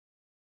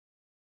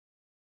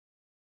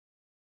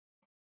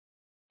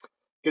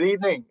Good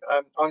evening.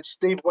 I'm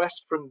Steve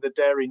West from the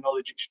Dairy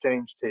Knowledge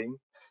Exchange team,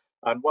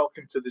 and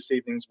welcome to this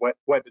evening's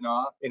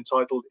webinar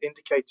entitled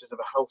Indicators of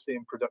a Healthy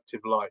and Productive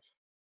Life.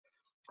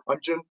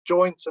 I'm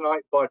joined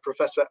tonight by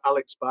Professor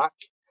Alex Bach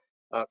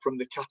from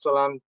the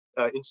Catalan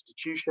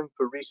Institution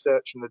for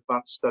Research and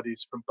Advanced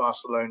Studies from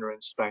Barcelona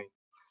in Spain.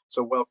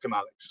 So welcome,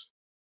 Alex.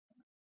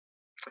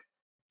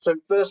 So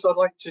first, I'd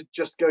like to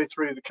just go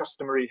through the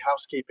customary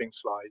housekeeping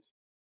slide.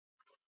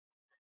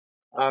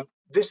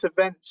 This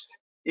event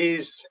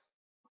is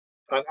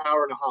an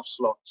hour-and-a-half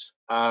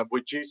slot.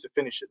 We're due to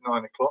finish at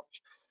 9 o'clock.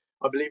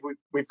 I believe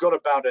we've got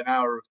about an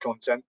hour of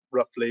content,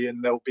 roughly,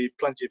 and there'll be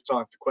plenty of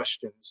time for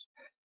questions.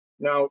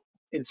 Now,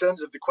 in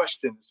terms of the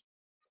questions,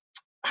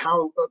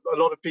 how a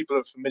lot of people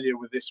are familiar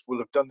with this, will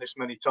have done this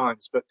many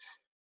times, but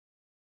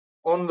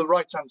on the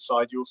right-hand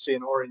side, you'll see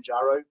an orange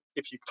arrow.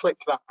 If you click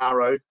that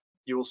arrow,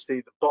 you'll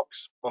see the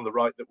box on the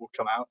right that will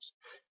come out,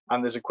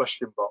 and there's a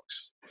question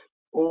box.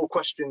 All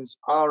questions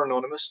are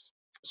anonymous,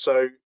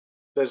 so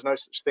there's no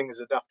such thing as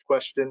a daft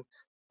question.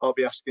 I'll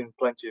be asking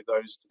plenty of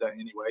those today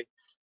anyway.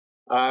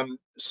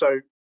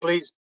 So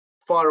please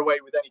fire away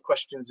with any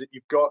questions that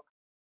you've got.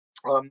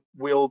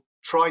 We'll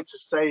try to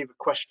save a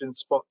question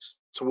spot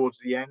towards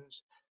the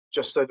end,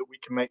 just so that we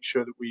can make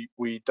sure that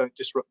we don't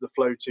disrupt the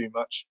flow too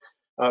much.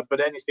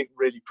 But anything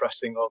really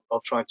pressing,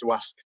 I'll try to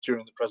ask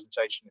during the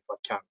presentation if I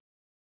can.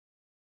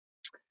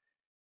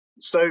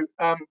 So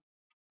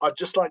I'd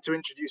just like to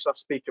introduce our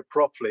speaker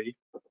properly,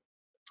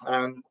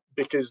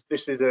 because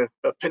this is a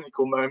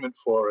pinnacle moment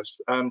for us.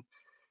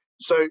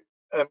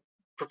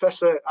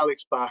 Professor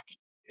Alex Bach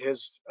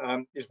is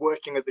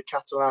working at the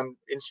Catalan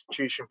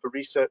Institution for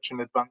Research and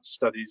Advanced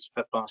Studies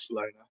at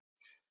Barcelona.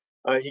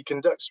 He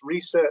conducts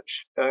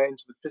research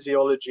into the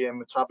physiology and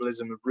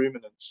metabolism of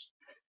ruminants,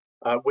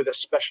 with a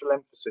special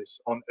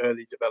emphasis on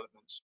early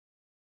development.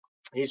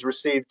 He's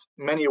received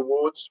many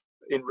awards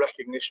in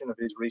recognition of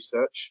his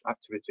research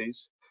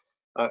activities,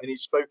 and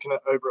he's spoken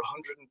at over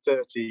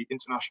 130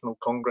 international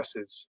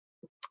congresses.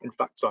 In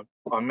fact,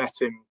 I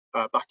met him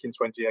back in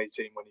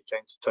 2018 when he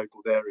came to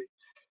Total Dairy.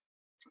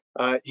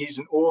 He's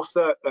an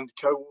author and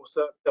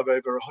co-author of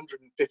over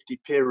 150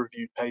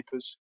 peer-reviewed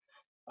papers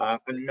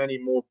and many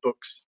more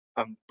books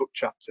and book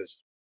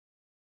chapters.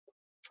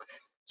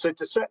 So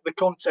to set the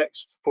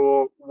context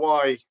for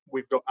why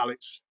we've got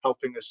Alex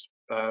helping us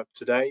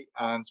today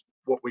and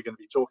what we're going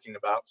to be talking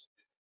about,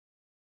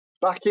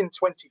 back in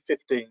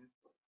 2015,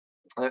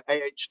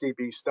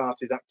 AHDB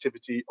started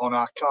activity on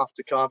our calf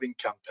to calving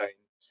campaign.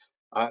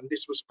 And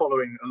this was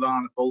following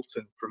Alana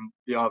Bolton from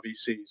the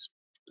RVC's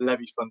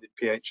Levy-funded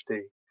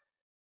PhD,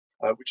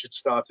 which had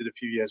started a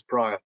few years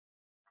prior.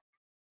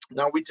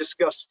 Now, we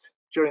discussed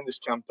during this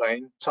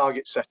campaign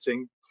target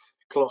setting,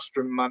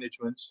 colostrum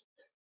management,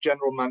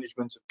 general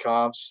management of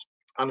calves,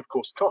 and of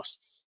course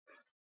costs.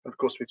 And of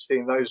course, we've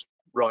seen those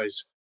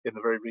rise in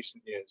the very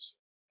recent years.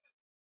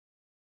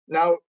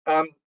 Now,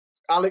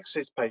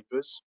 Alex's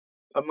papers,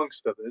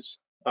 amongst others,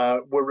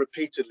 were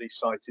repeatedly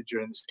cited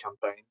during this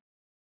campaign,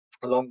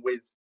 along with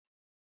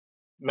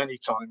many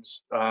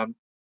times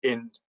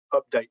in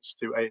updates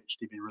to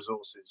AHDB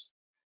resources.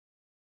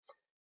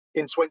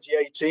 In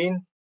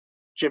 2018,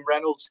 Jim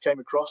Reynolds came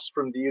across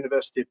from the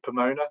University of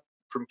Pomona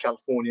from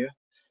California.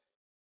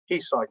 He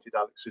cited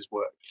Alex's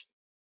work.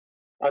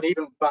 And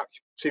even back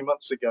 2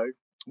 months ago,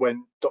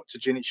 when Dr.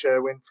 Ginny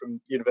Sherwin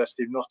from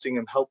University of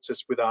Nottingham helped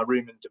us with our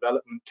rumen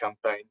development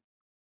campaign,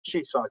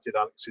 she cited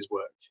Alex's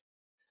work.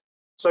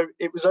 So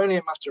it was only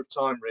a matter of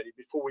time, really,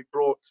 before we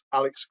brought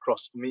Alex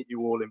across to meet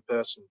you all in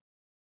person.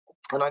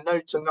 And I know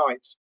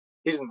tonight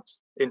isn't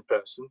in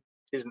person,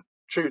 isn't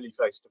truly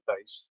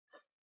face-to-face,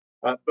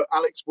 but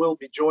Alex will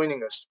be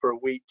joining us for a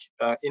week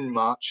in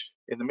March,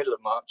 in the middle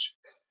of March,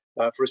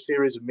 for a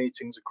series of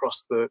meetings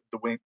across the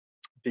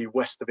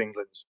west of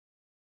England.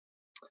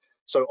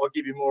 So I'll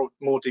give you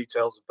more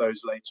details of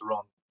those later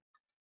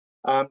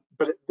on.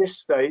 But at this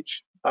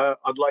stage,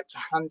 I'd like to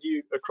hand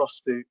you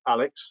across to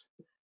Alex.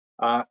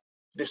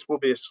 This will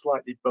be a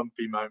slightly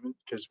bumpy moment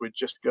because we're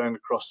just going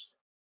across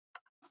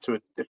to a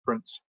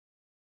different,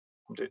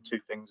 I'm doing two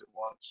things at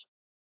once.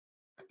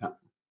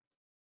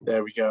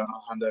 There we go, and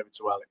I'll hand over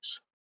to Alex.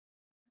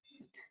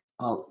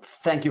 Well,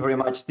 thank you very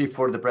much, Steve,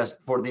 for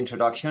the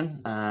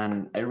introduction,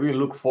 and I really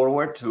look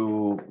forward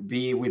to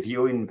be with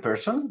you in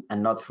person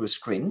and not through a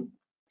screen.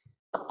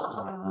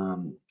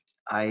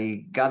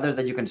 I gather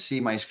that you can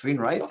see my screen,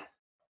 right?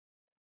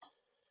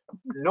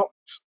 Not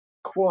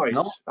quite,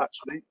 no?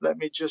 Actually. Let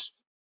me just.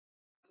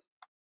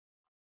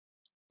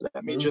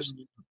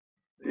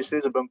 This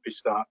is a bumpy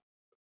start.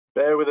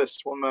 Bear with us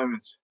 1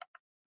 moment.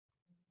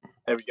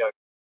 There we go.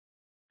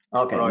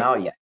 Okay, right. Now,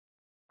 yeah.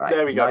 Right.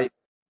 There we go.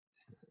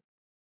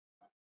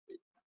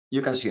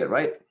 You can see it,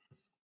 right?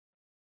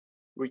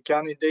 We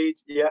can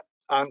indeed, yeah.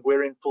 And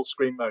we're in full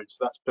screen mode,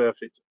 so that's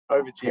perfect.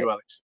 Over to you,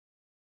 Alex.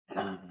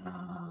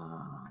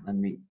 Let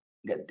me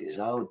get this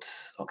out.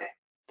 Okay.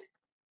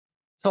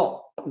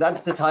 So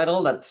that's the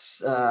title that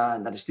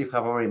Steve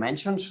have already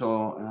mentioned.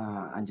 So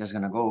I'm just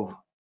gonna go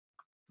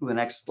to the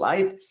next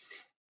slide.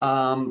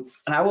 And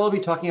I will be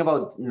talking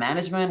about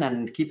management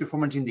and key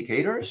performance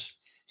indicators.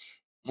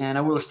 And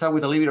I will start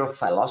with a little bit of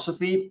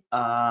philosophy,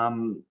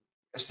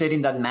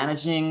 stating that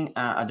managing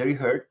a dairy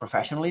herd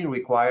professionally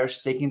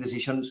requires taking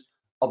decisions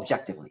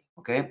objectively,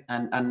 okay?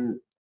 And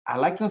I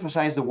like to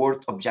emphasize the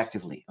word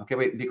objectively,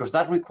 okay? Because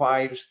that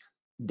requires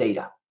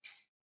data.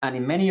 And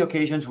in many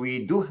occasions,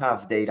 we do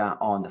have data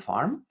on the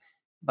farm,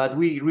 but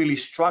we really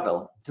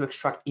struggle to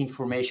extract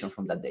information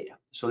from that data.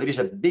 So there is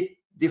a big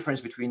difference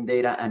between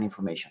data and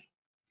information.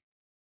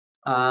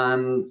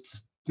 And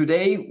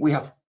today we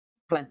have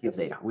plenty of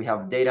data. We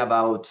have data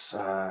about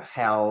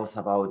health,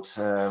 about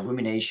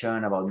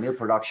rumination, about milk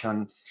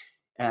production,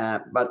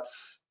 but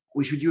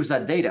we should use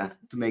that data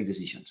to make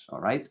decisions, all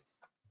right?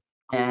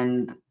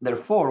 And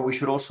therefore, we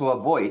should also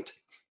avoid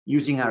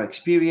using our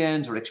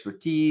experience or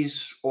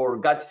expertise or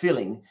gut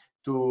feeling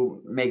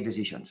to make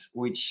decisions,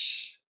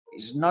 which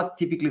is not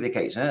typically the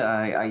case.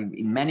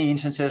 In many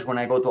instances, when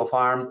I go to a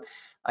farm,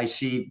 I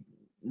see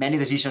many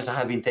decisions that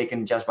have been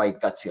taken just by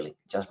gut feeling,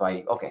 just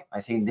by, okay,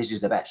 I think this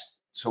is the best.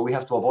 So we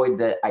have to avoid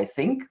the I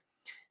think,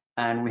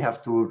 and we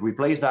have to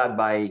replace that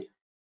by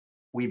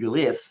we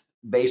believe,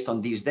 based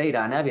on this data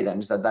and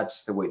evidence, that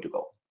that's the way to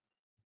go.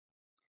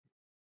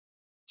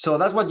 So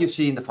that's what you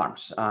see in the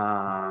farms.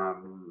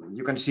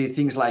 You can see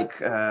things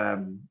like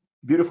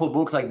beautiful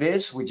books like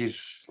this, which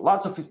is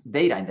lots of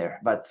data in there,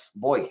 but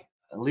boy,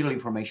 little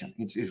information.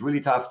 It's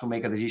really tough to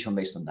make a decision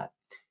based on that.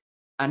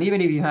 And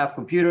even if you have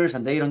computers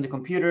and data on the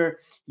computer,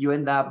 you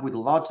end up with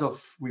lots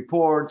of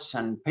reports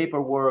and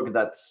paperwork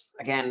that,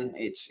 again,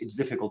 it's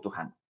difficult to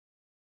handle.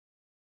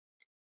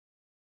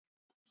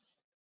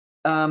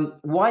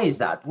 Why is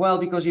that? Well,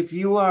 because if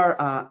you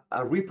are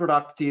a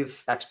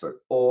reproductive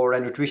expert or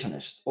a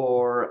nutritionist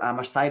or a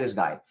mastitis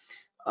guy,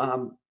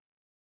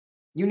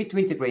 you need to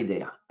integrate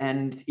data.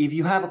 And if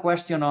you have a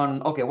question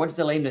on, okay, what's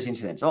the lameness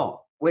incidence?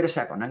 Oh, wait a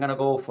second, I'm gonna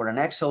go for an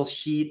Excel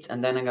sheet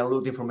and then I'm gonna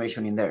load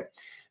information in there.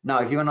 Now,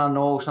 if you wanna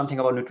know something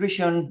about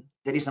nutrition,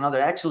 there is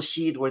another Excel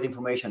sheet where the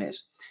information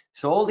is.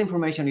 So all the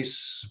information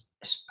is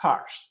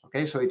sparse,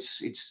 okay? So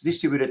it's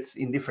distributed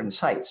in different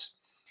sites.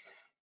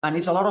 And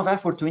it's a lot of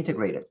effort to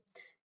integrate it.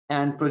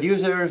 And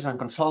producers and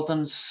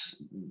consultants,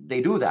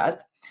 they do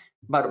that,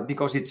 but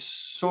because it's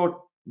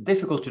so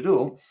difficult to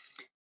do,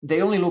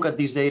 they only look at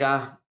this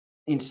data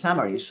in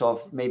summaries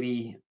of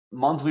maybe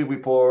monthly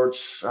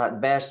reports,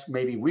 at best,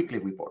 maybe weekly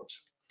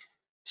reports.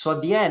 So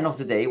at the end of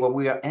the day, what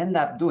we end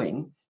up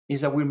doing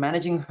is that we're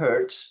managing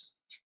herds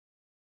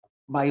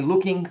by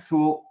looking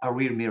through a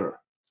rear mirror,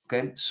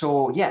 okay?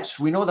 So yes,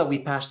 we know that we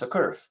passed a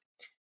curve,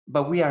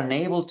 but we are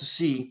unable to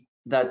see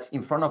that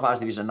in front of us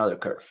there is another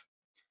curve,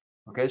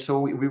 okay? So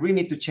we really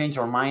need to change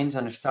our minds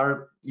and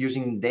start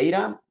using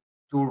data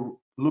to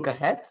look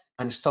ahead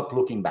and stop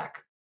looking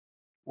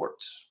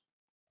backwards.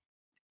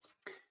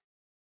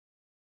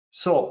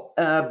 So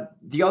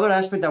the other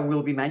aspect that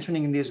we'll be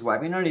mentioning in this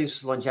webinar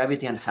is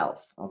longevity and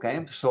health,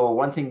 okay? So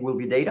one thing will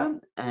be data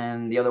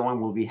and the other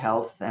one will be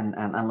health and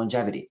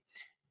longevity.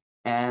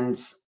 And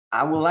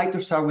I would like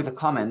to start with a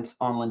comment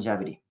on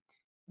longevity.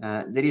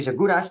 There is a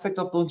good aspect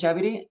of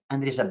longevity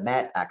and there is a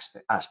bad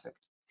aspect.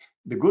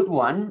 The good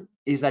one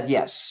is that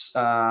yes,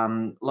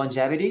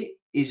 longevity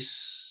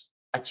is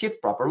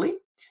achieved properly,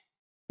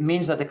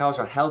 means that the cows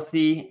are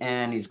healthy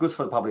and it's good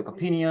for the public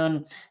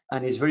opinion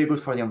and it's very good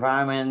for the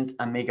environment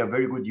and make a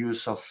very good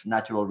use of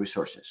natural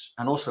resources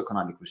and also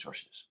economic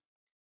resources.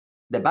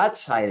 The bad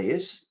side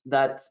is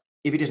that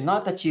if it is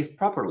not achieved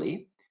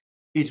properly,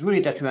 it's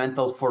really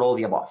detrimental for all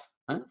the above,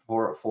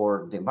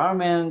 for the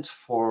environment,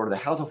 for the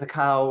health of the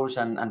cows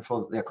and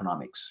for the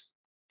economics.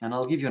 And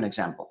I'll give you an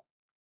example.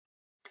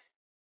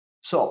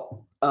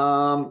 So there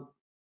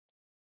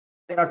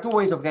are two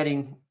ways of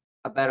getting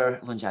a better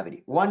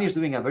longevity. One is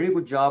doing a very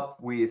good job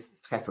with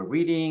heifer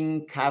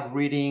breeding, calf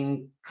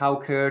breeding, cow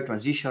care,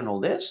 transition, all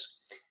this.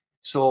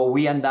 So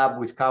we end up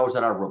with cows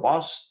that are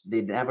robust.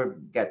 They never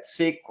get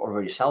sick or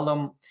very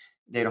seldom.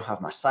 They don't have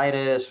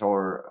mastitis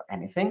or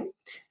anything.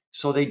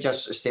 So they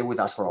just stay with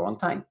us for a long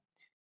time.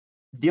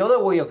 The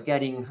other way of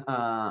getting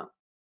an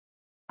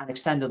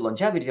extended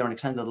longevity or an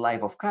extended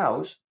life of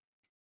cows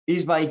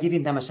is by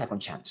giving them a second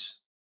chance,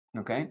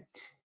 okay?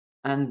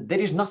 And there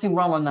is nothing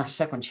wrong on a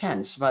second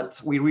chance, but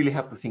we really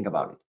have to think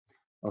about it,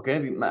 okay?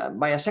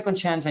 By a second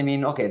chance, I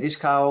mean, okay, this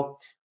cow,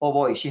 oh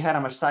boy, she had a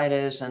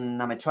mastitis and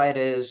a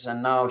metritis,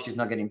 and now she's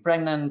not getting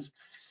pregnant.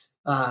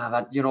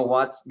 But you know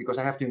what? Because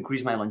I have to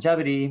increase my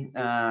longevity,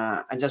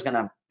 I'm just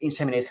gonna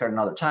inseminate her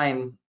another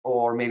time,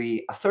 or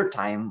maybe a third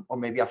time, or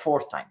maybe a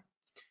fourth time.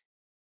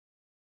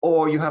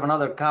 Or you have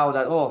another cow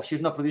that, oh,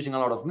 she's not producing a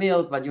lot of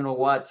milk, but you know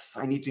what?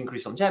 I need to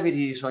increase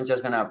longevity, so I'm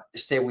just gonna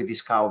stay with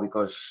this cow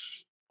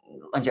because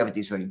longevity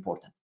is very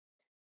important.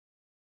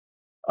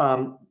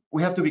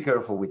 We have to be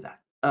careful with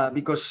that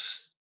because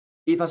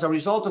if as a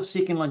result of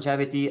seeking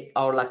longevity,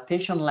 our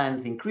lactation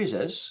length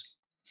increases,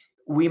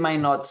 we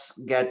might not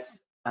get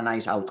a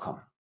nice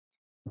outcome.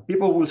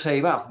 People will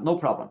say, well, no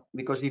problem,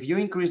 because if you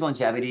increase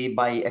longevity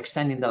by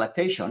extending the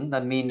lactation,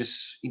 that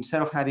means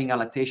instead of having a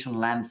lactation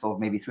length of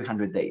maybe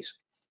 300 days,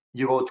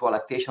 you go to a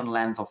lactation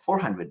length of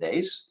 400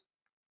 days,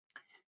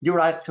 you're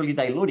actually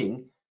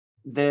diluting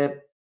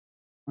the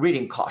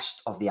breeding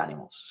cost of the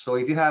animals. So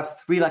if you have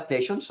 3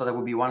 lactations, so that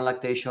would be 1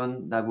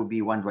 lactation, that would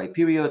be 1 dry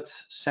period,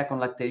 2nd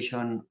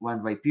lactation, 1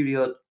 dry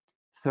period,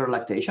 3rd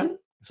lactation,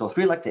 so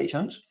 3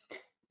 lactations,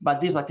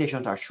 but these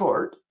lactations are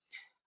short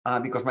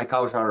because my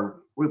cows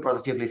are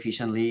reproductively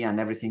efficiently and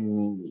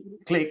everything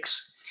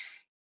clicks.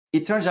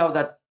 It turns out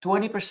that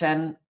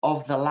 20%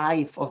 of the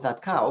life of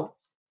that cow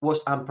was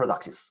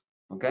unproductive,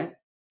 okay?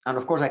 And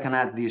of course I can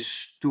add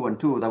this 2 and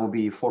 2, that would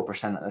be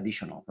 4%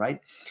 additional, right?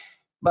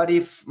 But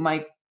if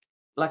my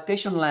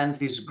lactation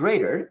length is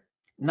greater,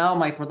 now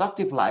my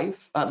productive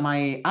life,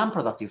 my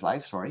unproductive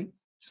life, sorry,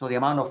 so the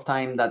amount of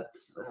time that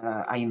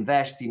I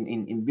invest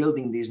in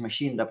building this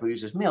machine that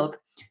produces milk,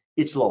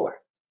 it's lower.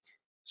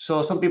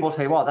 So some people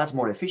say, well, that's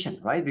more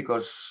efficient, right?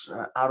 Because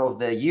out of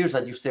the years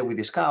that you stay with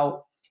this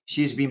cow,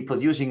 she's been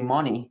producing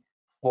money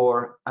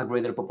for a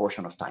greater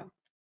proportion of time.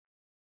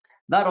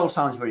 That all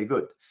sounds very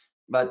good,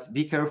 but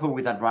be careful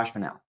with that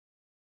rationale.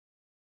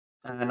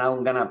 And now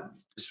I'm gonna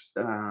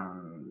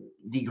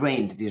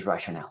degrain this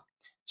rationale.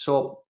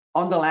 So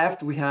on the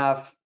left, we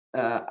have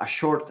a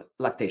short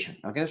lactation,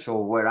 okay? So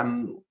where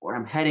I'm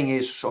heading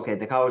is, okay,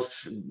 the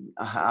cows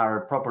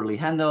are properly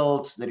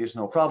handled, there is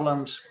no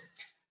problems.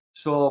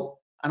 So,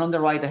 and on the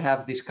right, I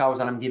have these cows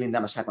that I'm giving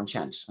them a second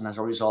chance. And as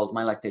a result,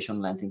 my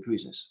lactation length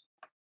increases.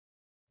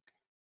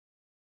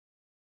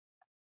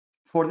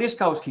 For these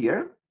cows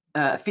here,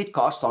 feed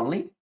cost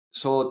only.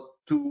 So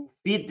to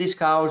feed these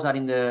cows that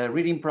in the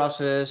rearing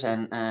process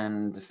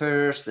and the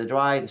first, the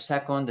dry, the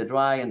second, the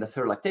dry, and the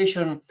third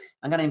lactation,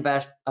 I'm going to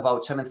invest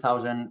about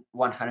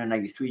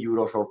 7,193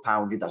 euros or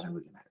pound. It doesn't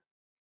really matter.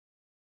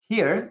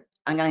 Here,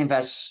 I'm going to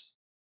invest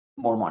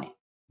more money,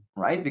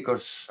 right?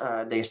 Because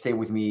they stay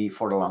with me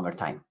for a longer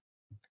time.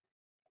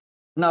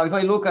 Now, if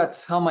I look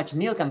at how much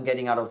milk I'm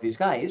getting out of these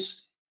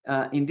guys,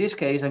 in this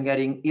case, I'm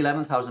getting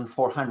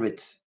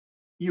 11,400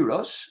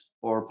 euros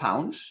or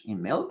pounds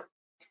in milk.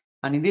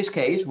 And in this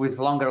case, with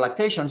longer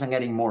lactations, I'm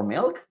getting more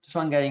milk. So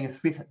I'm getting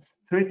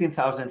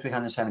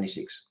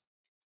 13,376.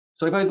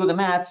 So if I do the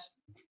math,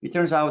 it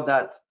turns out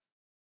that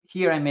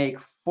here I make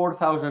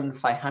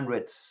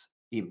 4,500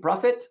 in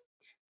profit,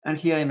 and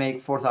here I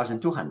make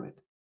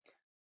 4,200.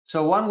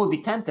 So one would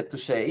be tempted to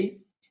say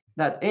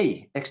that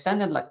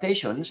extended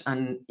lactations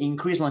and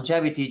increased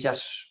longevity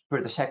just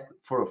for the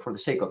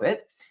sake of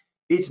it,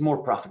 it's more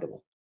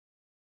profitable,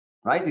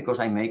 right? Because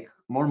I make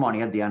more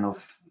money at the end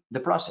of the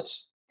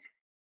process.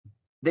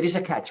 There is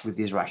a catch with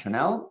this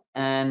rationale,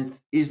 and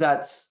is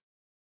that,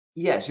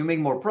 yes, you make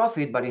more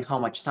profit, but in how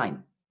much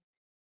time?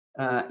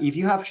 If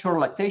you have short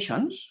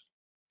lactations,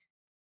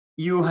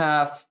 you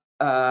have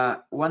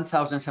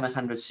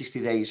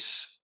 1,760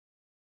 days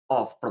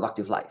of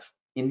productive life.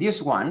 In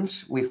these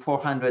ones, with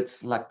 400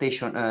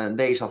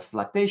 days of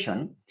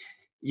lactation,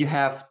 you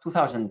have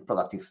 2,000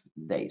 productive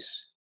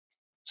days.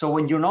 So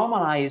when you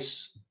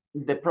normalize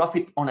the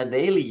profit on a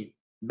daily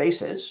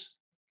basis,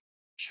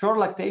 short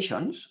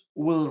lactations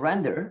will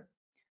render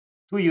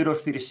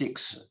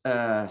 2.36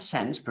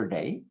 euros per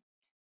day.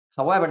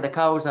 However, the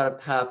cows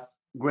that have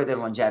greater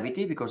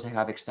longevity because they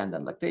have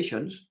extended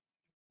lactations,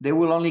 they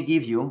will only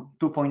give you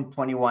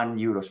 2.21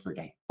 euros per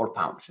day or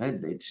pounds.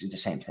 It's the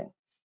same thing.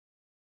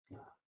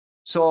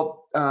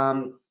 So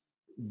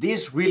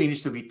this really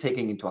needs to be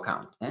taken into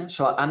account.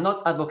 So I'm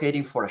not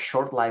advocating for a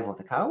short life of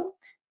the cow.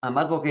 I'm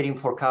advocating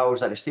for cows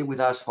that stay with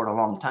us for a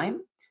long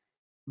time,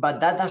 but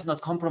that does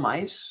not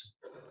compromise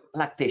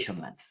lactation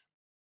length.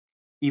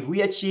 If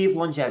we achieve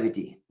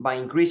longevity by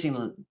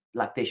increasing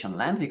lactation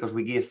length because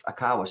we give a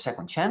cow a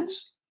second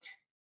chance,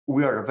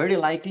 we are very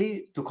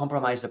likely to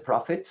compromise the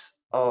profit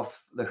of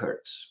the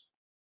herds.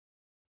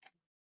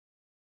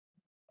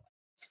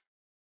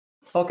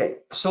 Okay,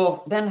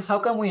 so then how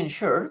can we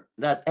ensure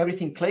that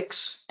everything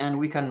clicks and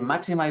we can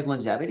maximize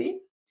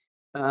longevity?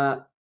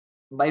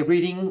 By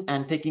breeding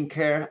and taking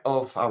care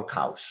of our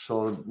cows.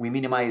 So we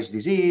minimize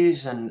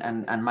disease and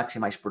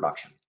maximize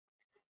production.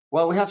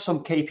 Well, we have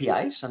some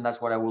KPIs, and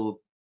that's what I will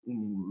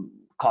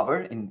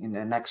cover in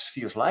the next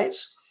few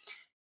slides.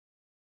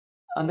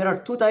 And there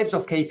are 2 types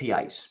of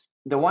KPIs,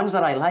 the ones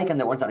that I like and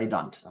the ones that I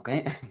don't,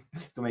 okay,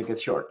 to make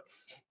it short.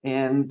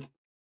 And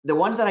the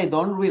ones that I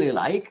don't really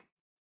like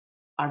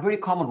are very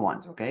common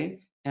ones, okay,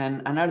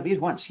 and are these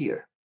ones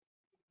here.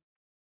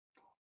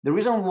 The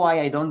reason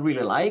why I don't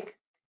really like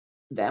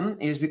them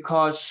is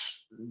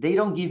because they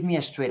don't give me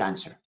a straight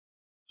answer.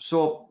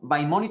 So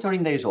by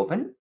monitoring days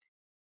open,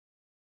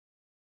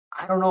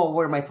 I don't know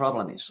where my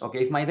problem is.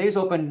 Okay, if my days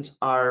open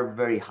are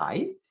very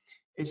high,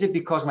 is it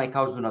because my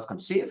cows do not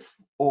conceive,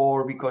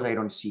 or because I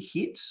don't see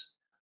heats,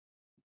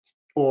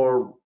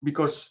 or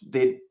because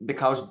the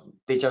cows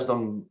they just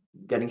don't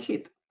getting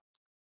heat?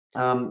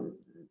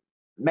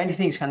 Many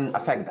things can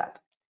affect that.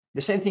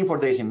 The same thing for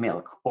days in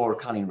milk or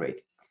culling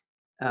rate.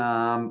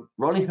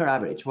 Rolling her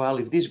average. Well,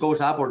 if this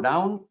goes up or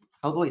down,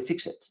 how do I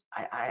fix it?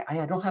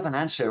 I don't have an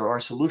answer or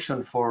a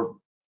solution for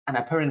an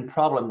apparent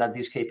problem that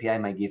this KPI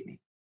might give me.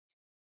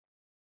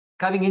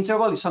 Calving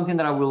interval is something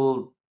that I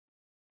will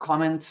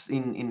comment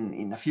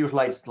in a few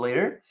slides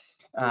later.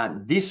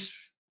 This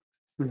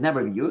should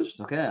never be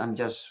used. Okay, I'm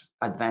just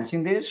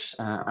advancing this,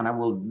 and I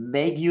will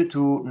beg you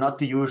to not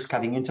to use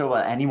calving interval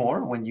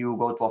anymore when you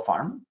go to a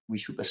farm.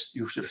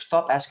 You should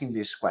stop asking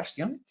this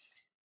question,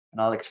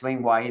 and I'll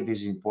explain why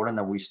this is important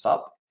that we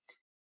stop.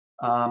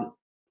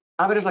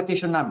 Average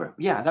lactation number,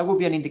 yeah, that would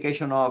be an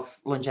indication of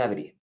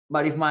longevity.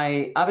 But if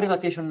my average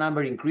lactation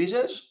number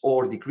increases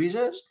or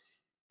decreases,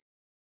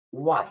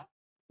 why?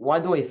 Why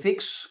do I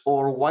fix,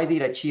 or why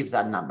did I achieve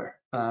that number?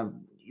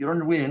 You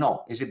don't really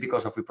know. Is it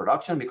because of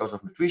reproduction, because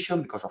of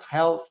nutrition, because of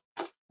health?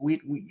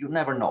 You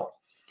never know.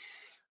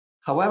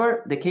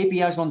 However, the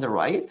KPIs on the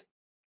right,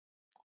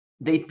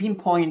 they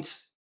pinpoint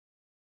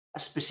a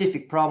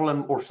specific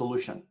problem or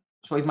solution.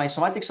 So if my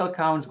somatic cell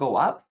counts go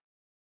up,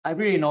 I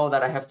really know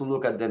that I have to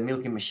look at the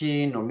milking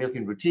machine or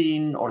milking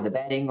routine or the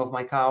bedding of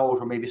my cows,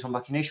 or maybe some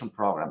vaccination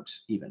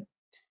programs even.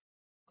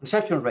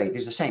 Conception rate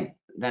is the same.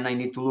 Then I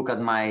need to look at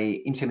my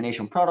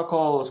insemination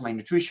protocols, my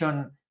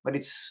nutrition, but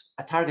it's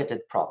a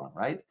targeted problem,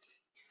 right?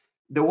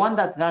 The one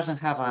that doesn't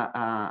have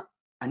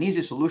an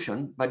easy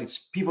solution, but it's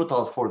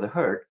pivotal for the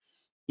herd,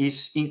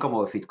 is income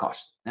over feed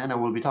cost. And I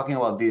will be talking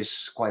about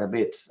this quite a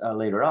bit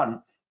later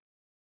on.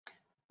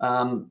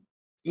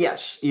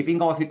 Yes, if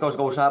income over feed cost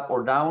goes up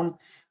or down,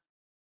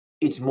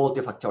 it's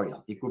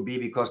multifactorial. It could be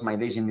because my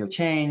days in meal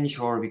change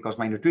or because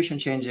my nutrition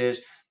changes,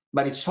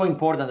 but it's so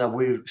important that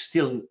we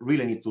still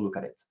really need to look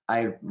at it.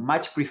 I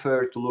much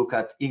prefer to look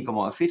at income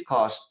over feed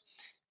cost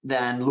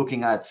than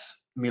looking at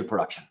meal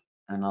production.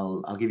 And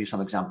I'll give you some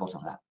examples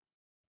of that.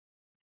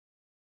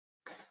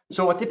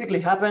 So what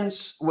typically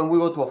happens when we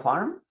go to a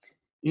farm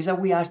is that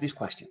we ask these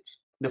questions.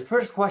 The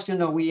first question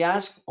that we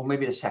ask, or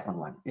maybe the second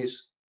one,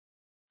 is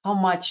how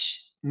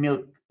much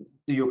milk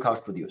do your cows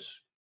produce?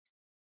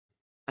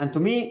 And to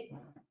me,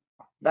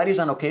 that is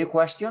an okay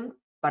question,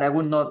 but it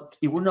would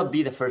not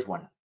be the first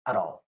one at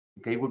all.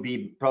 Okay, it would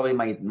be probably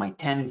my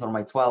 10th or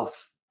my 12th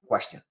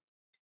question.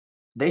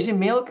 Days in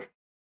milk,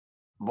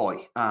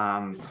 boy,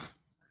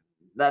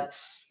 that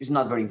is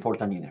not very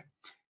important either.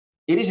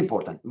 It is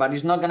important, but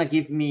it's not going to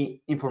give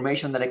me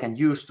information that I can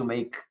use to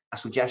make a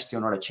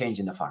suggestion or a change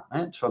in the farm.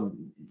 So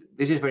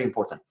this is very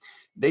important.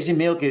 Days in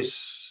milk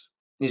is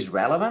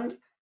relevant,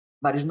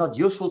 but it's not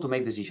useful to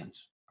make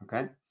decisions.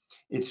 Okay,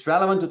 it's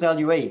relevant to tell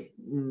you, hey,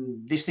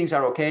 these things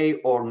are okay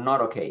or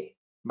not okay,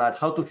 but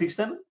how to fix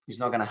them is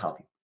not going to help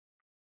you.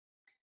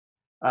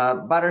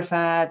 Butter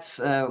fat,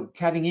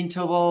 calving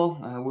interval,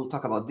 we'll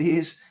talk about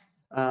this.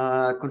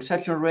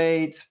 Conception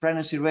rate,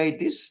 pregnancy rate,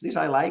 these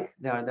I like.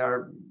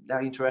 They're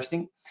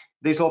interesting.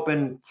 This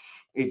open,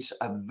 it's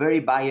a very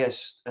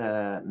biased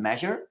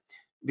measure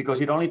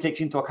because it only takes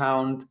into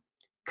account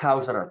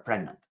cows that are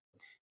pregnant.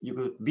 You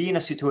could be in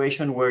a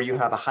situation where you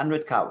have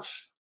 100 cows.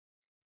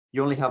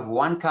 You only have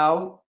one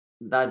cow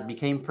that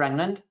became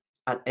pregnant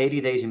at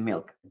 80 days in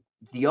milk.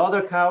 The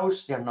other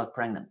cows, they're not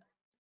pregnant.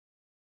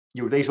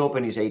 Your days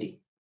open is 80.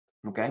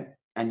 Okay,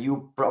 and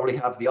you probably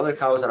have the other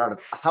cows that are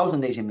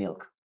 1,000 days in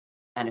milk,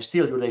 and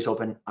still your days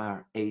open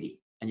are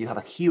 80, and you have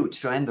a huge,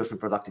 tremendous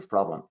reproductive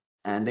problem,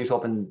 and days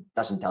open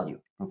doesn't tell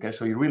you. Okay,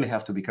 so you really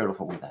have to be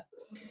careful with that.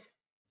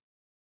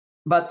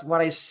 But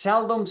what I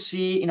seldom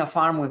see in a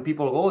farm when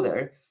people go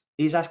there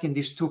is asking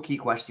these two key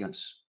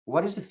questions.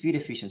 What is the feed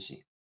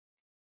efficiency?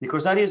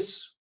 Because that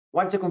is,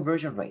 what's the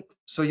conversion rate?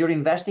 So you're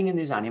investing in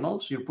these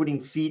animals, you're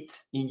putting feed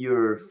in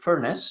your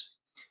furnace.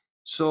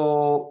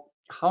 So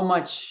how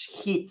much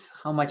heat,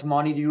 how much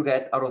money do you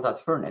get out of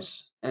that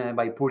furnace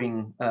by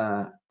putting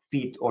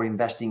feed or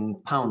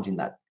investing pounds in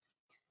that?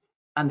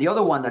 And the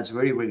other one that's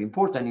very, very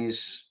important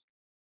is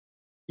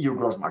your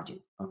gross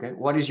margin. Okay,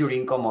 what is your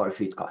income or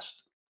feed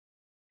cost?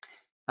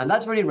 And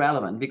that's very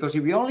relevant because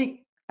if we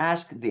only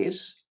ask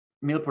this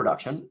milk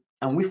production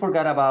and we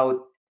forget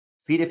about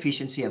feed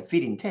efficiency and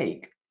feed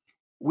intake,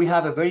 we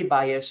have a very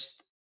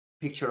biased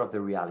picture of the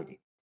reality.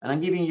 And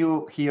I'm giving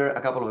you here a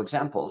couple of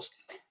examples.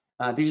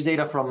 This is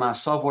data from a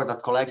software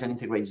that collects and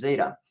integrates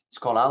data. It's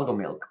called Algo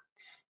Milk.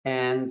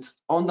 And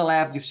on the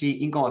left, you see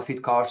income and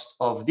feed cost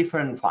of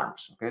different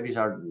farms. Okay, these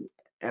are,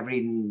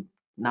 every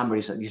number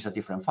is a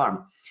different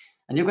farm.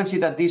 And you can see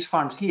that these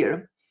farms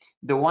here,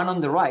 the one on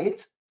the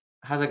right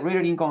has a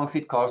greater income and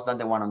feed cost than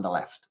the one on the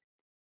left.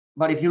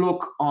 But if you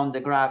look on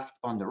the graph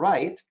on the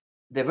right,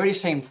 the very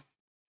same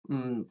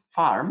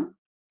farm,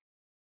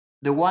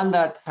 the one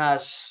that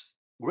has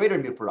greater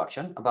milk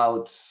production,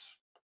 about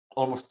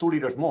almost 2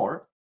 liters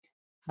more,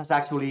 has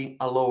actually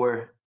a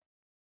lower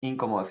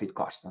income or feed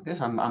cost. Okay,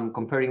 so I'm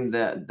comparing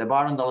the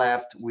bar on the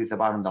left with the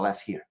bar on the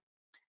left here.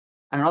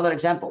 And another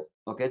example,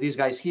 okay, these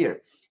guys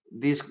here,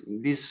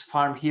 this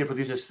farm here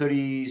produces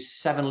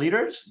 37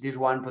 liters. This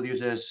one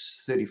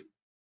produces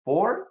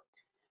 34.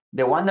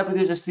 The one that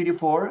produces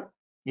 34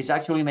 is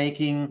actually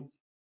making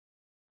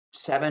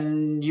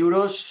 7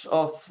 euros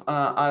of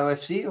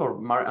IOFC or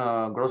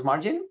gross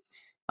margin.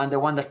 And the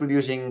one that's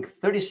producing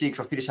 36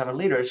 or 37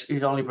 liters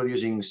is only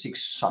producing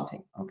 6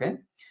 something, okay?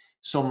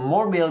 So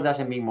more milk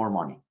doesn't mean more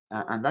money,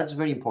 and that's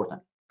very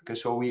important. Okay,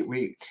 so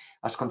we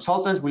as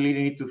consultants, we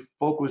really need to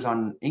focus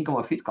on income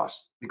of feed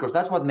costs, because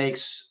that's what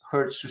makes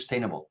herds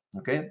sustainable.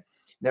 Okay,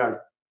 there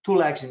are two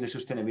legs in the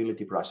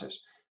sustainability process.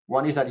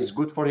 One is that it's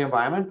good for the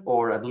environment,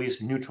 or at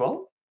least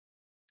neutral,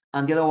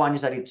 and the other one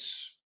is that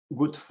it's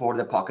good for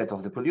the pocket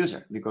of the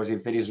producer, because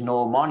if there is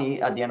no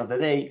money at the end of the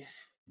day,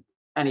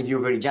 and if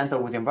you're very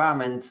gentle with the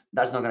environment,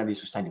 that's not going to be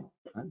sustainable.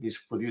 These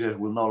producers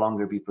will no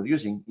longer be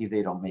producing if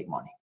they don't make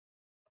money.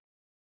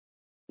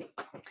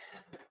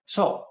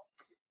 So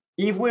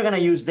if we're going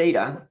to use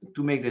data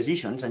to make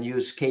decisions and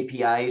use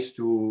KPIs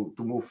to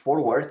move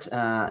forward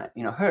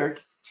in a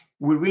herd,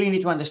 we really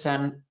need to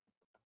understand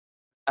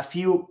a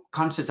few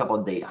concepts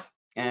about data.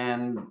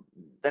 And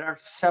there are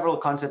several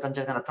concepts. I'm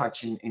just going to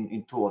touch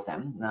in two of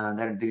them.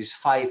 There's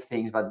 5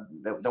 things, but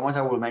the ones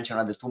I will mention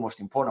are the 2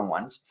 most important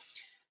ones.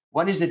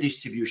 One is the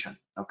distribution.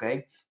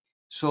 Okay,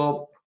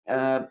 so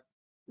the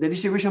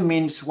distribution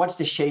means what's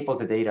the shape of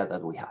the data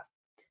that we have.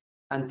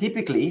 And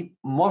typically,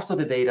 most of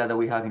the data that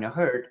we have in a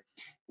herd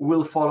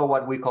will follow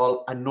what we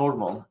call a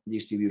normal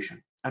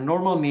distribution. A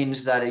normal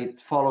means that it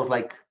follows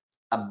like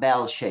a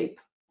bell shape.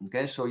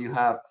 Okay, so you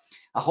have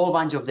a whole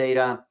bunch of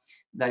data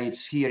that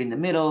it's here in the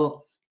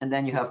middle, and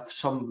then you have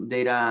some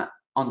data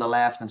on the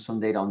left and some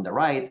data on the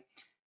right.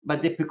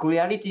 But the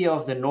peculiarity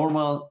of the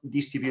normal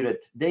distributed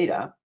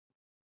data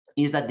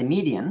is that the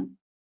median,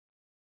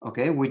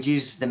 okay, which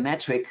is the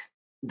metric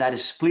that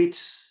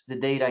splits the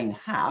data in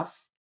half,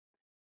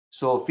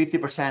 so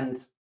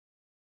 50%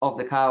 of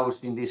the cows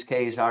in this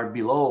case are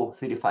below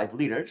 35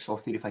 liters or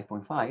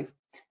 35.5,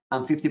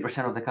 and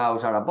 50% of the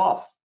cows are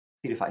above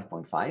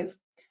 35.5,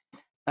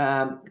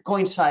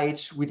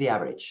 coincides with the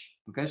average.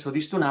 Okay, so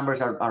these 2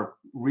 numbers are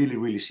really,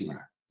 really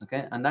similar.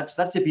 Okay, and that's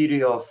the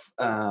beauty of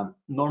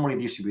normally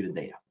distributed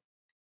data.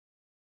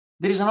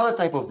 There is another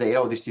type of data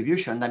or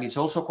distribution that is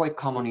also quite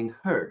common in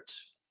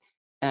herds,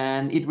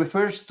 and it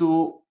refers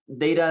to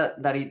data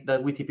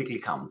that we typically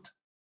count.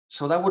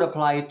 So that would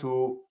apply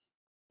to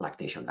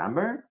lactation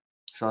number,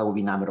 so that would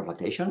be number of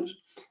lactations,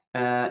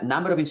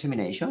 number of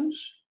inseminations,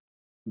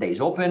 days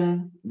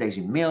open, days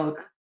in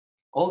milk,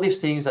 all these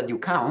things that you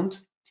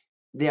count,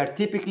 they are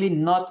typically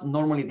not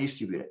normally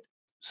distributed.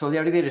 So they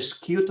are either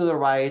skewed to the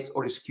right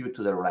or skewed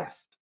to the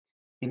left.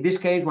 In this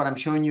case, what I'm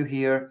showing you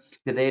here,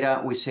 the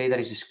data we say that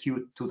is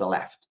skewed to the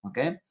left,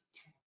 okay?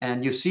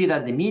 And you see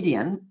that the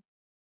median,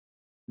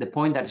 the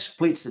point that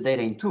splits the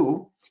data in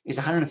 2, is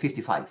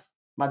 155,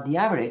 but the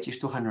average is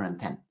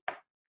 210.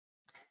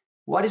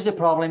 What is the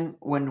problem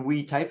when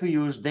we try to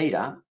use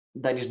data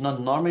that is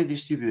not normally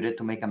distributed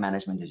to make a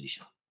management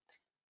decision?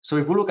 So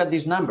if we look at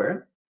this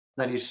number,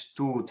 that is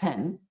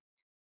 210,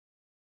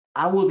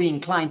 I will be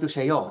inclined to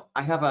say, oh,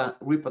 I have a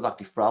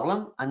reproductive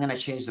problem. I'm going to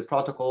change the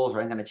protocols, or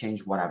I'm going to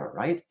change whatever,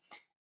 right?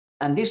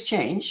 And this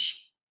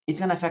change, it's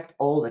going to affect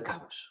all the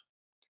cows.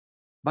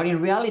 But in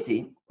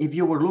reality, if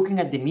you were looking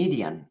at the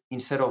median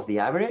instead of the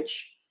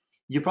average,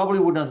 you probably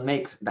would not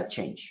make that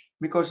change,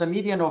 because a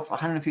median of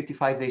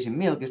 155 days in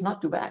milk is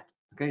not too bad.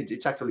 Okay,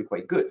 it's actually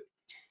quite good.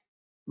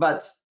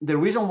 But the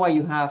reason why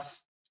you have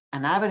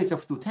an average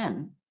of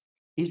 210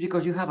 is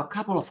because you have a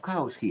couple of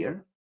cows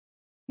here.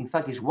 In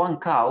fact, it's one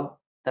cow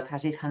that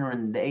has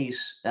 800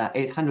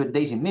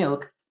 days in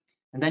milk,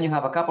 and then you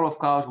have a couple of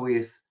cows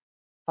with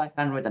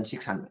 500 and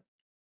 600.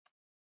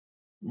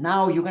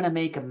 Now you're going to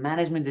make a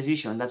management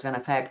decision that's going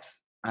to affect,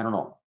 I don't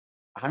know,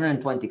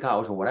 120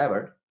 cows or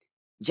whatever,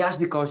 just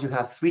because you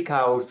have 3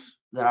 cows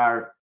that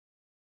are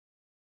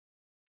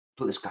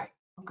to the sky.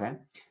 Okay,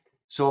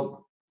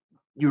 so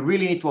you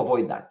really need to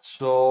avoid that.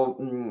 So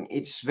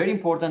it's very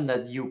important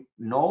that you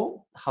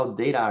know how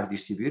data are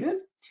distributed.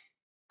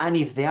 And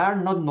if they are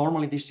not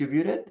normally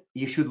distributed,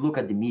 you should look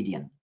at the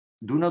median.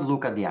 Do not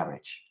look at the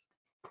average.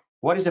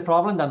 What is the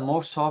problem? That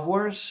most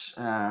softwares,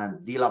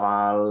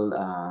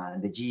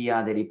 DLaval, the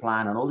GIA, Dairy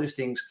Plan, and all these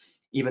things,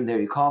 even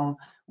Dairycom,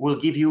 will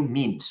give you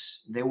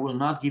means. They will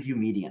not give you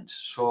medians.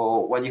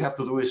 So what you have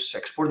to do is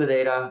export the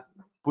data,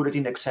 put it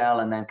in Excel,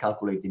 and then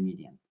calculate the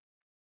median.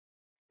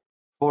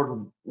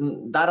 For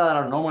data that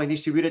are normally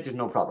distributed, is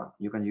no problem.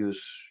 You can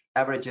use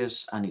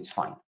averages and it's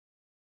fine.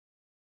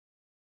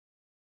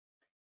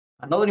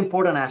 Another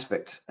important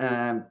aspect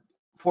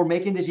for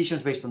making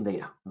decisions based on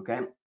data, okay,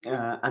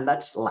 and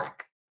that's lag.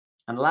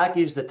 And lag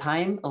is the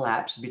time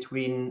elapsed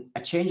between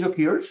a change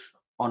occurs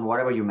on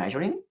whatever you're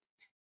measuring,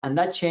 and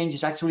that change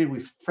is actually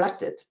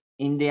reflected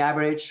in the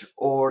average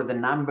or the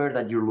number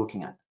that you're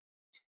looking at.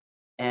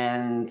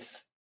 And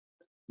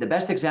the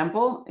best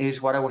example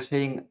is what I was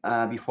saying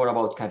before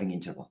about calving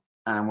interval.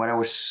 And what I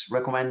was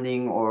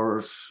recommending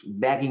or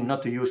begging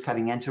not to use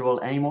calving interval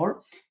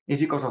anymore is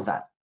because of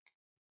that.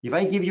 If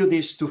I give you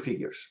these 2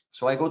 figures,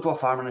 so I go to a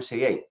farmer and I say,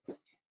 hey,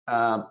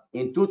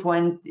 in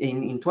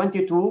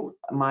 22,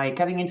 my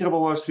calving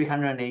interval was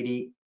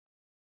 380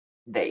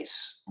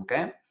 days,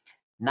 okay?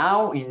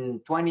 Now in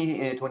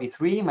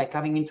 2023, my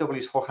calving interval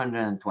is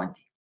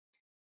 420.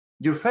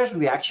 Your first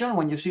reaction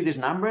when you see these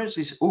numbers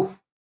is, oof,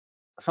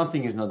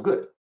 something is not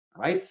good,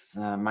 right?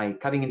 My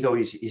calving interval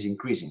is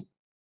increasing.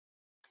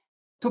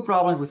 2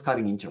 problems with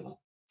calving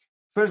interval.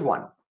 First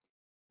one,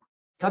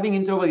 calving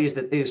interval is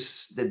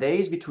the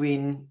days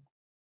between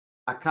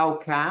a cow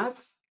calf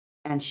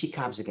and she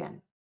calves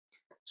again.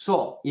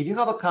 So if you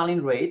have a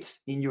culling rate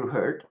in your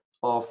herd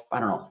of, I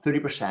don't know,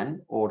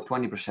 30% or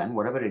 20%,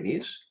 whatever it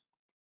is,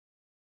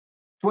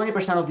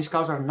 20% of these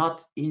cows are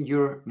not in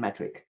your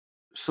metric.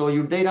 So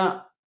your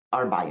data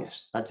are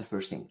biased. That's the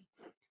first thing.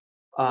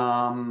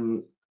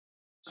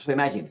 So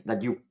imagine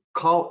that you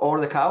cull all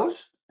the cows,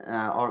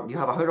 or you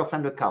have a herd of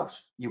 100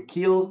 cows. You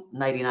kill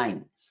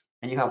 99,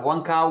 and you have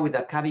one cow with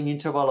a calving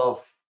interval of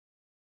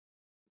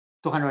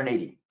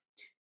 280.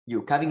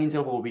 Your calving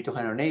interval will be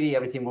 280.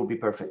 Everything will be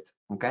perfect.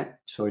 Okay,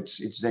 so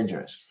it's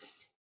dangerous.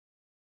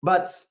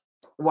 But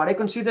what I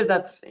consider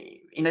that,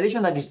 in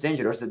addition that it's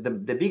dangerous,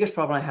 the biggest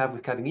problem I have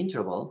with calving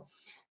interval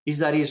is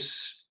that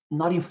it's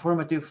not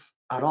informative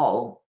at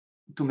all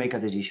to make a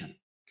decision.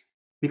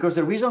 Because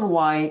the reason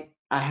why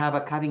I have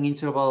a calving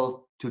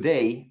interval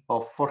today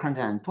of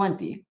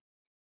 420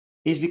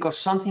 is because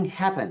something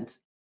happened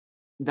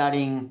that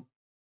in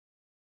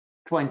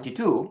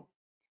 22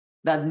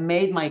 that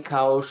made my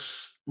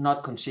cows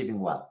not conceiving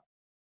well.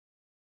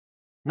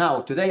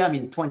 Now, today I'm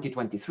in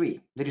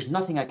 2023. There is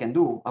nothing I can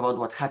do about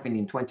what happened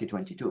in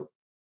 2022.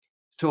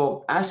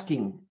 So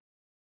asking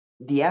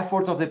the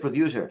effort of the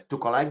producer to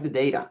collect the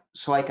data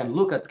so I can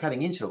look at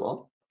calving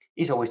interval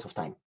is a waste of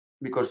time,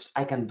 because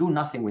I can do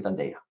nothing with that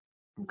data,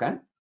 okay?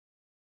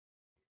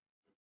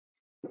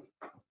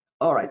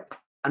 All right,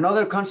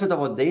 another concept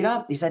about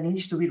data is that it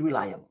needs to be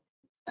reliable.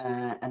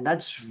 And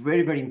that's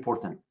very, very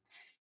important.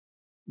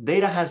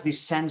 Data has this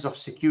sense of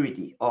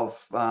security, of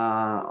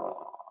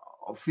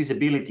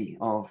feasibility,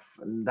 of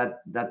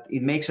that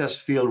it makes us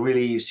feel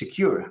really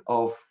secure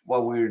of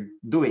what we're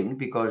doing,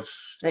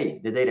 because, hey,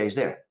 the data is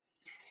there.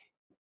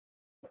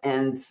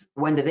 And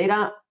when the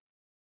data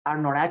are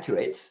not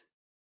accurate,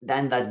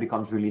 then that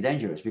becomes really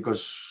dangerous,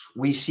 because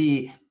we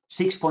see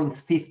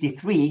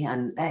 6.53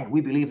 and hey,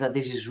 we believe that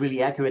this is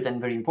really accurate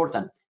and very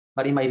important,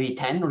 but it might be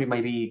 10 or it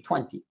might be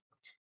 20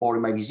 or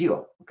it might be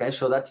 0. Okay,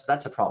 so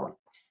that's a problem.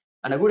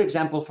 And a good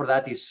example for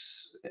that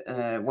is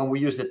when we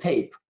use the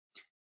tape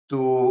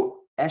to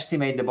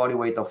estimate the body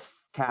weight of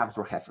calves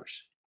or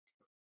heifers.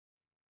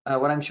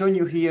 What I'm showing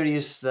you here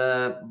is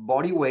the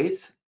body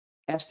weight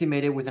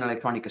estimated with an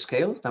electronic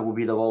scale. That would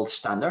be the gold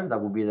standard. That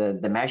would be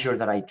the measure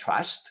that I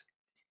trust.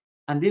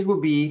 And this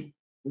would be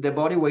the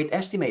body weight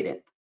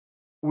estimated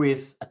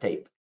with a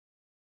tape.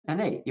 And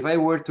hey, if I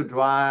were to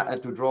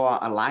draw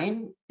a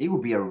line, it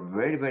would be a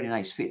very, very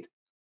nice fit.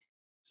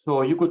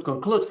 So you could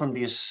conclude from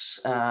this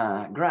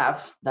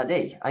graph that,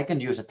 hey, I can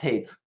use a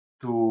tape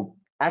to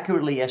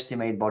accurately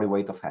estimate body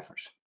weight of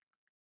heifers.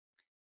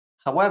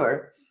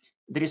 However,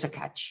 there is a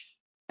catch.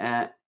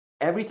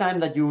 Every time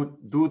that you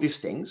do these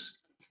things,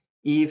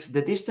 if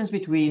the distance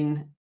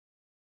between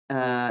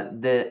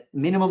the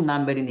minimum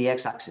number in the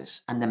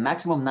x-axis and the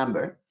maximum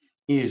number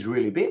is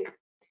really big,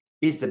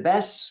 it's the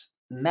best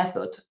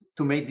method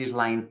to make this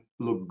line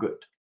look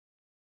good.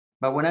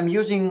 But when I'm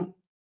using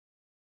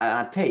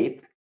a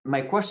tape,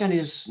 my question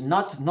is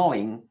not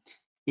knowing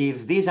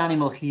if this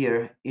animal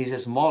here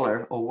is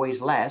smaller or weighs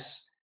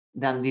less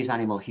than this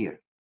animal here.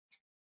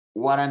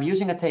 What I'm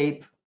using a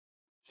tape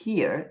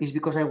here is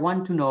because I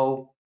want to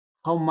know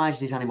how much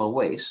this animal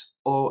weighs,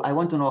 or I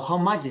want to know how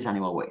much this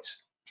animal weighs.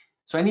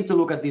 So I need to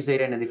look at this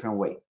data in a different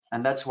way,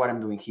 and that's what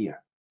I'm doing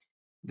here.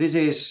 This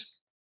is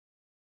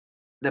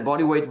the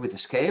body weight with the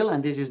scale,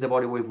 and this is the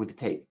body weight with the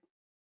tape.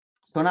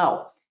 So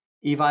now,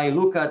 if I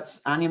look at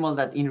animal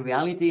that in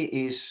reality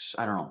is,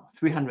 I don't know,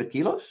 300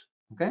 kilos,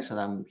 okay, so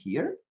I'm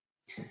here.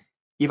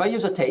 If I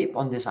use a tape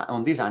on this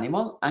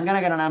animal, I'm gonna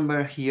get a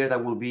number here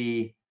that will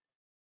be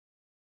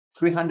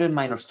 300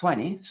 minus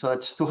 20, so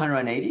that's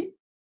 280,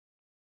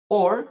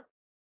 or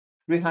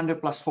 300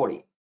 plus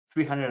 40,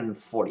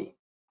 340.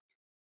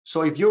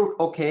 So if you're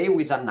okay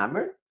with that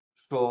number,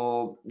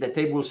 so the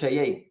tape will say,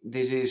 hey,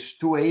 this is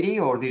 280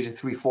 or this is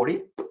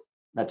 340,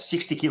 that's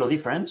 60 kilo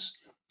difference,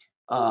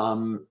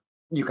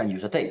 you can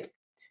use a tape.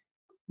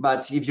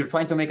 But if you're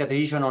trying to make a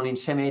decision on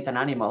inseminate an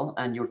animal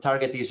and your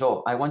target is,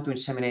 oh, I want to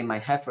inseminate my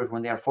heifers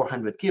when they are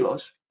 400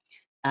 kilos,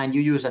 and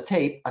you use a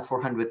tape at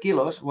 400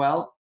 kilos,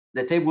 well,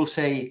 the tape will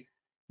say,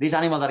 this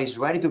animal that is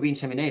ready to be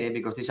inseminated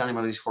because this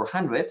animal is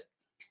 400,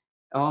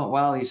 oh,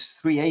 well, it's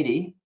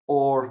 380,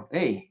 or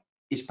hey,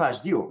 it's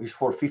past due, it's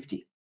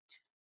 450.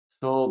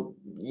 So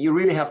you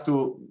really have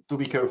to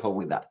be careful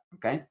with that,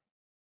 okay?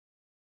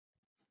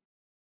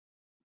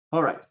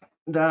 All right,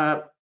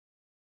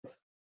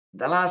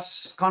 the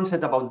last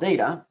concept about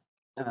data,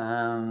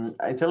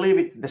 it's a little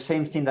bit the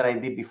same thing that I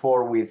did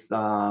before with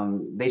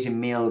basic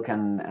milk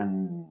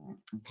and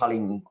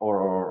culling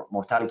or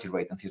mortality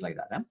rate and things like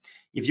that.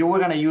 If you were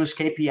going to use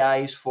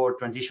KPIs for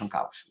transition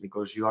cows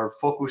because you are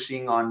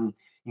focusing on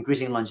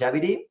increasing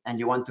longevity and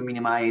you want to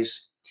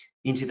minimize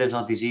incidence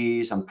of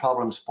disease and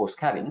problems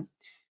post-calving,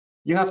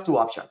 you have two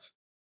options.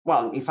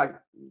 Well, in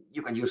fact,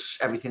 you can use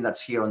everything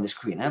that's here on the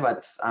screen,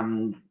 but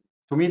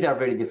to me, they are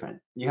very different.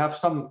 You have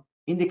some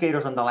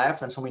indicators on the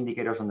left and some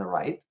indicators on the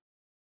right.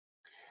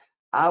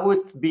 I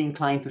would be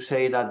inclined to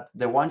say that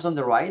the ones on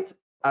the right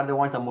are the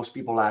ones that most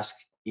people ask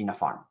in a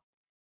farm.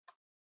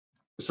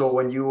 So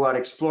when you are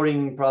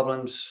exploring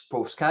problems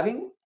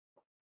post-calving,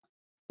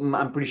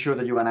 I'm pretty sure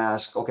that you're gonna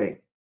ask, okay,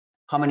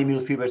 how many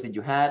milk fevers did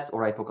you have,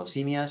 or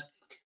hypocalcemias?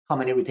 How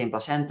many retained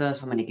placentas?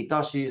 How many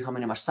ketoses? How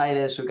many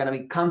mastitis? So you're gonna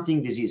be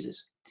counting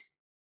diseases.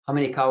 How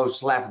many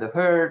cows left the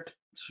herd?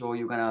 So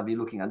you're gonna be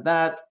looking at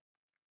that.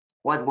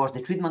 What was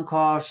the treatment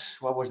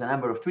cost? What was the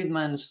number of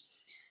treatments?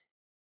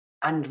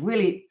 And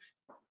really,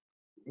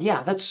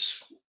 yeah,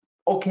 that's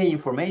okay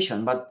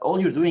information, but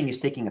all you're doing is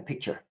taking a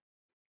picture.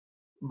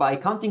 By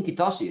counting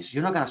ketoses,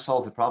 you're not gonna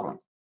solve the problem.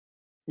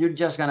 You're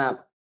just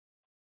gonna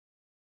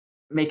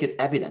make it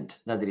evident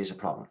that there is a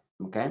problem,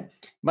 okay?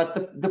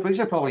 But the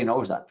producer probably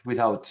knows that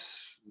without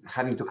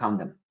having to count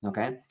them,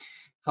 okay?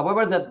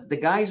 However, the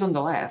guys on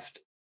the left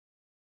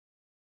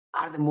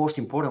are the most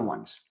important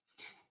ones.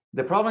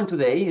 The problem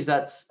today is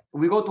that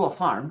we go to a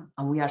farm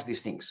and we ask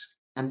these things,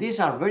 and these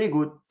are very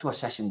good to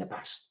assess in the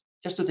past,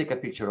 just to take a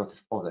picture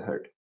of the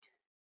herd.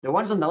 The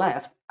ones on the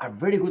left are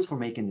very good for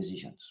making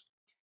decisions.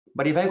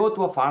 But if I go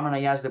to a farm and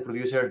I ask the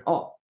producer,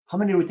 oh, how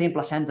many retained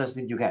placentas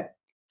did you get?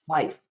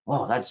 5.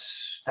 Oh,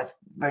 that's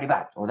very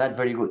bad, or that's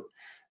very good.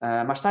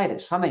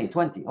 Mastitis, how many?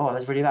 20. Oh,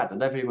 that's very bad, or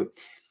that's very good.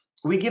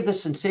 We give the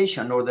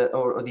sensation or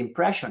the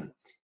impression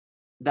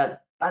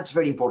that that's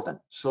very important.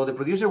 So the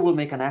producer will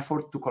make an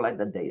effort to collect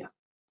that data.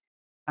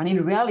 And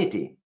in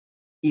reality,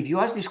 if you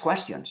ask these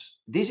questions,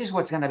 this is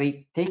what's going to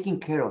be taking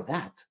care of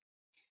that.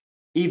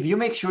 If you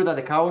make sure that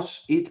the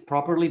cows eat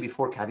properly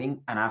before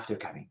calving and after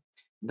calving,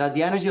 that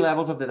the energy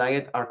levels of the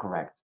diet are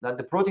correct, that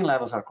the protein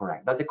levels are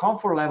correct, that the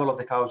comfort level of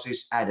the cows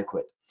is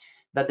adequate,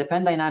 that the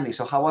pen dynamics,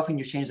 so how often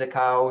you change the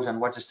cows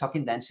and what's the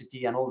stocking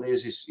density and all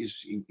this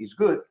is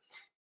good,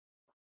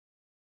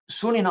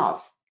 soon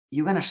enough,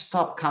 you're going to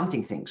stop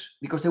counting things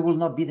because they will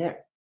not be there.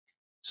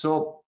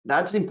 So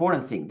that's the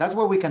important thing. That's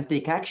where we can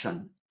take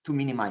action to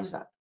minimize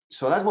that.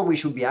 So that's what we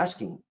should be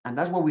asking, and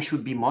that's what we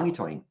should be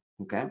monitoring,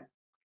 okay?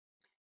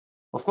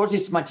 Of course,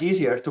 it's much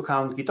easier to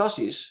count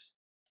ketoses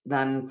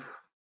than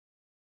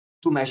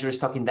to measure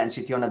stocking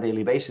density on a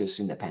daily basis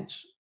in the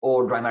pens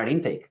or dry matter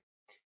intake.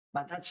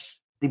 But that's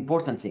the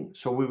important thing.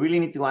 So we really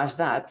need to ask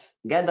that,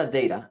 get that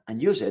data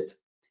and use it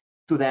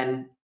to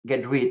then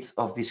get rid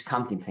of this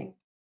counting thing.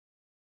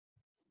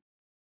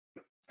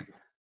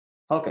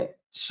 Okay,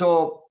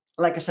 so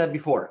like I said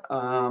before,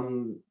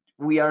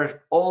 we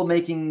are all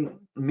making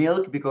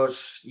milk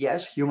because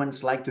yes,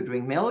 humans like to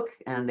drink milk,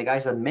 and the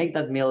guys that make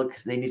that milk,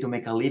 they need to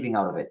make a living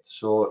out of it.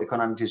 So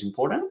economics is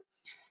important.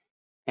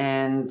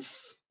 And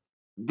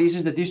this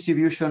is the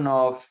distribution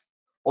of,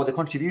 or the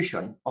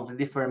contribution of the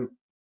different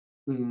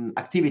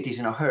activities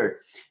in a herd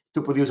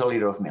to produce a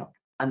liter of milk.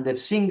 And the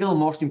single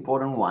most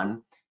important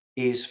one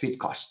is feed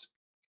cost.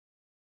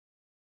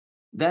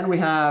 Then we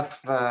have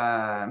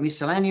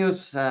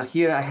miscellaneous.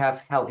 Here I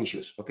have health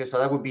issues. Okay, so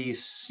that would be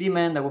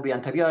semen, that would be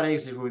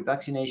antibiotics, this would be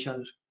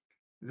vaccinations.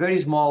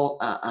 Very small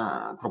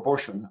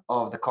proportion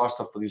of the cost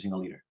of producing a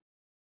liter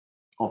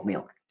of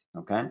milk.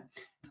 Okay,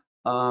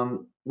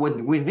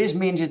 what this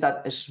means is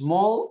that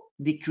small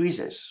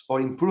decreases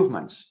or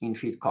improvements in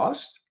feed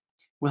cost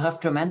will have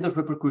tremendous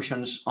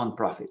repercussions on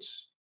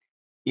profits.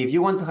 If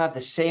you want to have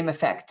the same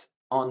effect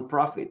on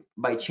profit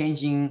by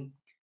changing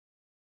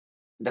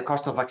the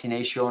cost of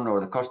vaccination or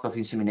the cost of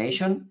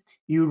insemination,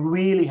 you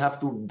really have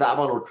to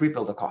double or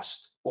triple the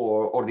cost,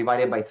 or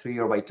divide it by 3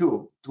 or by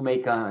 2 to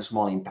make a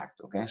small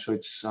impact. Okay, so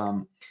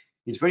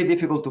it's very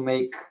difficult to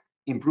make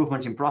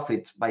improvements in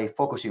profit by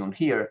focusing on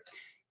here.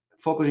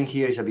 Focusing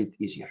here is a bit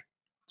easier.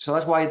 So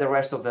that's why the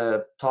rest of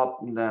the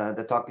talk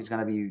is going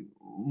to be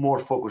more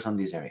focused on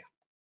this area.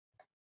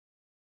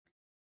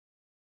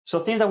 So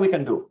things that we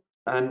can do,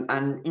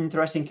 and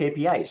interesting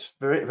KPIs,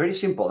 very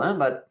simple, huh?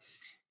 But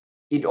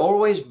it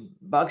always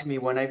bugs me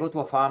when I go to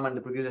a farm and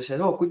the producer says,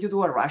 oh, could you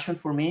do a ration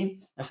for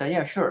me? I say,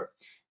 yeah, sure.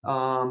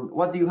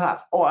 What do you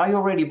have? Oh, I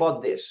already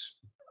bought this.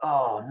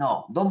 Oh,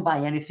 no, don't buy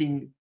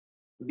anything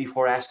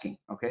before asking,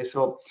 okay?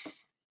 So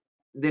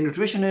the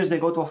nutritionists, they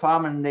go to a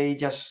farm and they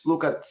just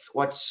look at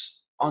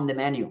what's on the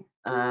menu,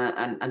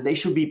 and they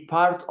should be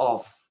part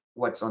of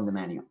what's on the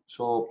menu.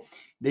 So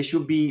they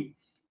should be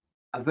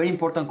a very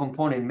important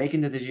component in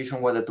making the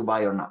decision whether to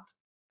buy or not.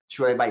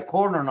 Should I buy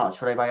corn or not?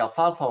 Should I buy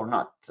alfalfa or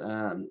not?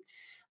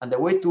 And the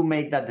way to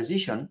make that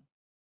decision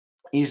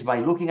is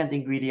by looking at the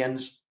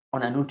ingredients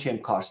on a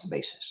nutrient cost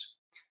basis.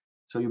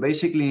 So you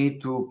basically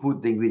need to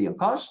put the ingredient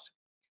cost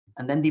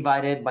and then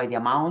divide it by the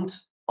amount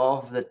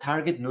of the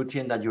target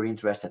nutrient that you're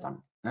interested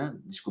on.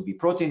 This could be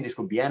protein, this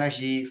could be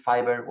energy,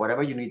 fiber,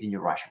 whatever you need in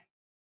your ration.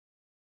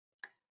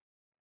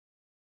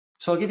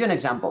 So I'll give you an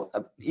example.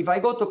 If I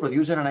go to a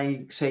producer and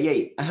I say,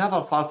 hey, I have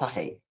alfalfa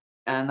hay,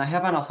 and I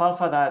have an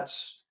alfalfa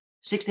that's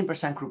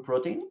 16% crude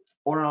protein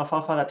or an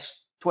alfalfa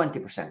that's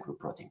 20% crude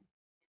protein,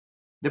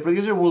 the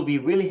producer will be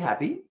really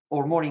happy,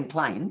 or more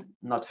inclined,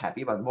 not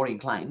happy, but more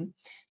inclined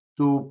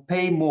to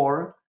pay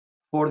more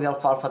for the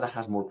alfalfa that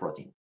has more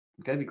protein.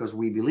 Okay, because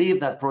we believe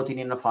that protein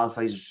in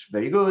alfalfa is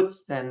very good,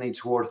 then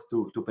it's worth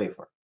to pay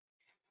for.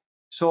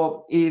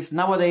 So if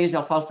nowadays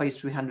alfalfa is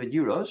 300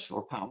 euros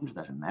or pounds,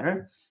 doesn't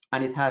matter,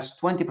 and it has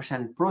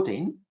 20%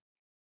 protein,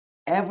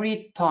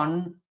 every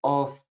ton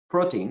of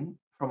protein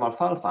from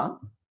alfalfa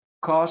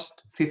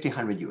costs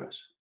 1,500 euros.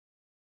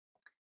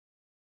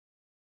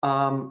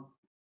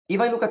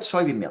 If I look at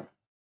soybean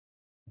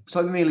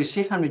meal is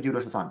 600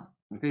 euros a ton.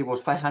 Okay, it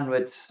was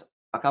 500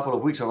 a couple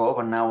of weeks ago,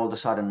 but now all of a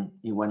sudden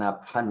it went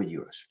up 100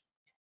 euros.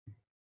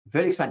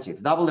 Very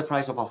expensive, double the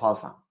price of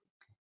alfalfa.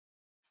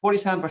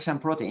 47%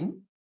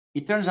 protein.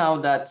 It turns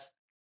out that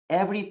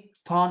every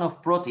ton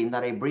of protein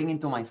that I bring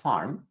into my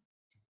farm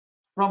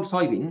from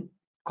soybean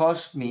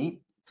costs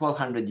me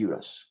 1,200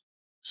 euros.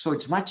 So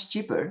it's much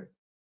cheaper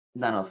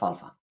than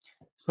alfalfa.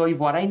 So if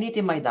what I need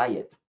in my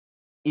diet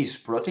is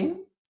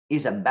protein,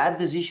 it's a bad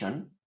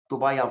decision to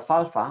buy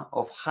alfalfa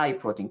of high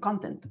protein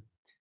content,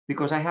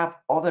 because I have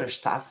other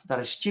stuff that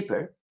is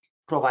cheaper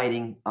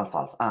providing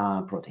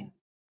alfalfa protein.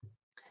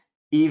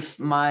 If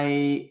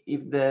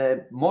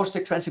the most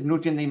expensive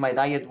nutrient in my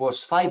diet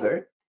was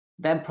fiber,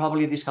 then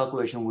probably this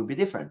calculation would be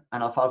different,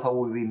 and alfalfa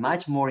would be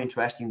much more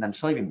interesting than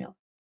soybean meal,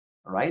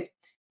 right?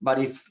 But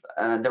if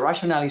the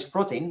rationale is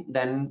protein,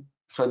 then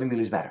soybean meal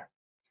is better.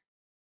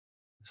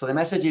 So the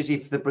message is,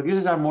 if the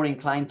producers are more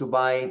inclined to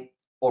buy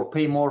or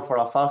pay more for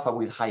alfalfa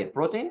with higher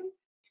protein,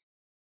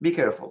 be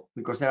careful,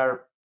 because there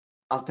are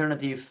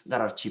alternatives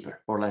that are cheaper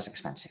or less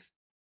expensive.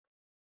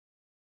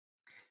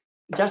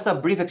 Just a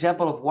brief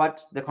example of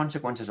what the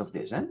consequences of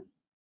this.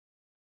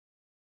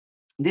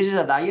 This is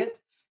a diet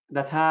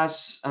that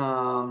has,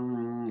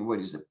 what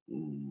is it?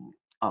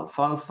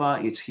 Alfalfa,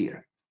 it's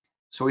here.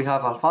 So we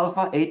have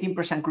alfalfa,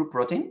 18% crude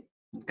protein,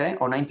 okay,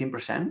 or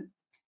 19%.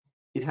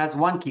 It has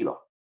 1 kilo,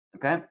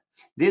 okay?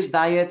 This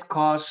diet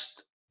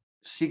costs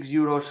 6.47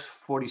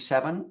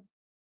 euros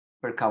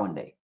per cow and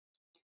day.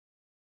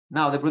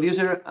 Now the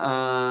producer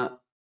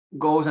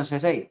goes and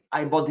says, hey,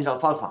 I bought this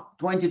alfalfa,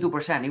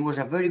 22%. It was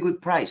a very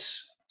good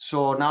price.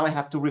 So now I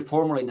have to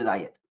reformulate the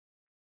diet.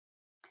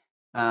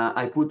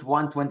 I put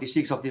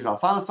 126 of this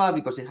alfalfa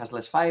because it has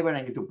less fiber.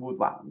 I need to put,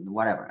 well,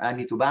 whatever. I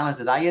need to balance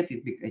the diet.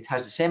 It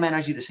has the same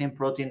energy, the same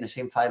protein, the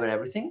same fiber,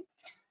 everything.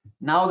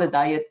 Now the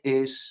diet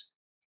is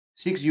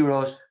 6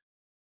 euros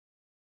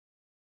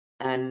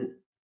and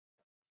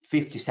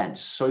 50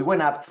 cents. So it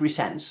went up 3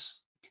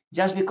 cents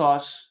just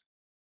because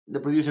the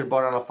producer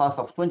bought an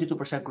alfalfa of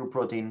 22% crude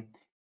protein,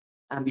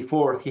 and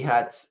before he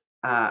had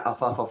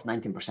alfalfa of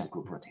 19%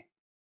 crude protein.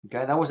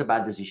 Okay, that was a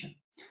bad decision.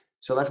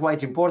 So that's why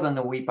it's important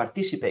that we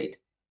participate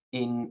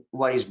in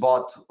what is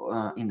bought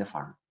in the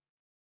farm.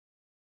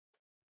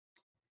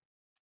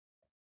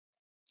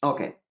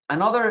 Okay,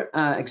 another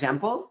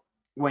example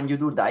when you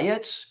do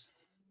diets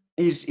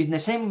is in the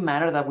same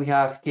manner that we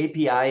have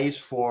KPIs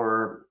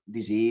for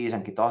disease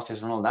and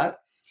ketosis and all that.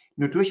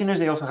 Nutritionists,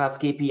 they also have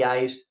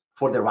KPIs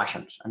for the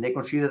rations, and they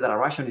consider that a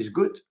ration is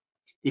good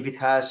if it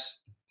has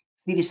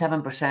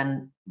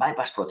 37%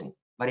 bypass protein,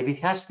 but if it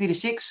has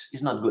 36,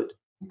 it's not good.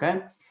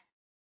 Okay,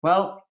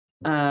 well,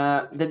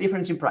 the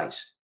difference in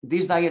price.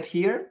 This diet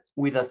here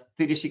with a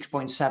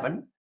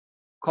 36.7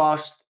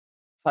 cost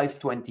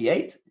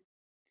 528.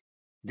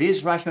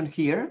 This ration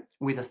here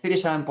with a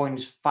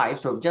 37.5,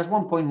 so just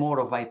 1 point more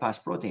of bypass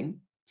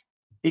protein,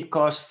 it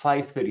costs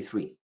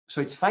 533.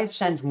 So it's 5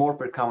 cents more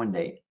per cow and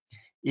day.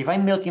 If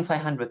I'm milking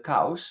 500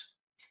 cows,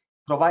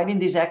 providing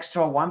this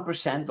extra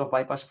 1% of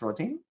bypass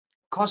protein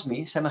cost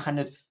me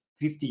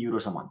 750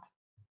 euros a month.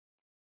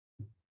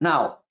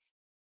 Now,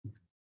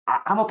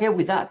 I'm okay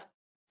with that,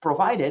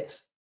 provided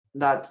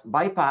that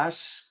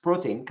bypass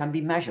protein can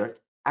be measured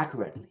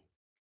accurately.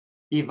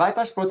 If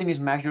bypass protein is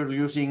measured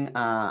using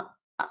a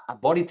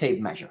body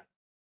tape measure,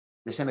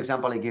 the same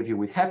example I gave you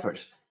with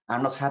heifers,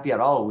 I'm not happy at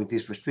all with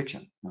this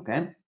restriction,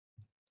 okay?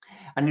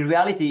 And in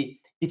reality,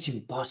 it's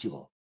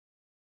impossible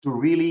to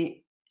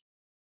really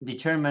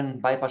determine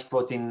bypass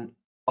protein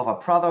of a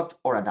product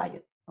or a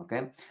diet,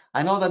 okay?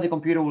 I know that the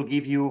computer will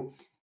give you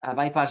a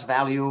bypass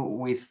value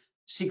with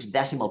 6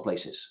 decimal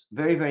places,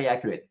 very, very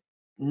accurate,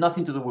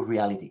 nothing to do with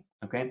reality,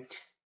 okay?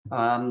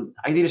 I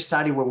did a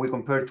study where we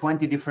compared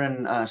 20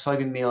 different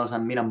soybean meals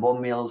and meat and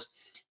bone meals,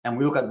 and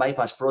we look at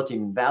bypass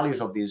protein values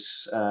of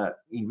these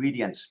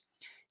ingredients.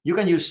 You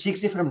can use 6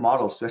 different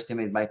models to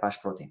estimate bypass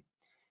protein.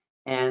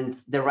 And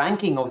the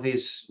ranking of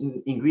these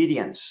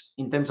ingredients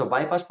in terms of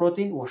bypass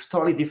protein was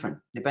totally different,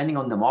 depending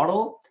on the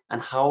model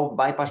and how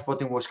bypass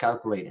protein was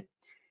calculated.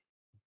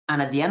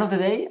 And at the end of the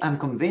day, I'm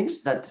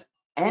convinced that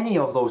any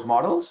of those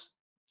models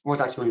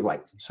was actually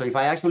right. So if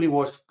I actually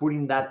was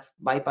putting that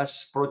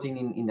bypass protein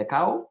in the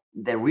cow,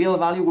 the real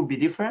value would be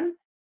different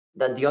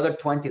than the other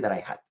 20 that I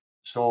had.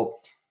 So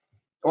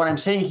what I'm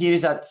saying here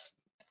is that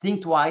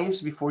think twice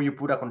before you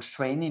put a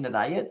constraint in a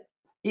diet,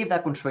 if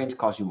that constraint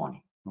costs you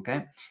money,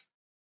 okay?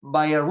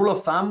 By a rule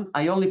of thumb,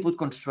 I only put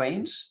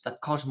constraints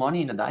that cost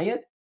money in a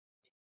diet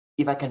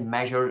if I can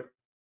measure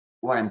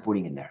what I'm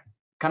putting in there.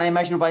 Can I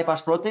measure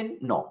bypass protein?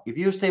 No. If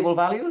you use stable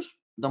values,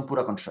 don't put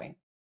a constraint.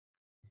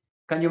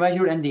 Can you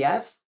measure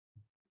NDF,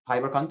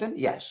 fiber content?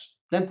 Yes.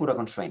 Then put a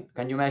constraint.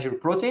 Can you measure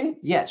protein?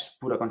 Yes,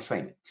 put a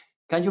constraint.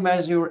 Can you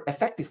measure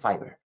effective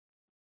fiber?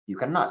 You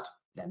cannot.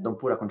 then don't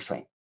put a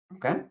constraint,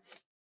 okay?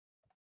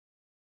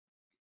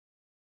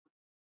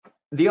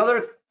 The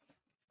other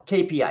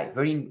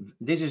KPI,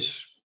 this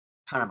is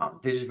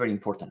paramount, this is very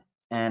important,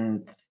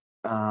 and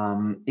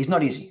it's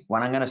not easy.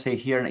 What I'm gonna say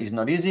here is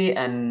not easy,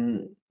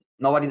 and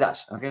nobody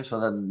does, okay? So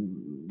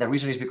the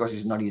reason is because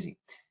it's not easy.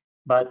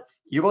 But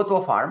you go to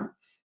a farm,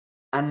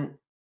 and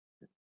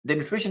the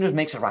nutritionist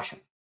makes a ration,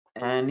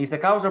 and if the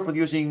cows are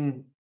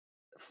producing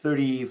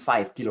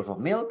 35 kilos of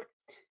milk,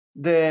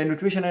 the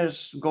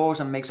nutritionist goes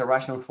and makes a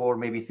ration for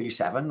maybe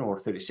 37 or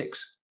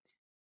 36.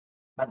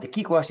 But the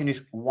key question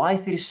is, why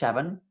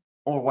 37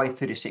 or why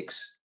 36?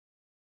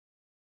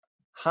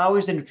 How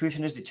is the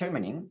nutritionist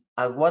determining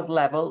at what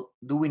level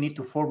do we need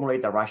to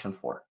formulate a ration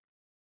for?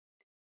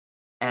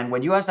 And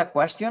when you ask that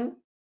question,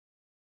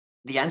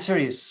 the answer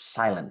is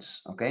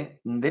silence, okay?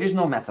 There is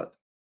no method.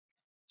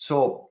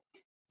 So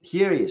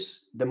here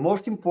is the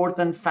most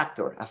important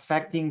factor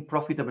affecting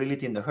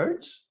profitability in the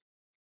herds.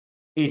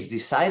 It's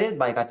decided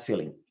by gut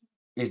feeling.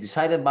 It's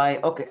decided by,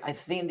 okay, I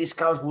think these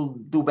cows will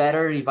do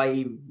better if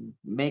I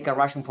make a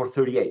ration for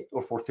 38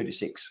 or for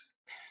 36.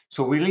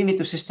 So we really need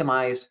to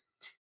systemize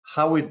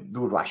how we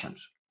do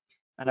rations.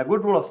 And a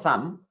good rule of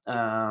thumb,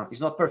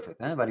 is not perfect,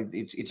 but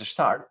it's a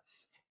start,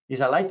 is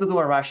I like to do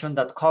a ration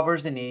that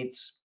covers the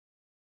needs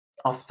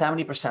of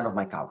 70% of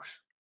my cows.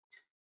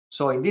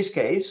 So in this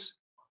case,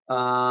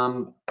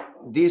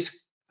 this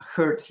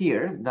herd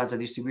here, that's a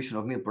distribution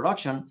of milk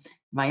production,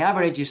 my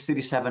average is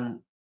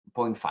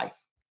 37.5.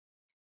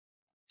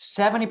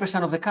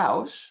 70% of the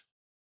cows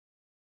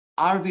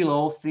are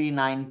below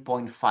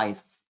 39.5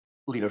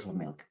 liters of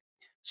milk.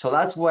 So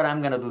that's what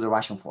I'm gonna do the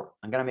ration for.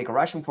 I'm gonna make a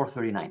ration for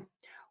 39.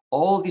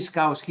 All these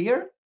cows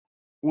here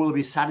will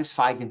be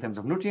satisfied in terms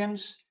of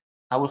nutrients.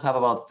 I will have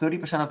about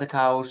 30% of the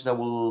cows that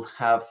will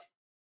have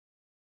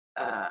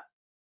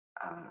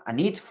a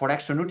need for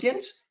extra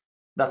nutrients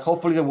that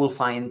hopefully they will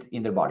find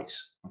in their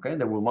bodies, okay?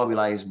 They will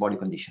mobilize body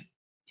condition.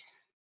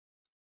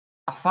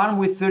 A farm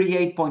with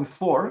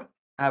 38.4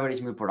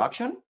 average milk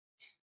production,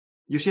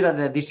 you see that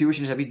the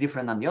distribution is a bit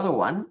different than the other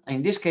one.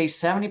 In this case,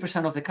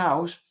 70% of the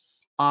cows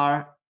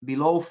are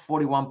below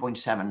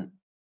 41.7.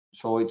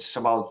 So it's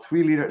about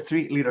 3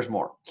 liters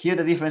more. Here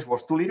the difference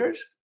was 2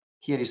 liters,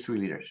 here is 3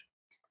 liters.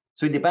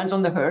 So it depends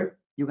on the herd.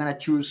 You're gonna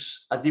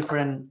choose a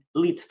different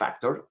lead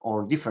factor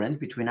or difference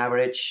between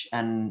average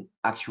and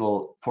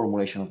actual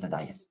formulation of the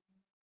diet.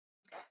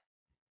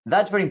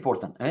 That's very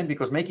important,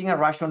 because making a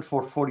ration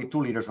for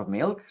 42 liters of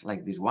milk,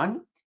 like this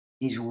one,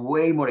 is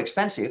way more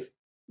expensive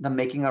than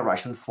making a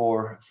ration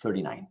for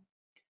 39.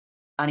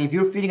 And if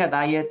you're feeding a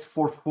diet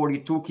for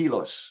 42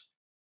 kilos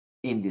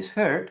in this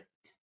herd,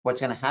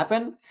 what's gonna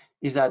happen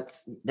is that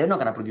they're not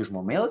gonna produce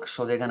more milk,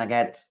 so they're gonna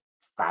get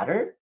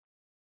fatter,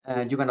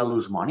 and you're gonna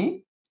lose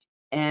money.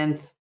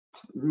 And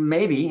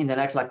maybe in the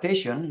next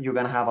lactation, you're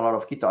gonna have a lot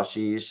of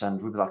ketosis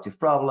and reproductive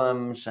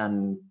problems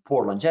and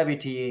poor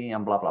longevity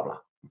and blah, blah, blah,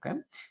 okay?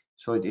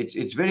 So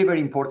it's very,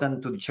 very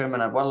important to determine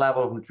at what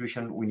level of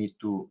nutrition we need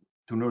to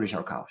nourish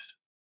our cows.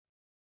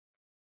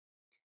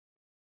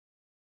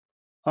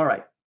 All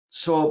right,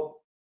 so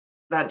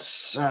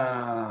that's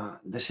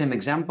the same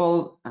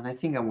example, and I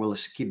think I will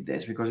skip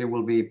this because it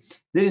will be,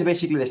 this is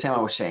basically the same I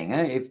was saying.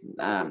 If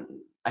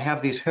I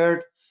have this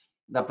herd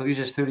that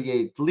produces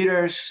 38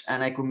 liters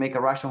and I could make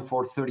a ration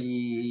for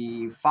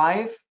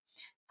 35,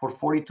 for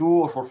 42,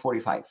 or for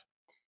 45.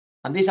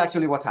 And this is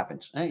actually what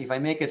happens. If I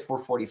make it for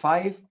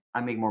 45,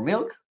 I make more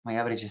milk. My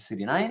average is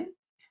 39.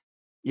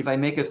 If I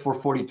make it for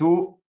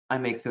 42, I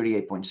make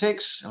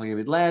 38.6, a little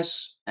bit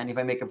less. And if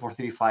I make it for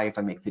 35,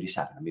 I make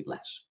 37, a bit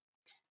less.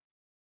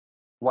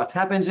 What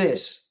happens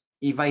is,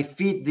 if I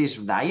feed this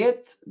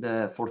diet,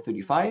 for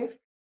 35,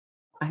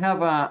 I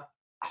have a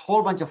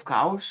whole bunch of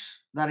cows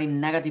that are in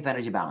negative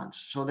energy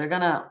balance. So they're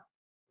gonna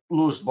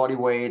lose body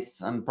weight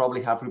and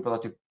probably have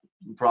reproductive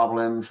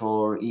problems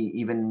or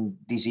even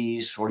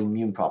disease or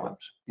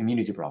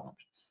immunity problems.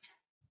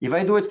 If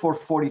I do it for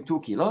 42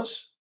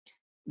 kilos,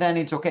 then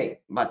it's okay.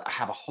 But I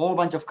have a whole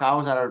bunch of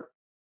cows that are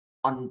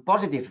on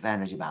positive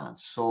energy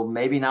balance. So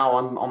maybe now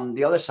I'm on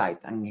the other side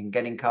and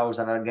getting cows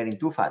that are getting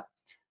too fat.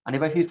 And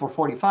if I feed for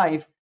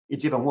 45,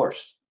 it's even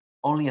worse.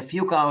 Only a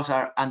few cows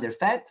are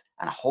underfed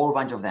and a whole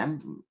bunch of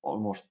them,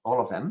 almost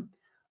all of them,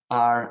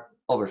 are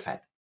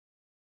overfed.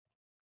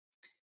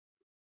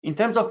 In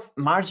terms of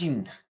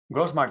margin,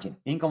 gross margin,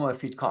 income over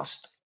feed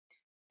cost,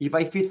 if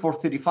I feed for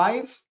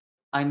 35,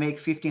 I make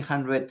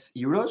 1,500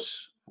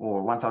 euros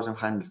or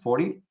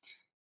 1,140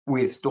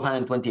 with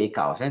 228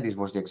 cows. This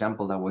was the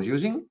example that I was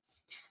using.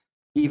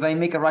 If I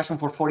make a ration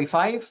for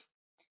 45,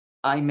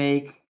 I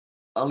make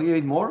a little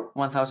bit more,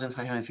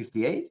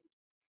 1,558.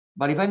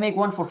 But if I make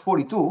one for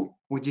 42,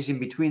 which is in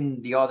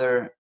between the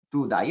other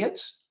two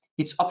diets,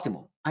 it's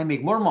optimal. I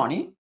make more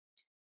money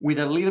with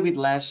a little bit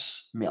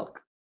less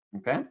milk,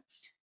 okay?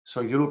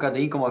 So if you look at the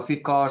income of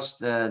feed cost,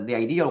 the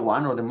ideal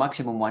one or the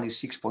maximum one is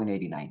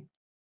 6.89.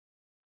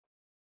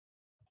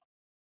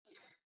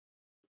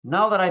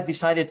 Now that I've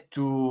decided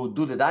to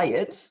do the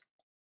diet,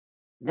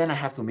 then I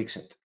have to mix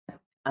it.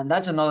 And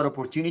that's another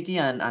opportunity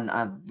and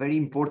a very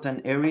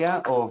important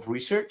area of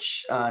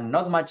research.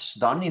 Not much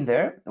done in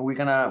there. We're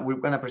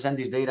gonna present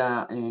this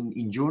data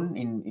in June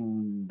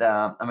in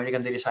the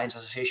American Dairy Science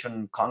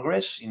Association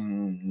Congress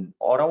in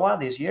Ottawa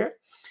this year.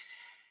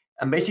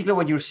 And basically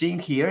what you're seeing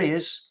here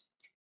is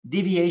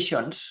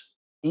deviations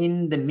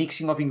in the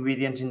mixing of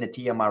ingredients in the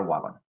TMR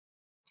wagon.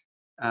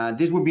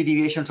 These would be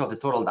deviations of the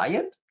total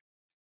diet,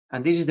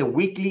 and this is the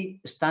weekly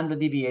standard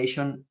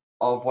deviation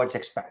of what's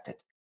expected.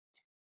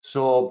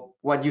 So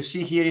what you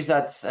see here is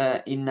that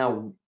in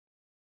a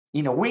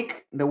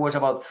week there was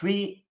about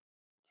 3%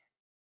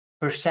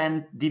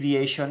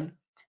 deviation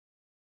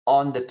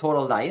on the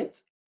total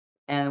diet,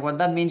 and what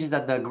that means is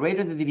that the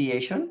greater the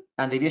deviation,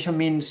 and deviation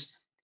means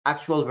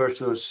actual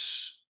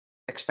versus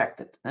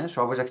expected.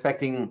 So I was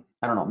expecting,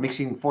 I don't know,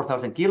 mixing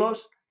 4,000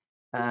 kilos,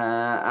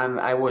 and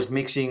I was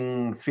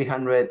mixing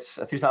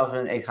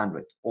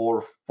 3,800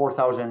 or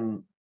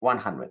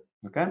 4,100.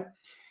 Okay,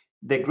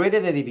 the greater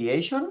the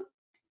deviation,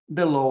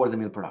 the lower the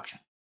milk production.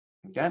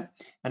 Okay,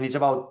 and it's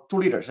about 2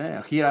 liters.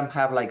 Here I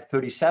have like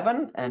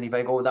 37, and if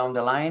I go down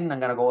the line, I'm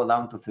gonna go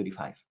down to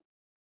 35.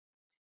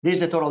 This is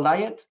the total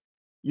diet.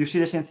 You see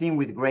the same thing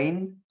with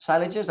grain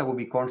silages. That would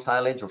be corn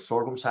silage or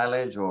sorghum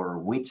silage or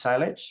wheat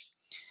silage.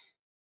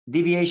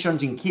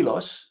 Deviations in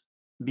kilos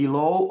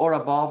below or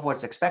above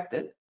what's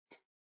expected,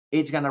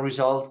 it's gonna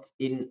result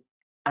in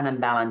an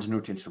unbalanced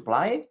nutrient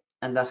supply,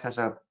 and that has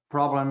a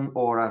problem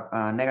or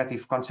a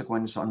negative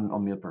consequence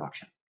on milk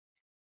production.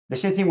 The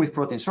same thing with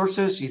protein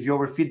sources. If you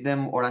overfeed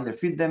them or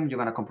underfeed them, you're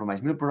gonna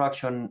compromise milk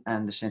production,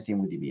 and the same thing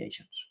with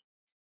deviations.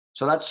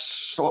 So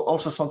that's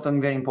also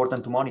something very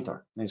important to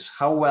monitor, is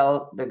how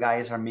well the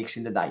guys are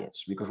mixing the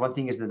diets, because one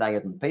thing is the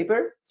diet on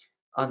paper,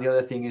 and the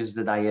other thing is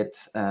the diet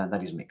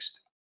that is mixed.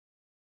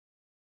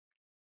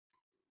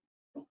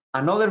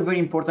 Another very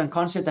important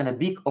concept and a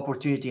big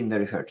opportunity in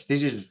dairy herds.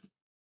 This is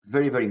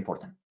very, very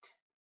important.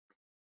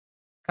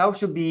 Cows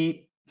should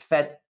be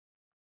fed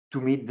to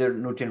meet their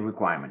nutrient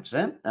requirements.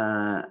 And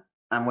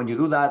when you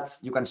do that,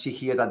 you can see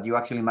here that you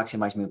actually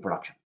maximize milk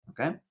production.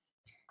 Okay.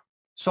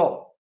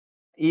 So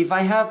if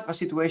I have a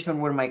situation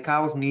where my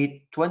cows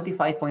need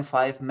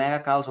 25.5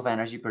 megacalories of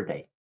energy per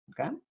day,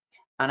 okay,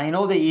 and I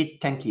know they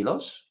eat 10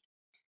 kilos,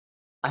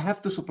 I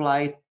have to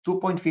supply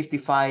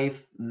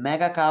 2.55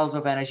 megacalories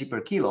of energy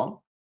per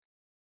kilo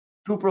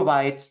to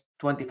provide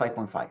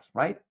 25.5,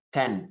 right?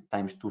 10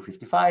 times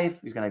 255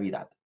 is going to be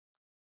that.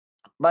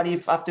 But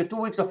if after 2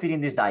 weeks of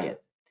feeding this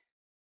diet,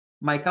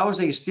 my cows,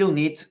 they still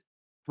need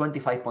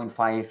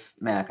 25.5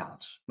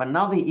 megacalories, but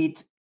now they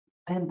eat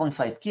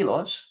 10.5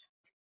 kilos,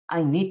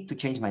 I need to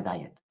change my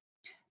diet.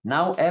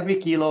 Now every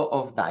kilo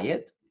of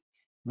diet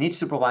needs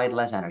to provide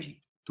less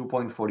energy,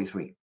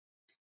 2.43.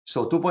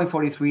 So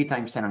 2.43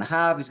 times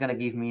 10.5 is going to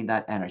give me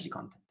that energy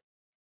content.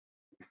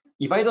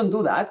 If I don't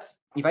do that,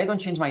 if I don't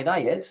change my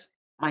diet,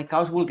 my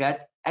cows will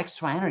get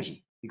extra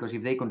energy, because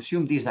if they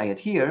consume this diet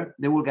here,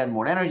 they will get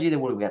more energy, they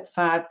will get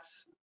fat,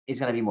 it's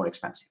going to be more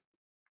expensive.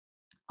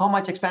 How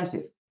much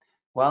expensive?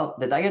 Well,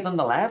 the diet on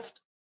the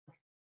left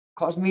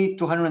cost me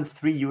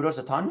 203 euros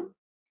a ton,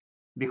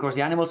 because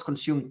the animals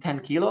consume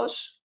 10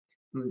 kilos.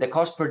 The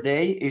cost per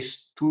day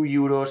is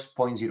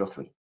 2.03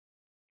 euros.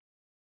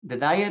 The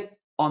diet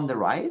on the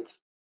right,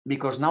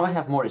 because now I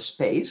have more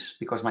space,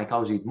 because my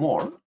cows eat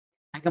more,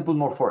 I can put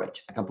more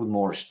forage. I can put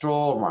more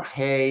straw, more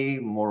hay,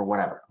 more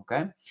whatever,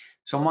 okay?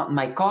 So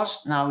my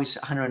cost now is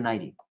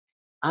 190.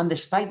 And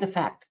despite the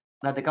fact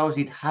that the cows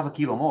eat half a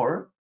kilo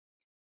more,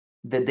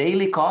 the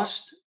daily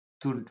cost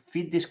to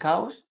feed these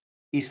cows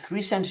is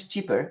 3 cents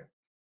cheaper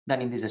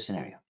than in this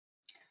scenario.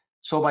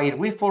 So by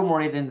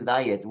reformulating the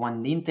diet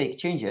when the intake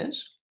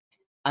changes,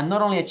 I'm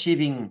not only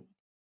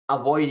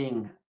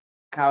avoiding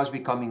cows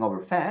becoming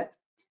overfed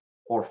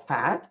or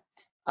fat,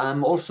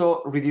 I'm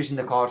also reducing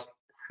the cost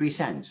 3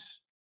 cents.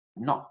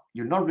 No,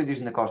 you're not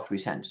reducing the cost 3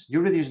 cents.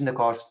 You're reducing the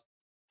cost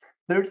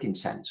 13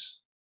 cents.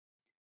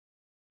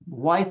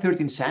 Why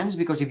 13 cents?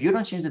 Because if you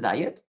don't change the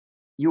diet,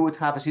 you would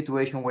have a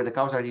situation where the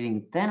cows are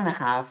eating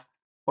 10.5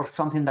 or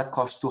something that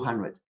costs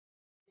 200.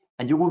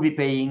 And you will be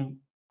paying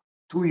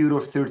 2.13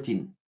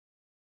 euros.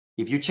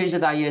 If you change the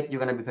diet, you're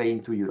going to be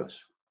paying 2 euros.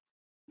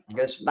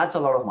 Because that's a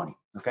lot of money,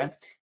 okay?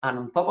 And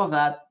on top of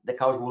that, the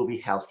cows will be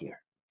healthier.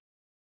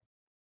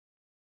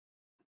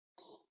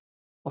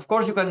 Of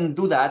course, you can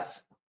do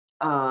that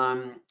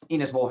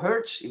in small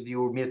herds if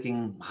you're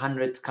milking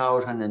 100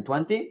 cows,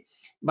 120.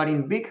 But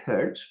in big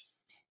herds,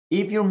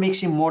 if you're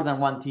mixing more than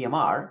one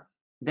TMR,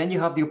 then you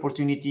have the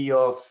opportunity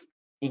of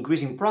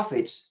increasing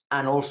profits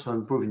and also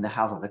improving the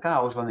health of the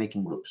cows by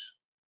making groups.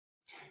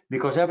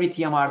 Because every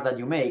TMR that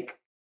you make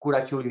could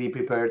actually be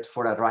prepared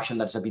for a ration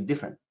that's a bit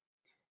different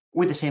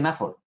with the same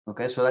effort.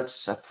 Okay, so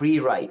that's a free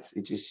ride.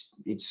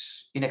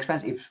 It's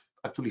inexpensive,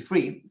 actually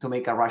free, to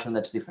make a ration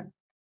that's different.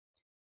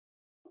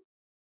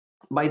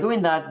 By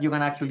doing that, you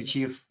can actually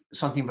achieve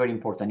something very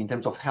important in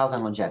terms of health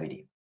and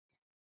longevity.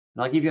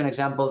 And I'll give you an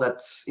example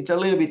that's a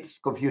little bit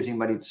confusing,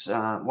 but it's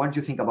once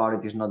you think about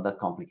it, it's not that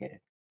complicated.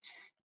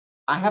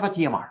 I have a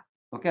TMR,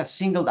 okay, a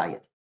single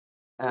diet.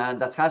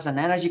 that has an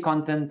energy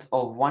content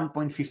of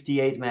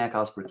 1.58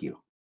 megacalories per kilo.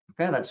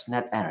 Okay, that's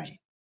net energy.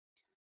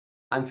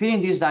 I'm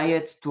feeding this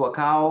diet to a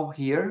cow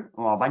here,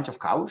 or a bunch of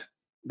cows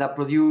that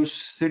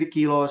produce 55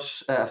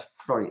 kilos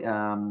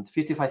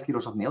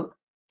of milk.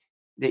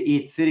 They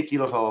eat 30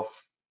 kilos of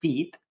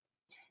feed,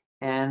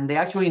 and they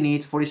actually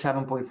need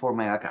 47.4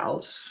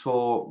 megacalories.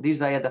 So this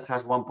diet that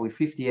has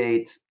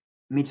 1.58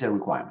 meets the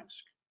requirements.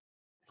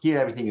 Here,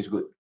 everything is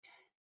good.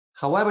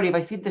 However, if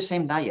I feed the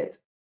same diet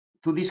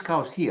to these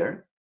cows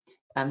here,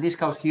 and these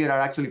cows here are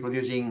actually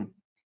producing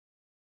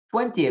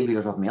 28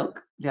 liters of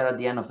milk, they're at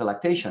the end of the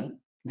lactation,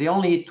 they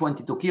only eat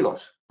 22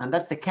 kilos. And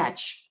that's the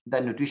catch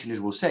that nutritionists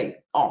will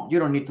say, oh, you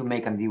don't need to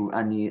make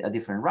a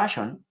different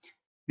ration,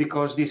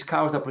 because these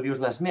cows that produce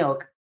less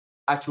milk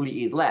actually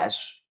eat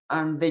less,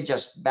 and they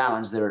just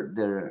balance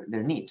their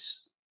needs.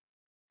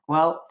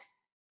 Well,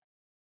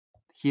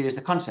 here is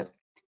the concept.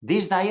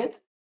 This diet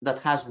that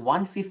has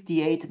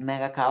 158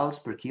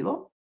 megacalories per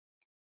kilo,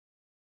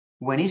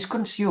 when it's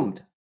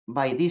consumed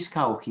by this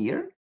cow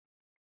here,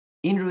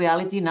 in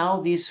reality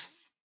now this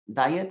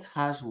diet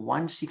has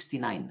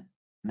 169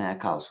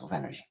 megacalories of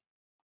energy.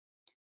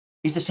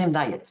 It's the same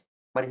diet,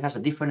 but it has a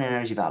different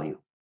energy value.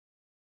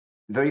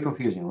 Very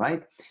confusing,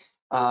 right?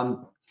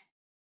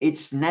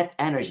 It's net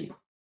energy.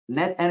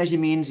 Net energy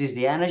means is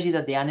the energy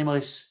that the animal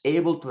is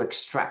able to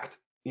extract.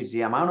 It's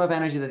the amount of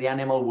energy that the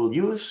animal will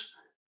use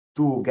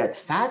to get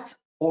fat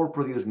or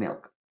produce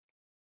milk.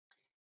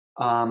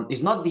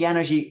 It's not the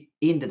energy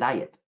in the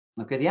diet.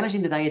 Okay, the energy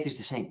in the diet is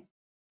the same,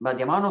 but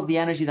the amount of the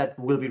energy that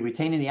will be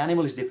retained in the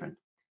animal is different.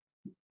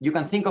 You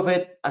can think of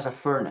it as a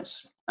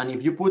furnace, and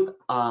if you put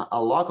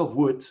a log of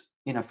wood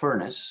in a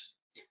furnace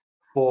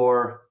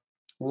for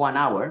 1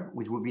 hour,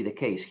 which would be the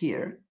case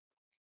here,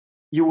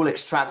 you will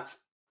extract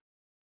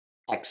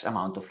X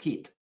amount of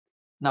heat.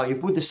 Now you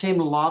put the same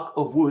log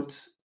of wood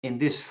in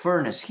this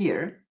furnace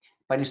here,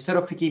 but instead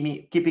of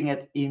keeping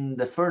it in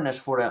the furnace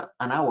for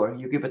an hour,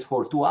 you keep it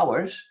for 2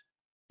 hours,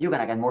 you're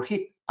gonna get more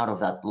heat out of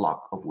that log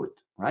of wood,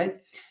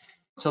 right?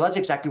 So that's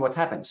exactly what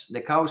happens.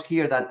 The cows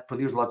here that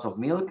produce lots of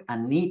milk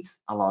and need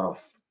a lot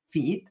of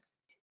feed,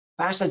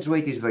 passage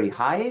rate is very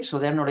high, so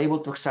they're not able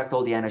to extract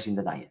all the energy in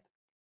the diet.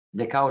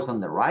 The cows on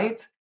the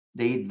right,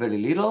 they eat very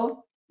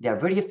little. They are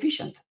very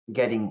efficient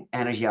getting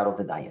energy out of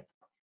the diet.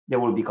 They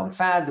will become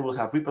fat, they will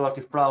have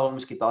reproductive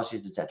problems,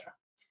 ketosis, etc.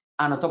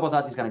 And on top of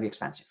that, it's going to be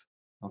expensive.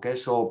 Okay,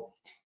 so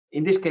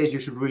in this case, you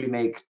should really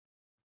make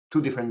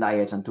 2 different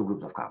diets and 2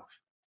 groups of cows.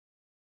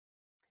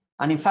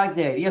 And in fact,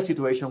 the ideal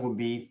situation would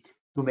be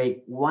to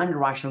make 1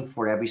 ration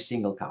for every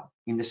single cow.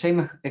 In the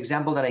same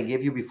example that I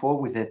gave you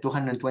before with the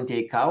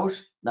 228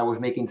 cows that was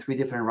making 3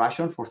 different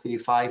rations for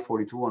 35,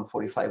 42, and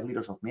 45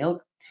 liters of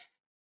milk.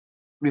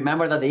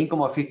 Remember that the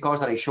income of feed cost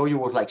that I showed you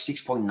was like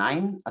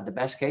 6.9 at the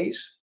best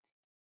case.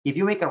 If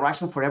you make a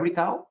ration for every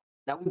cow,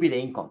 that would be the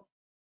income,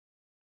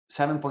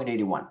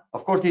 7.81.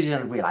 Of course, this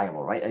isn't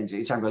reliable, right?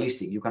 It's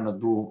unrealistic. You cannot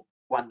do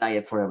 1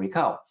 diet for every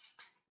cow.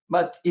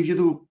 But if you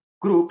do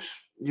groups,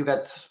 you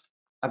get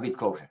a bit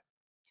closer.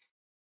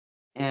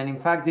 And in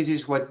fact, this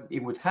is what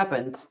it would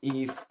happen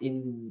if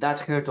in that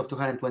herd of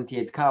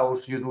 228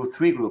 cows, you do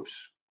 3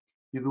 groups.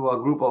 You do a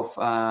group of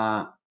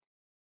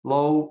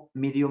low,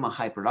 medium, and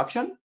high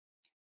production.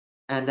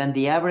 And then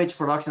the average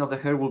production of the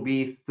herd will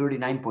be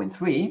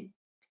 39.3.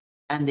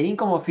 And the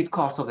income of feed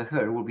cost of the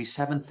herd will be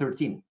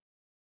 713.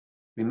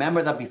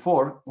 Remember that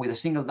before, with a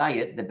single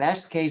diet, the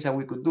best case that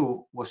we could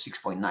do was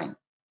 6.9.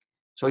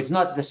 So it's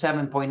not the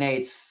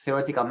 7.8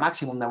 theoretical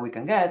maximum that we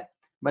can get,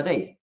 but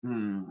hey,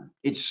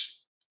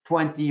 it's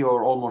 20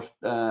 or almost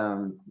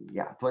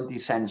 20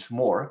 cents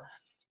more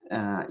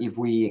if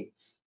we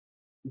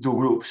do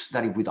groups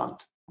than if we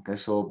don't. Okay,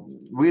 so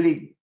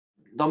really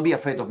don't be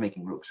afraid of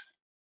making groups.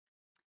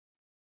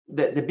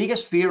 The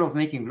biggest fear of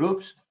making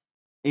groups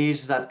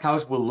is that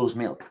cows will lose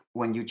milk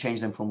when you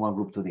change them from one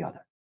group to the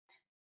other.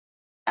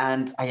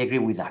 And I agree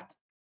with that.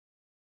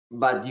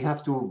 But you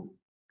have to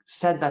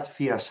set that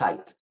fear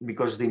aside,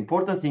 because the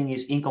important thing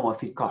is income of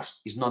feed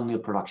cost, is not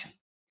milk production.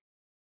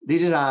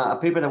 This is a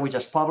paper that we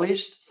just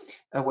published.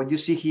 What you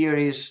see here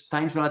is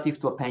times relative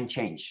to a pen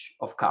change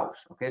of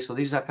cows. Okay, so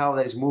this is a cow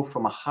that is moved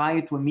from a high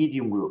to a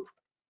medium group.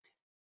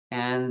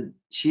 And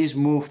she's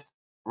moved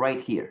right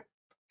here.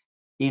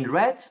 In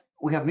red,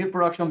 we have milk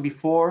production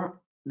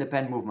before the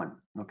pen movement,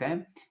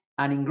 okay?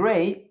 And in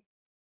gray,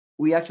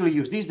 we actually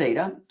use this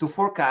data to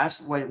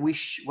forecast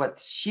what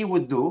she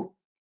would do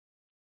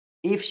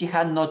if she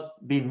had not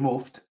been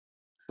moved,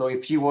 so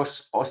if she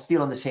was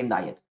still on the same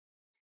diet.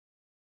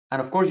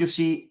 And of course, you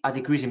see a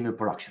decrease in milk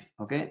production,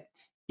 okay?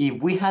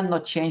 If we had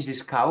not changed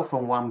this cow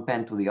from one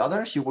pen to the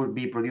other, she would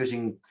be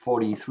producing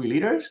 43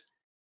 liters.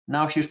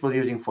 Now she's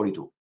producing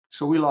 42.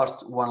 So we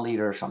lost 1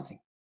 liter or something.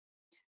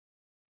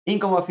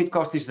 Income of feed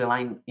cost is the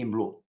line in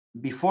blue.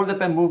 Before the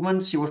pen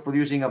movement, she was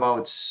producing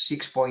about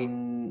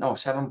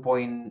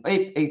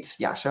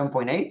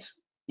 7.8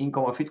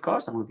 income of feed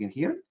cost. I'm looking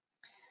here.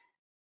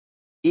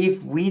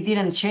 If we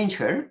didn't change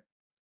her,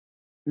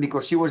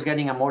 because she was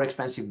getting a more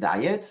expensive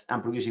diet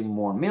and producing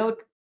more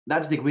milk,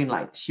 that's the green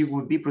light. She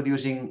would be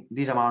producing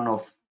this amount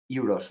of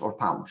euros or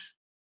pounds,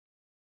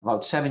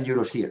 about 7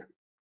 euros here.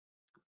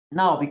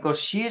 Now, because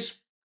she's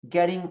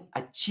getting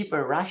a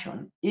cheaper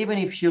ration, even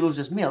if she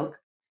loses milk,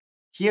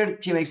 here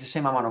she makes the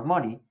same amount of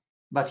money,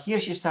 but here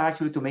she starts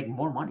actually to make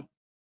more money,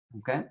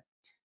 okay?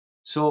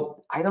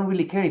 So I don't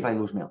really care if I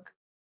lose milk.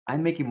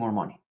 I'm making more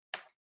money.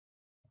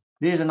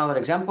 This is another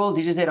example.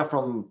 This is data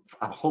from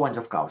a whole bunch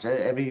of cows.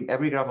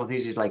 Every graph of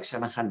this is like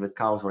 700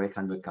 cows or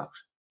 800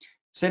 cows.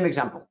 Same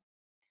example.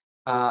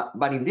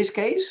 But in this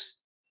case,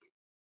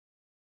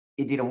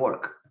 it didn't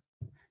work.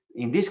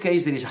 In this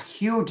case, there is a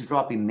huge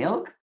drop in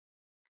milk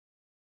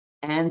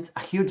and a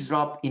huge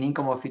drop in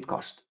income of feed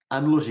cost.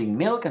 I'm losing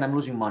milk and I'm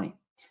losing money.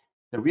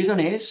 The reason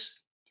is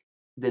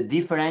the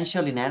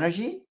differential in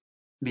energy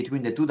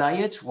between the two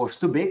diets was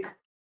too big,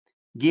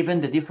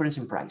 given the difference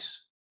in price.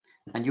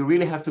 And you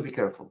really have to be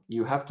careful.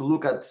 You have to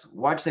look at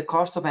what's the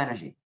cost of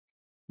energy.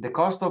 The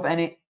cost of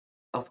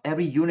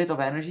every unit of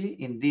energy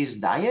in this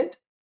diet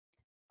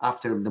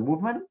after the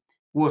movement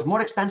was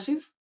more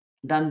expensive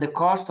than the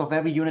cost of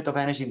every unit of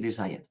energy in this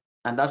diet.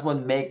 And that's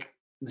what makes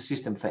the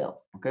system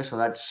fail. Okay, so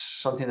that's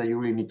something that you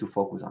really need to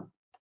focus on.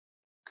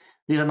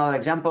 This is another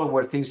example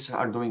where things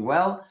are doing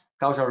well.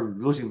 Cows are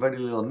losing very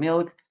little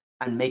milk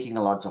and making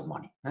a lot of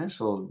money.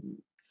 So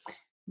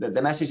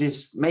the message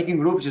is making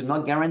groups is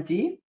not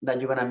guarantee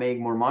that you're going to make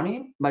more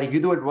money, but if you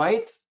do it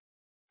right,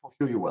 for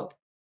sure you will.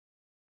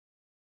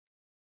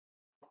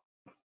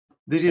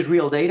 This is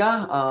real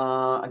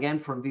data, again,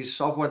 from this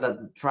software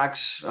that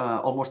tracks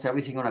almost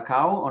everything on a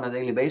cow on a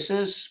daily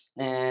basis.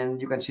 And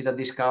you can see that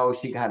this cow,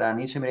 she had an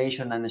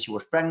insemination and then she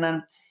was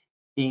pregnant.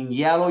 In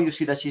yellow, you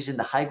see that she's in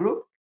the high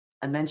group,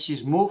 and then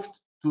she's moved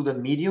to the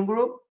medium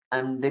group,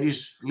 and there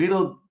is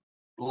little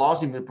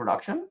loss in milk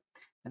production.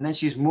 And then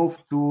she's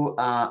moved to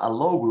a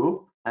low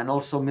group, and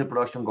also milk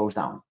production goes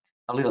down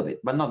a little bit,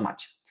 but not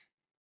much.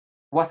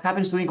 What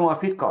happens to income of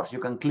feed cost? You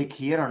can click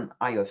here on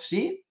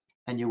IFC,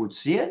 and you would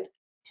see it.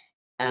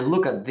 And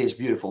look at this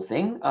beautiful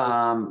thing.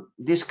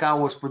 This cow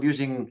was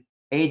producing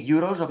 8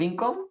 euros of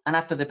income, and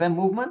after the pen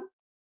movement,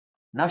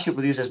 now she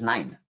produces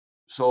 9.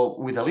 So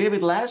with a little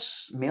bit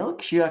less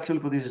milk, she actually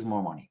produces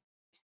more money.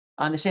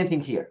 And the same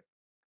thing here.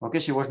 Okay,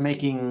 she was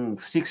making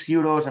 6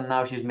 euros, and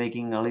now she's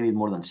making a little bit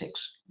more than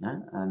 6.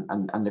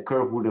 And the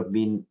curve would have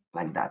been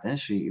like that.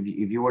 So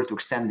if you were to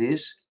extend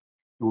this,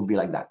 it would be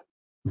like that.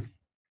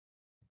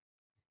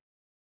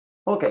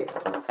 Okay,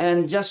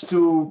 and just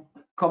to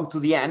come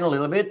to the end a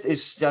little bit,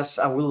 it's just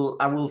I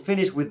will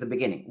finish with the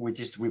beginning, which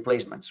is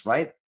replacements,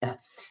 right?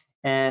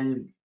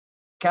 And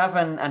calf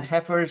and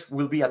heifers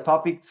will be a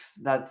topic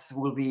that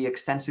will be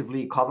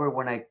extensively covered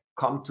when I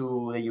come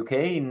to the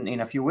UK in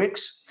a few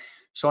weeks.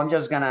 So I'm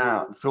just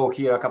gonna throw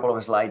here a couple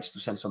of slides to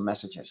send some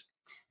messages.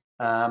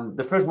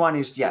 The first one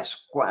is,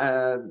 yes,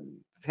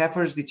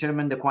 heifers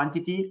determine the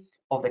quantity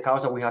of the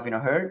cows that we have in a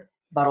herd,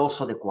 but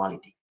also the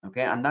quality,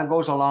 okay? And that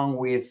goes along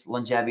with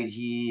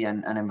longevity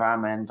and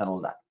environment and all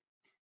that.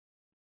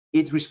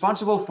 It's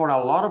responsible for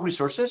a lot of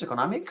resources,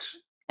 economics,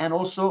 and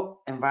also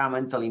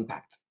environmental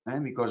impact,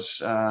 right? Because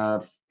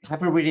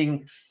heifer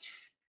breeding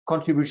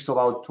contributes to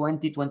about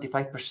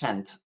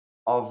 20–25%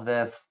 of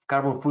the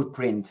carbon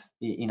footprint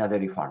in a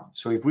dairy farm.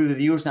 So if we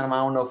reduce the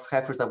amount of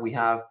heifers that we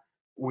have,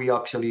 we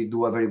actually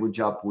do a very good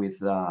job with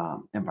the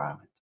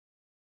environment.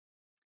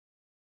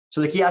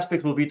 So the key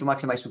aspect will be to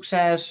maximize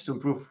success, to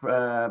improve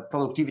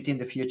productivity in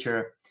the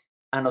future,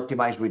 and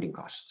optimize breeding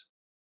costs.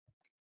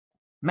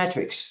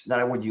 Metrics that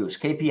I would use,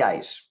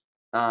 KPIs.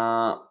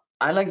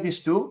 I like this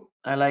too.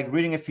 I like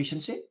breeding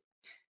efficiency,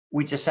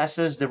 which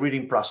assesses the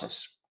breeding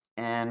process.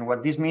 And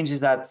what this means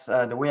is that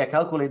the way I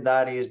calculate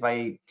that is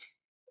by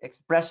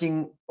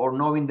expressing or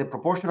knowing the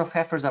proportion of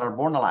heifers that are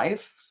born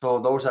alive. So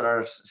those that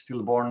are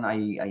stillborn,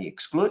 I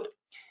exclude,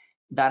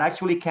 that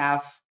actually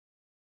calf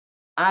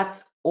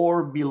at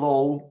or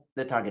below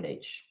the target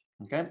age.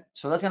 Okay,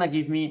 so that's going to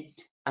give me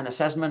an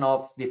assessment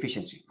of the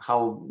efficiency,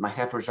 how my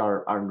heifers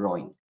are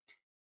growing.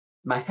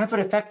 My heifer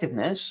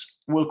effectiveness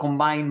will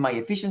combine my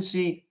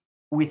efficiency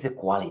with the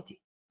quality.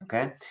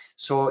 Okay,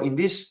 so in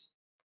this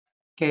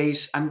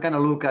case, I'm going to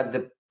look at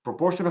the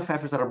proportion of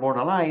heifers that are born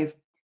alive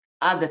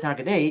at the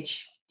target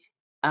age,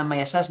 and my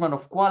assessment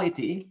of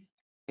quality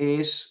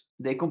is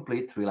they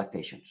complete 3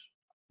 lactations.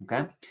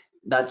 Okay,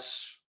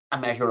 that's a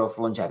measure of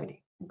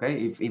longevity.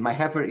 Okay, if my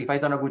heifer, if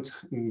I've done a good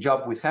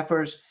job with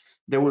heifers,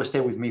 they will stay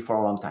with me for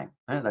a long time.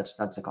 That's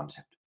the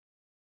concept.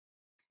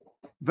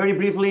 Very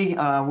briefly,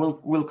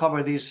 we'll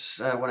cover this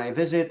when I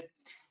visit.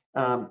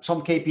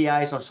 Some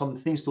KPIs or some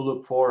things to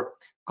look for.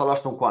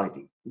 Colostrum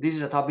quality. This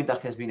is a topic that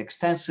has been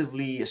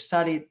extensively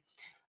studied.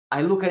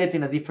 I look at it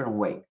in a different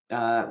way.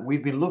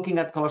 We've been looking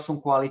at colostrum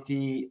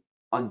quality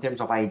in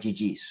terms of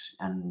IgGs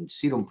and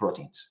serum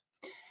proteins.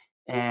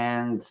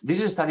 And this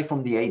is a study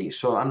from the 80s,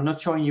 so I'm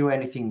not showing you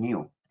anything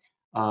new.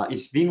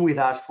 It's been with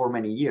us for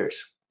many years.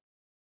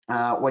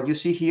 What you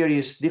see here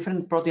is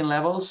different protein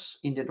levels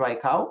in the dry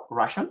cow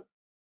ration.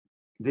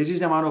 This is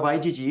the amount of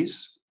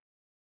IgGs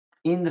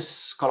in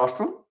the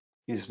colostrum.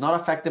 It's not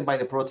affected by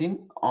the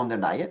protein on the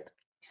diet.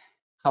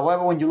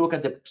 However, when you look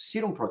at the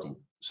serum protein,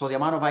 so the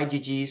amount of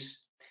IgGs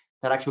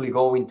that actually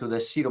go into the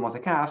serum of the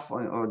calf,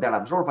 or they're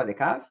absorbed by the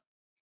calf,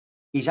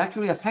 is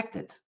actually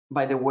affected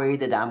by the way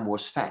the dam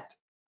was fed.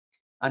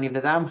 And if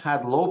the dam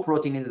had low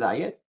protein in the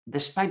diet,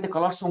 despite the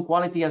colostrum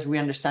quality as we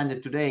understand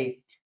it today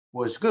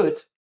was good,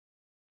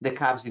 the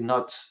calves did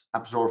not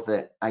absorb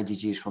the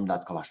IgGs from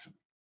that colostrum.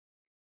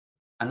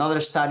 Another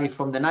study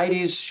from the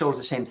 90s shows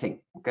the same thing,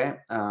 okay?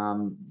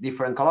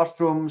 Different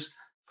colostrums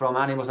from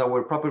animals that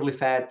were properly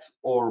fed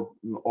or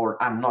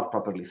are not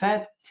properly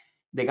fed.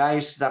 The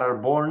guys that are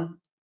born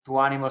to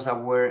animals that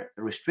were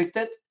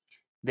restricted,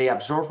 they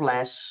absorb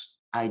less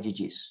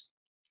IgGs.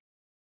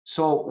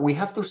 So we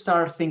have to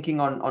start thinking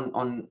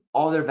on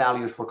other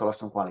values for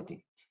colostrum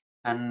quality.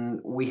 And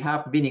we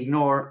have been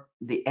ignored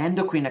the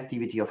endocrine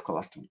activity of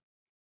colostrum.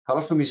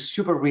 Colostrum is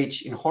super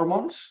rich in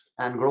hormones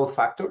and growth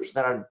factors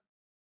that are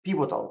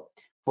pivotal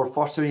for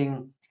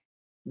fostering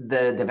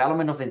the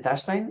development of the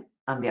intestine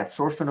and the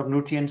absorption of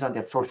nutrients and the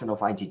absorption of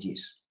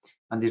IgGs.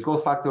 And these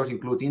growth factors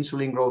include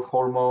insulin growth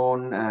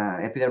hormone,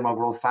 epidermal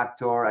growth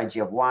factor,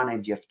 IGF-1,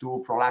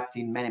 IGF-2,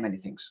 prolactin, many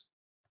things.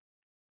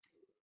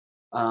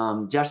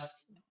 Just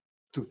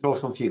to throw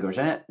some figures,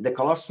 the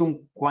colostrum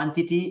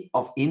quantity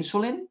of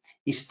insulin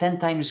is 10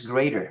 times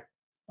greater,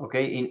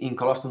 okay, in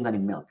colostrum than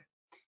in milk.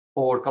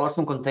 Or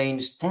colostrum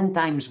contains 10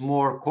 times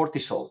more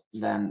cortisol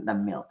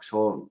than milk.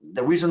 So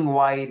the reason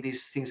why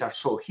these things are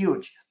so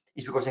huge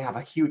is because they have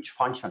a huge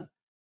function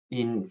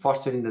in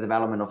fostering the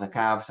development of the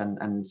calves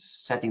and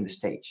setting the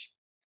stage.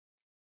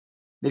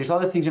 There is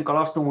other things in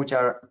colostrum which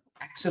are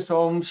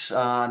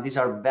exosomes. These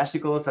are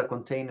vesicles that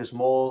contain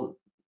small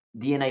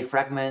DNA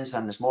fragments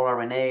and small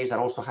RNAs that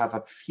also have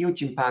a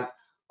huge impact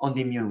on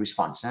the immune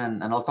response.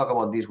 And I'll talk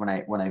about this when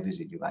I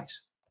visit you guys.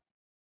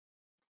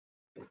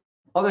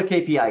 Other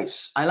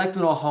KPIs. I like to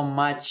know how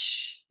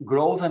much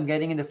growth I'm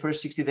getting in the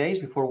first 60 days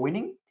before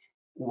weaning.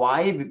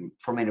 Why?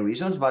 For many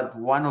reasons, but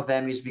one of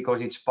them is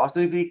because it's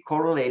positively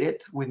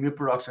correlated with milk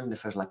production in the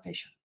first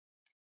lactation.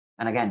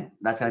 And again,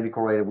 that's going to be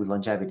correlated with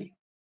longevity.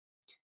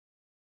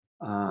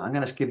 I'm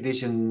going to skip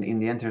this in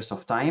the interest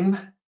of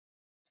time.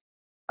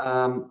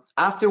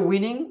 After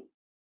weaning,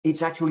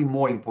 it's actually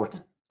more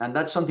important. And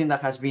that's something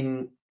that has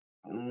been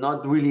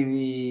not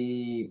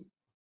really,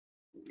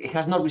 it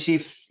has not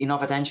received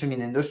enough attention in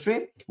the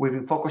industry. We've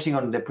been focusing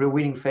on the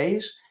pre-weaning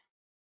phase.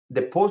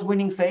 The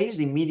post-weaning phase,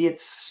 the immediate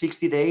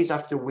 60 days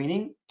after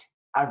weaning,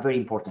 are very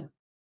important.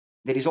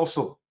 They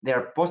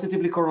are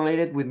positively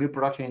correlated with milk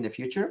production in the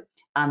future.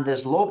 And the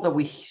slope that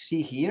we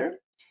see here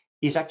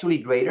is actually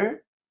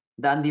greater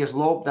than the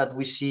slope that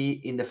we see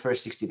in the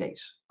first 60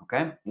 days,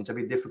 okay? It's a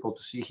bit difficult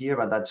to see here,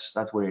 but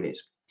that's where it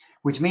is,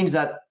 which means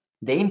that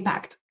the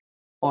impact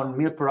on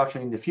milk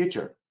production in the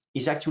future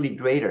is actually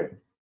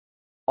greater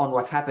on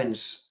what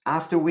happens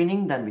after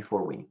weaning than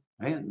before weaning,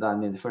 right?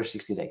 Than in the first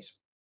 60 days.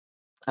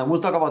 And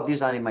we'll talk about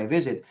this in my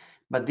visit,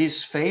 but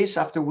this phase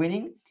after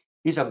weaning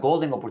is a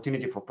golden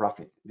opportunity for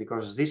profit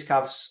because these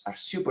calves are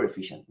super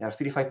efficient. They are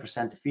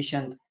 35%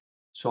 efficient.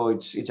 So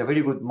it's a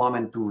very good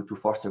moment to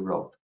foster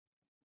growth.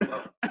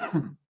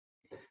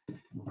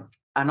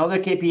 Another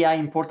KPI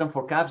important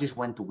for calves is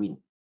when to wean.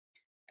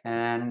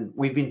 And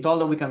we've been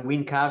told that we can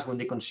wean calves when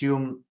they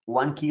consume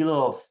 1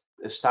 kilo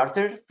of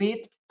starter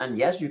feed. And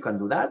yes, you can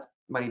do that.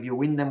 But if you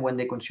wean them when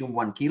they consume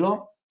 1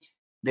 kilo,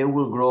 they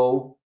will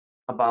grow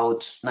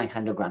about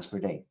 900 grams per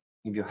day.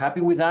 If you're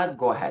happy with that,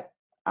 go ahead.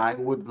 I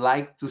would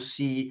like to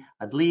see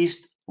at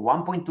least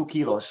 1.2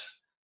 kilos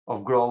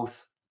of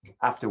growth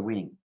after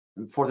weaning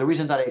for the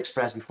reasons that I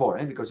expressed before,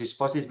 because it's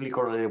positively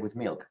correlated with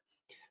milk.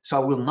 So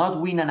I will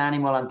not wean an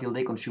animal until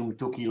they consume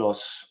 2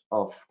 kilos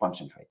of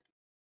concentrate.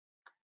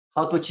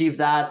 How to achieve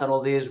that and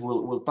all this,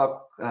 we'll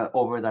talk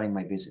over that in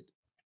my visit.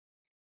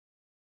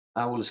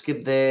 I will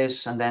skip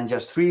this and then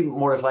just 3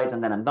 more slides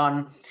and then I'm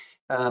done.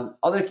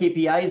 Other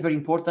KPIs, very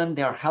important,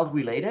 they are health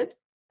related.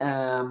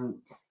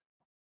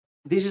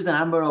 This is the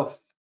number of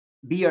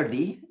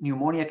BRD,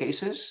 pneumonia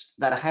cases,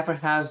 that a heifer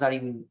has that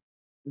in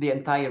the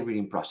entire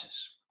breeding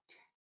process.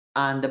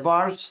 And the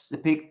bars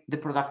depict the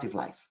productive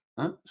life.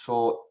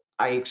 So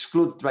I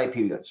exclude dry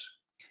periods.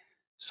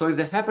 So if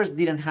the heifers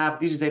didn't have,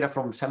 this is data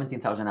from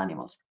 17,000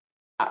 animals.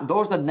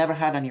 Those that never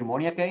had a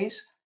pneumonia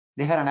case,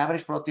 they had an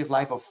average productive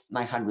life of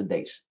 900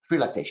 days, 3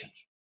 lactations.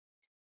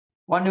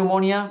 1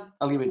 pneumonia,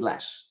 a little bit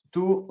less.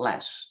 2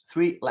 less,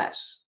 3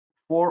 less,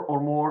 4 or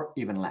more,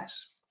 even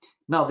less.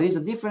 Now there is a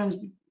difference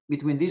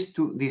between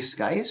these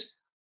guys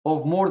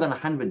of more than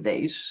 100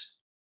 days,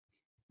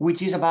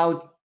 which is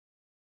about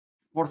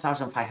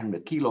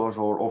 4,500 kilos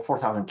or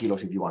 4,000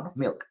 kilos if you want of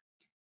milk.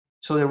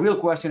 So the real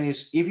question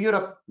is, if you're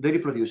a dairy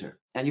producer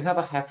and you have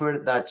a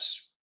heifer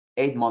that's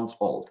 8 months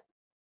old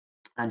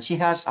and she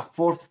has a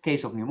 4th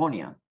case of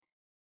pneumonia,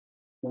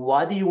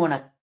 why do you want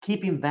to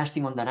keep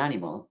investing on that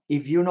animal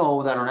if you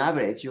know that on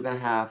average you're going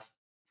to have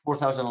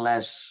 4,000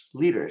 less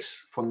liters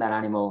from that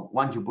animal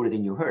once you put it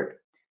in your herd?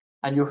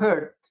 And your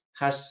herd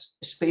has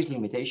space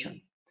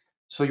limitation.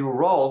 So your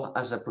role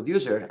as a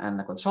producer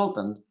and a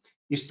consultant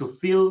is to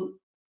fill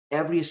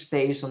every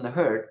space on the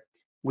herd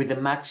with the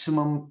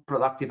maximum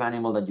productive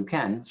animal that you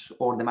can,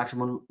 or the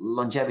maximum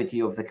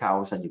longevity of the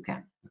cows that you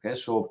can. Okay,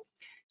 so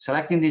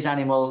selecting this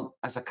animal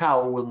as a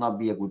cow will not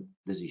be a good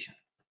decision.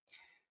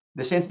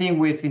 The same thing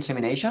with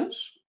inseminations.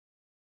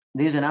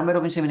 There is a number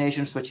of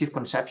inseminations to achieve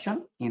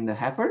conception in the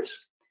heifers.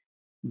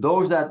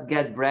 Those that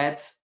get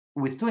bred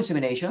with 2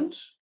 inseminations,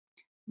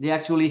 they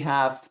actually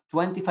have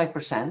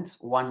 25%,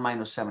 1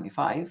 minus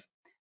 75,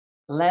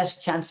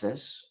 less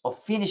chances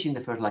of finishing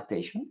the first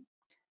lactation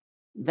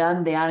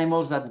than the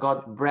animals that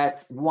got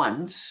bred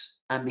once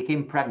and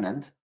became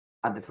pregnant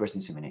at the first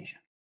insemination.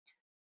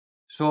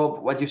 So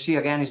what you see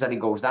again is that it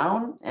goes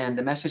down, and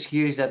the message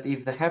here is that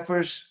if the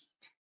heifers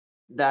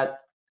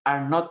that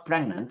are not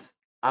pregnant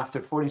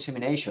after 4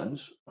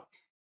 inseminations,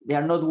 they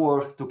are not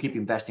worth to keep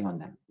investing on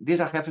them.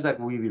 These are heifers that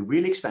will be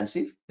really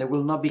expensive. They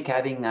will not be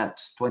calving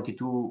at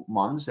 22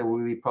 months. They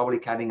will be probably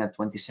calving at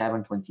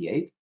 27,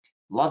 28.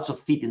 Lots of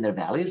feet in their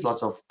bellies,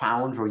 lots of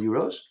pounds or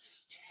euros.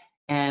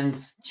 And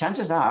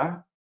chances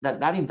are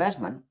that that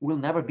investment will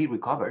never be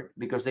recovered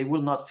because they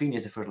will not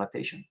finish the first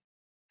lactation.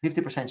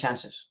 50%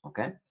 chances,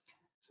 okay?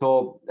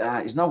 So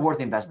it's not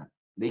worth investment.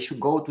 They should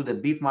go to the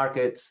beef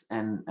markets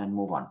and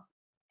move on.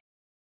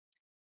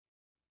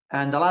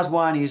 And the last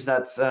one is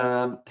that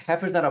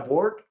heifers that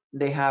abort,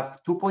 they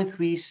have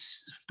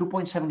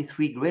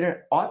 2.73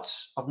 greater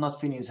odds of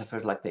not finishing the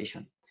first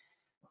lactation.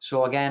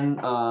 So again,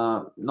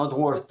 not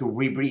worth to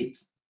rebreed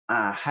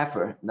a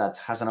heifer that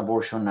has an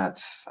abortion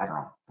at, I don't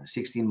know,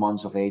 16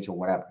 months of age or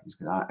whatever. It's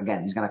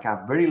gonna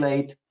calve very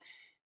late.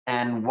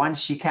 And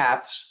once she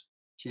calves,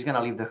 she's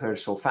gonna leave the herd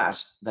so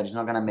fast that it's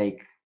not gonna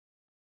make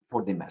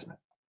for the investment.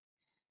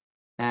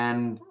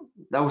 And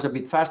that was a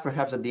bit fast,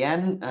 perhaps at the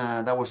end.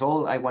 That was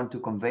all I want to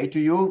convey to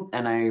you.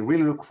 And I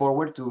really look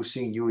forward to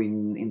seeing you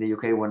in the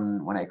UK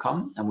when I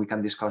come and we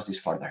can discuss this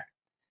further.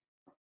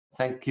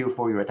 Thank you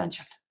for your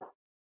attention.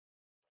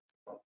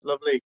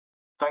 Lovely.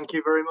 Thank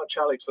you very much,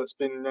 Alex. That's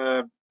been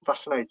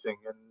fascinating,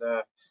 and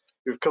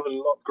we've covered a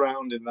lot of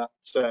ground in that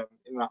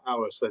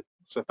hour. So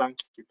thank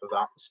you for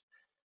that.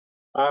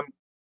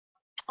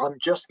 I'm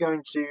just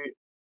going to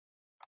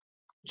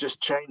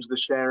change the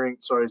sharing.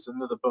 Sorry, it's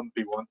another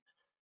bumpy one.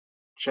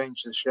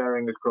 Change the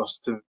sharing across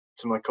to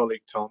my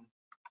colleague Tom.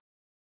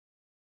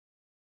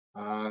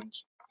 And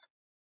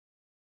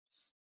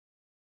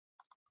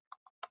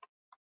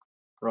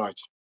right,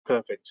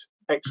 perfect,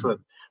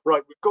 excellent.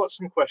 Right, we've got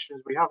some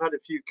questions. We have had a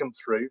few come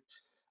through.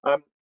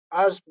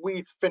 As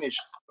we've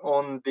finished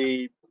on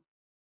the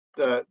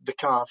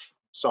calf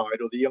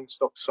side or the young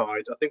stock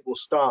side, I think we'll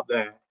start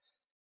there.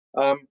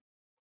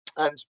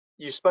 And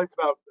you spoke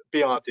about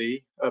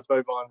BRD,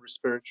 bovine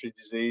respiratory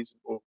disease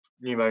or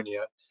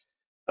pneumonia.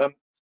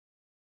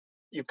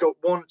 You've got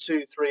 1,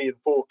 2, 3, and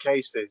 4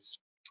 cases.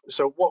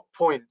 So at what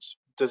point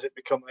does it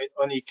become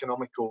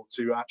uneconomical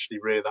to actually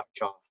rear that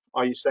calf?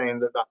 Are you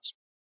saying that that's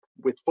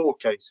with 4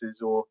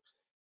 cases, or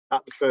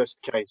at the first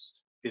case,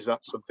 is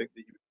that something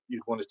that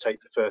you'd want to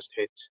take the first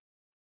hit?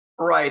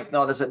 Right.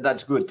 No,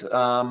 that's good.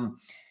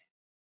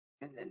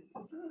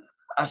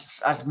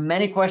 As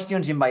many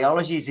questions in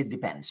biology, it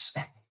depends.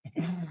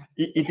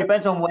 It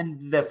depends on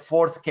when the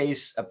 4th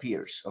case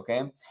appears.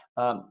 Okay.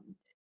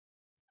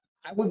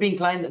 I would be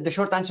inclined. The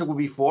short answer would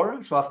be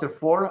 4. So after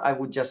 4, I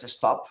would just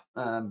stop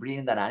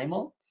breeding that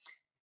animal.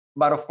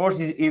 But of course,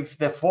 if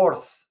the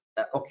 4th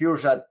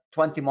occurs at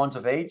 20 months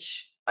of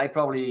age, I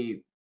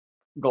probably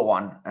go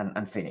on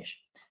and finish.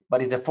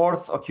 But if the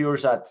 4th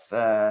occurs at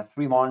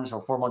 3 months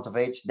or 4 months of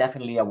age,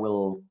 definitely I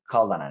will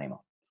cull that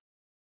animal.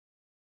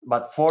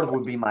 But 4th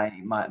would be my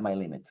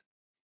limit.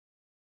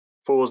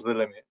 4's the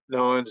limit.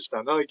 No, I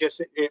understand. No, I guess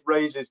it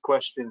raises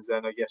questions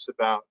then, I guess,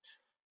 about,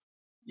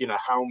 you know,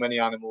 how many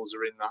animals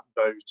are in that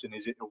boat, and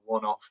is it a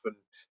one-off, and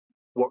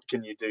what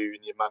can you do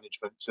in your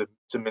management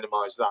to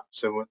minimize that?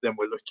 So then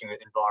we're looking at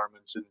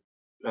environment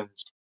and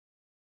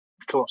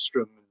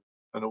colostrum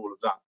and all of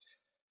that.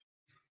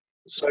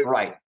 So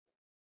right.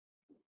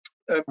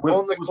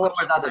 On the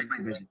colostrum,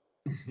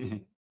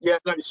 yeah,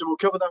 no. So we'll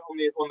cover that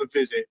on the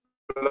visit.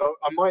 But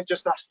I might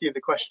just ask you the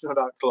question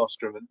about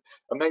colostrum, and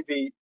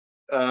maybe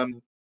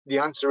the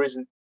answer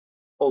isn't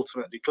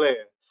ultimately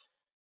clear.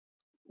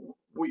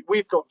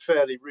 We've got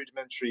fairly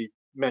rudimentary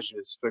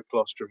measures for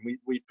colostrum.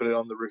 We put it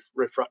on the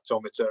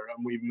refractometer,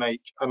 and we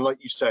make, and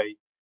like you say,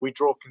 we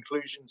draw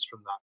conclusions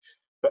from that.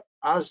 But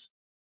as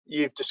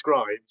you've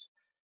described,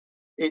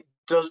 it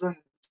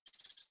doesn't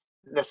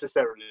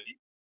necessarily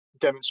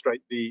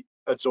demonstrate the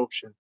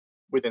absorption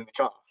within the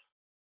calf.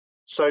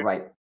 So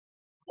right.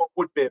 What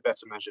would be a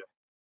better measure?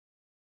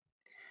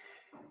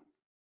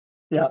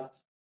 Yeah,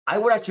 I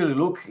would actually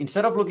look,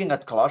 instead of looking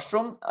at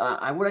colostrum,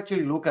 I would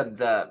actually look at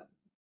the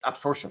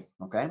absorption,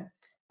 okay?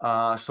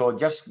 So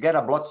just get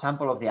a blood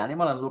sample of the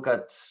animal and look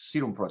at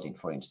serum protein,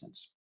 for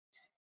instance.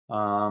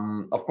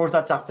 Of course,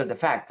 that's after the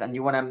fact, and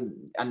you want to,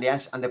 and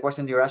the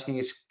question you're asking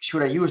is,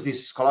 should I use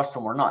this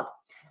colostrum or not?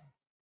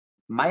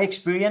 My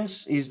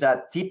experience is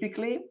that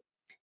typically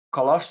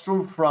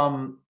colostrum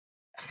from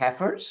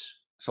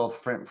heifers, so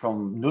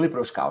from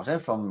nulliparous cows,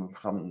 from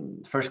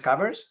first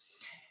calvers,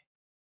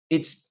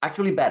 it's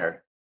actually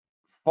better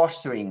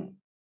fostering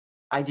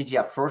IgG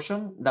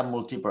absorption than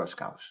multiparous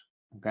cows.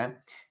 Okay,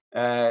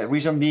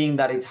 Reason being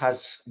that it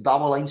has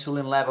double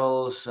insulin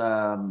levels,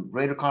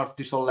 greater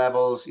cortisol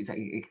levels.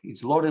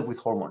 It's loaded with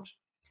hormones.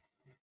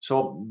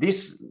 So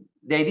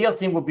the ideal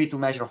thing would be to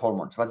measure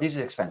hormones, but this is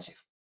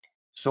expensive.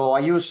 So I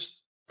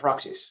use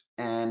proxies,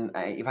 and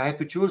if I had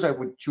to choose, I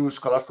would choose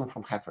colostrum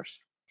from heifers.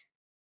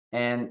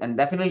 And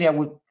definitely I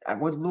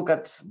would look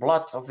at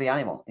blood of the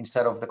animal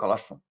instead of the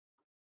colostrum.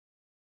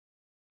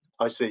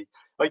 I see.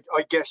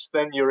 I guess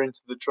then you're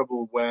into the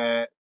trouble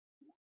where,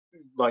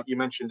 like you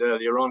mentioned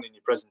earlier on in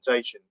your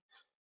presentation,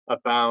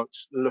 about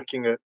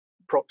looking at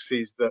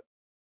proxies that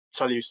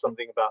tell you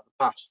something about the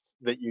past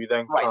that you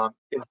then can't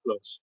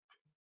influence.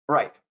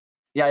 Right.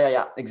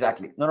 Yeah,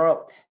 exactly.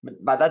 No.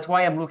 But that's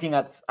why I'm looking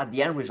at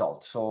the end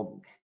result.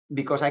 So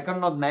because I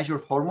cannot measure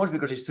hormones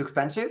because it's too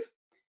expensive,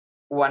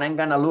 what I'm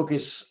gonna look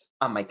is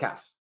on my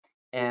calf,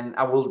 and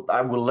I will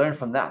learn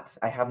from that.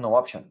 I have no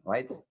option,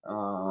 right?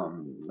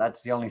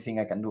 That's the only thing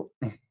I can do.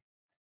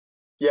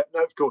 Yeah,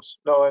 no, of course.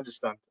 No, I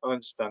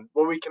understand.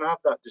 Well, we can have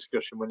that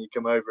discussion when you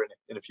come over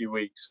in a few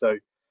weeks. So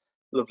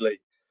lovely.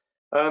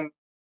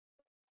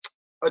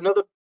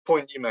 Another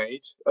point you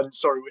made, and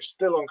sorry, we're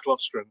still on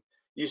colostrum.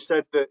 You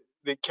said that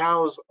the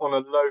cows on a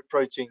low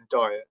protein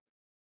diet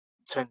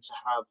tend to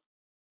have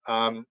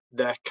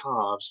their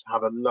calves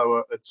have a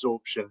lower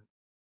absorption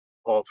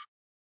of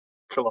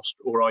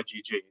colostrum or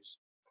IgGs.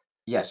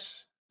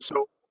 Yes.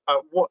 So at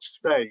what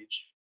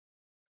stage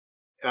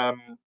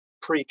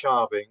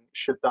pre-calving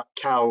should that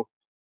cow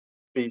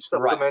be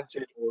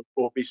supplemented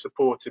or be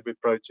supported with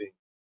protein?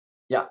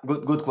 Yeah,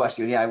 good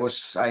question. Yeah,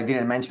 I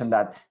didn't mention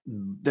that.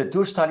 The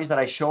two studies that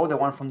I showed, the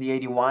one from the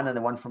 81 and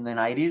the one from the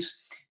 90s,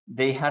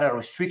 they had a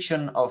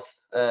restriction of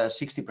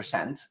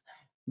 60%.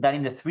 That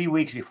in the 3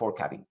 weeks before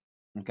calving.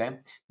 Okay,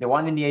 the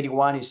one in the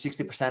 81 is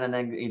 60%, and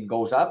then it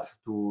goes up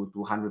to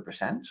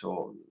 100%.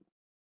 So,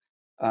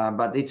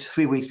 but it's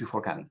 3 weeks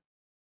before calving.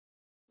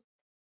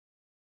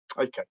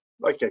 Okay,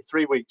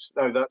 3 weeks.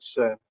 No, that's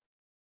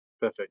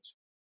perfect.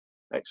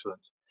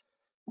 Excellent.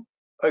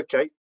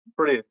 Okay,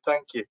 brilliant.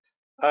 Thank you.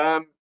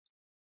 A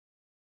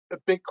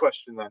big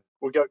question then.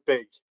 We'll go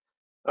big.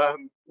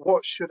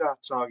 What should our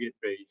target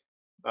be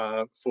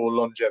for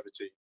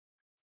longevity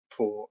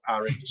for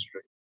our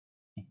industry?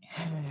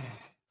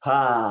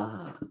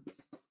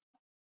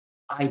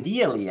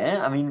 Ideally,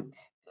 I mean,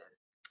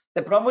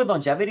 the problem with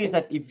longevity is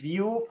that if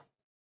you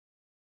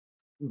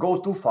go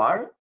too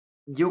far,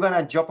 you're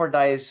gonna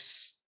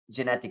jeopardize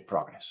genetic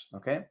progress.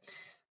 Okay,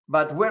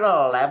 but we're at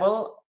a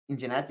level in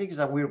genetics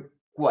that we're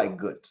quite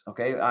good.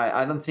 Okay,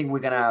 I don't think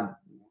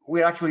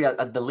we're actually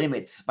at the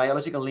limits,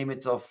 biological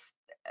limits of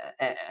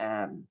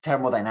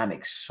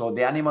thermodynamics. So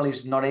the animal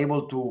is not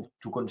able to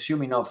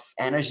consume enough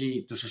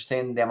energy to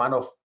sustain the amount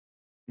of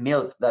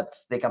milk that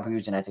they can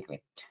produce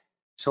genetically.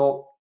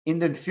 So in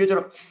the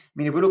future, I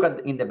mean, if we look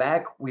at in the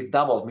back, we've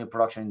doubled milk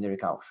production in dairy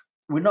cows.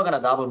 We're not going to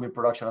double milk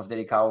production of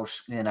dairy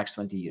cows in the next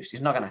 20 years.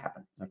 It's not going to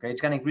happen. Okay,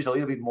 it's going to increase a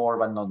little bit more,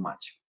 but not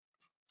much.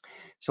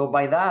 So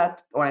by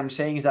that, what I'm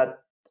saying is that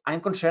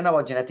I'm concerned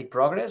about genetic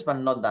progress, but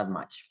not that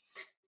much.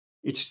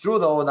 It's true,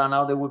 though, that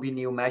now there will be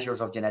new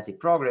measures of genetic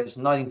progress,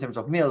 not in terms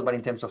of milk, but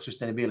in terms of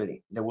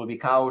sustainability. There will be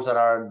cows that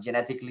are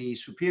genetically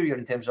superior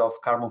in terms of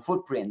carbon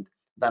footprint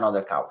than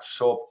other cows.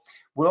 So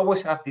we'll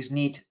always have this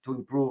need to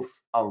improve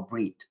our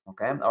breed,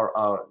 okay,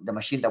 or the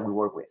machine that we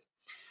work with.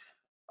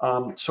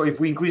 So if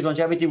we increase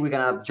longevity, we're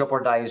gonna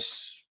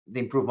jeopardize the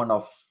improvement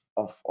of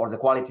or the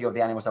quality of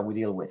the animals that we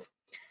deal with.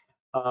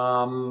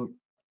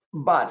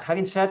 But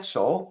having said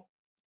so,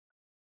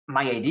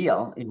 my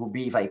ideal, it would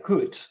be if I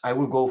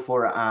would go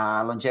for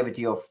a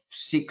longevity of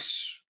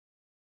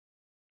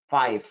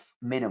 5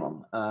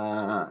 minimum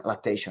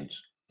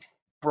lactations,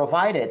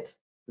 provided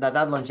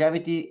that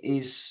longevity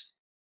is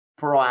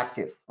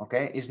proactive.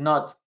 Okay, it's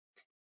not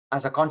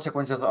as a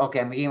consequence of,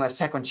 okay, I'm giving a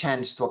second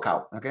chance to a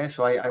cow. Okay,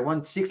 so I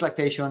want 6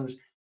 lactations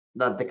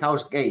that the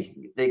cows,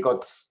 they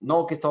got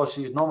no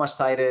ketosis, no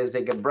mastitis,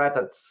 they get bred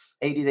at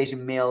 80 days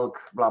in milk,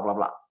 blah blah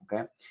blah.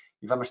 Okay,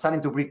 if I'm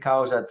starting to breed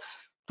cows at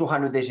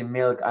 200 days in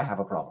milk, I have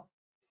a problem.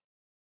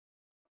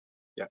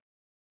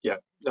 Yeah.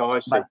 No, I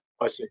see. But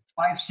I see.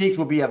 5, 6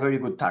 would be a very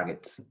good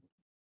target.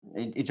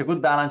 It's a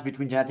good balance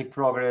between genetic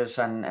progress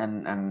and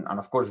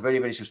of course very,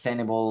 very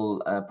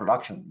sustainable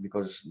production,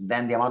 because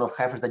then the amount of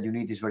heifers that you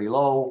need is very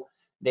low,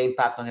 the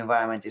impact on the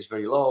environment is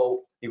very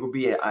low. It would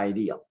be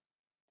ideal.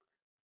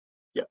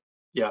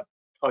 Yeah,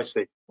 I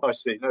see.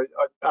 No,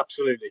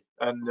 absolutely.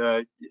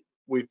 And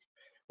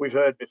we've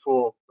heard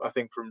before, I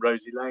think, from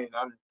Rosie Lane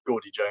and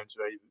Gordy Jones,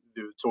 where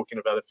they were talking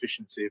about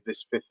efficiency of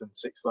this 5th and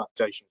 6th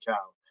lactation cow.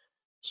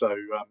 So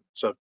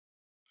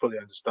fully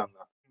understand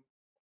that.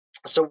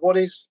 So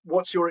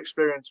what's your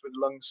experience with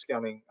lung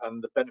scanning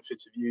and the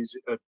benefits of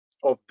using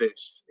of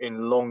this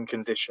in long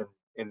condition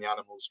in the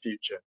animal's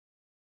future?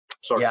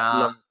 Sorry,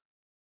 yeah.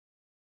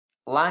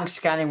 Lung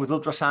scanning with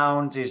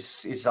ultrasound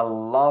is a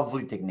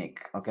lovely technique.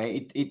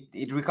 Okay,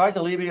 it requires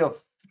a little bit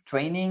of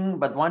training,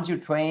 but once you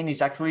train,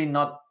 it's actually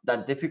not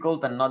that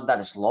difficult and not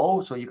that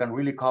slow. So you can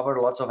really cover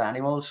lots of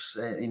animals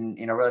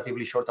in a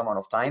relatively short amount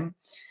of time.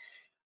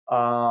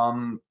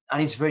 And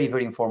it's very,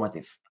 very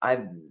informative.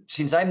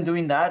 Since I'm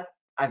doing that,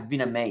 I've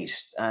been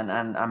amazed, and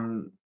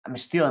I'm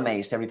still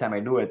amazed every time I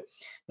do it,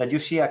 that you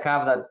see a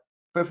calf that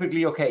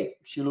perfectly okay.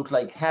 She looks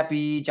like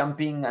happy,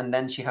 jumping, and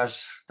then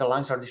the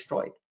lungs are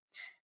destroyed.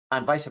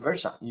 And vice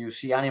versa. You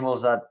see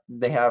animals that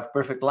they have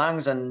perfect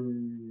lungs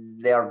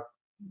and they are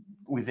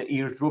with the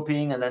ears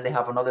drooping, and then they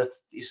have another,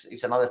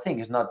 it's another thing.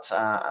 It's not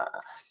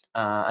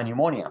a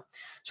pneumonia.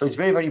 So it's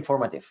very, very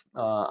informative.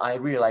 I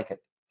really like it.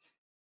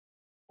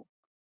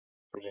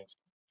 Brilliant.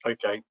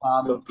 Okay,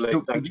 lovely.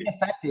 To be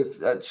effective,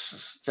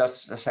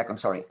 just a second,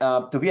 sorry.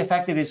 To be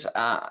effective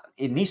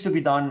it needs to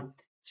be done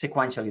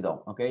sequentially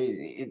though, okay?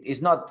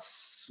 It's not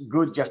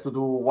good just to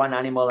do one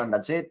animal and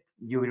that's it.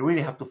 You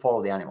really have to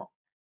follow the animal,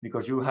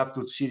 because you have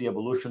to see the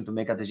evolution to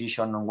make a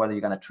decision on whether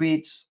you're gonna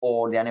treat,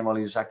 or the animal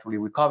is actually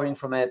recovering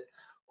from it,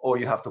 or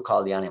you have to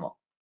call the animal.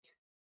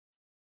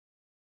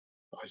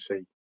 I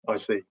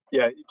see.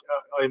 Yeah,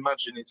 I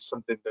imagine it's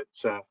something that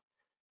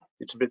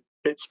it's a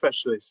bit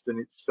specialist, and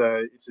it's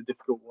a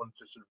difficult one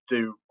to sort of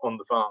do on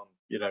the farm,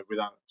 you know,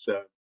 without.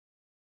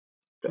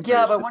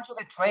 Yeah, but once you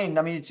get trained,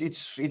 I mean,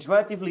 it's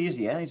relatively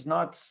easy, and it's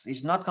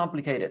not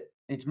complicated.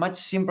 It's much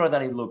simpler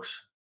than it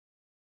looks.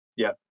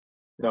 Yeah.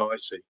 No, I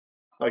see.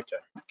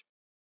 Okay.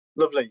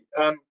 Lovely.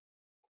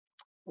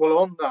 Well,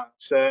 on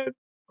that,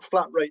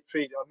 flat rate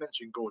feeding, I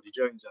mentioned Gordy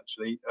Jones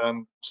actually.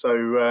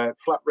 So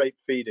flat rate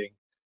feeding.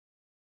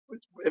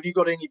 Have you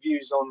got any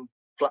views on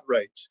flat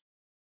rate?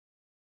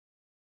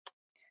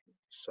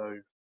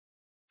 So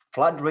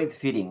flat rate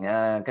feeding.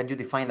 Can you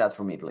define that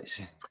for me, please?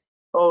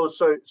 oh,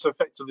 so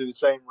effectively the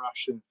same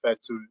ration fed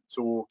to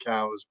all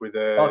cows with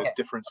a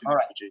difference in all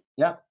right. energy.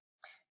 Yeah.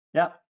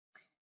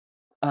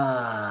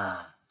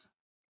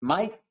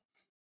 Mike,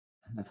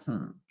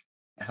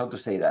 how to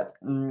say that?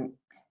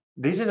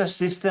 This is a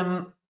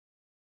system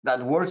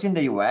that works in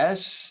the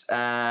US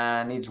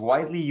and it's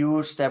widely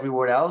used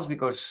everywhere else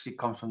because it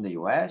comes from the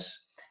US.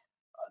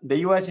 The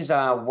US is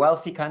a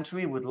wealthy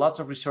country with lots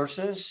of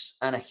resources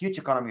and a huge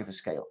economy of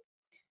scale.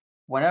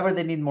 Whenever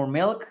they need more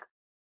milk,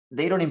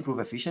 they don't improve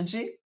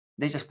efficiency,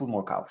 they just put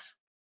more cows.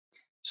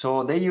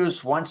 So they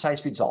use one size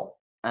fits all,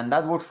 and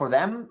that works for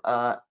them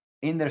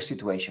in their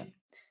situation.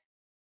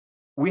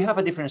 We have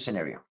a different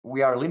scenario.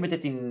 We are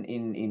limited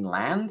in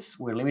lands.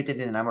 We're limited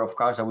in the number of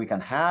cows that we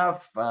can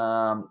have.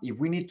 If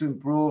we need to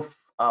improve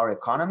our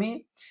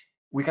economy,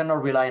 we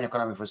cannot rely on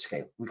economy of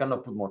scale. We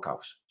cannot put more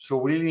cows. So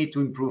we really need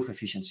to improve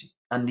efficiency.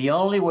 And the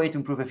only way to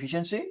improve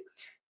efficiency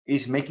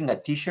is making a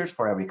t-shirt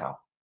for every cow.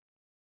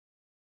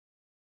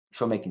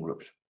 So making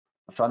groups.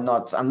 So I'm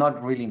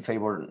not really in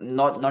favor,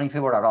 not in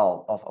favor at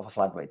all of a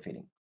flat rate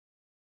feeding.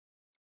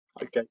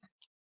 Okay.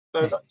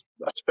 No,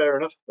 that's fair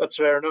enough. That's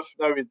fair enough.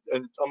 No,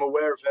 and I'm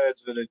aware of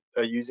herds that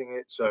are using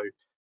it, so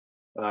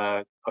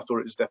I thought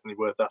it was definitely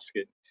worth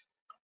asking.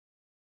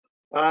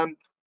 I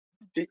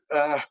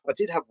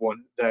did have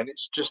one then.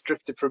 It's just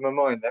drifted from my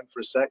mind then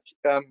for a sec.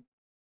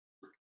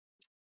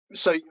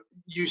 So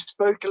you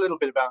spoke a little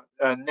bit about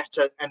net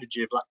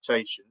energy of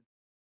lactation,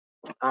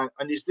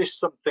 and is this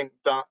something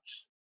that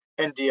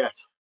NDF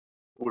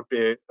would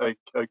be a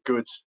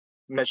good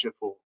measure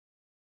for?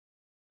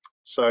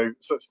 So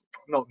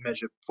not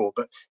measure for,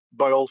 but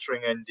by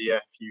altering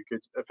NDF, you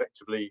could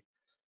effectively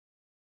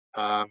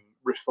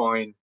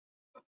refine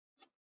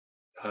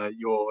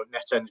your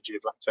net energy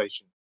of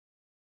lactation.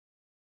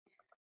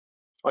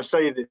 I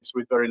say this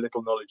with very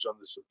little knowledge on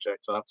the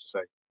subject, I have to say.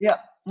 Yeah,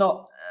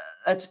 no,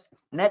 that's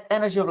net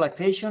energy of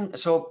lactation.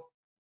 So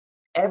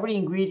every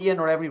ingredient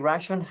or every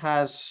ration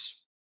has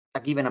a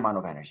given amount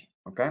of energy,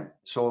 okay?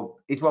 So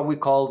it's what we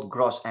call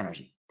gross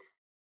energy.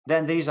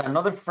 Then there is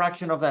another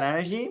fraction of that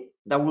energy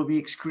that will be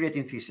excreted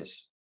in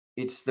feces.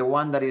 It's the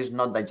one that is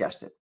not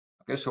digested,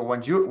 okay? So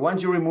once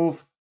you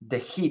remove the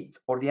heat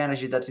or the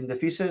energy that's in the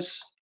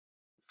feces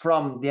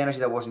from the energy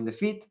that was in the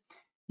feed,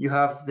 you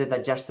have the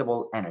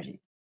digestible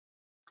energy.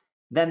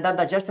 Then that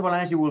digestible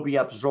energy will be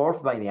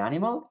absorbed by the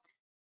animal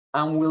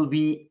and will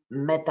be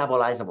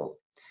metabolizable.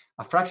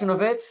 A fraction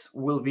of it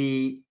will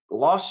be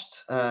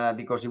lost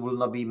because it will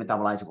not be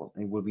metabolizable.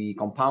 It will be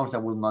compounds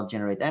that will not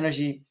generate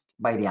energy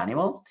by the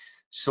animal.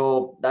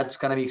 So that's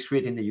going to be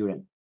excreted in the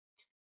urine.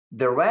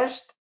 The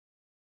rest,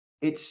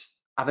 it's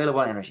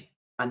available energy.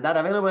 And that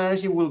available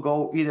energy will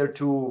go either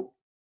to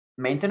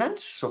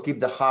maintenance, so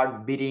keep the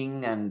heart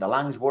beating and the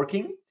lungs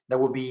working. That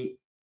will be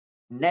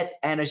net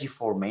energy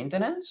for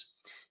maintenance.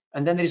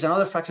 And then there is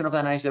another fraction of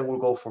that energy that will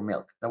go for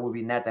milk. That will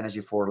be net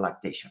energy for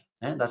lactation.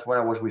 And that's what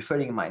I was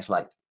referring in my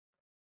slide.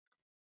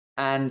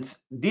 And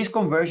this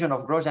conversion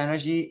of gross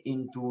energy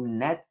into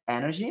net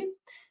energy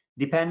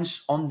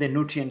depends on the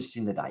nutrients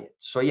in the diet.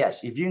 So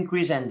yes, if you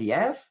increase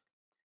NDF,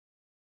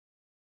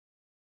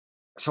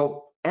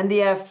 so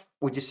NDF,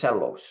 which is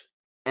cellulose,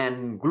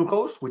 and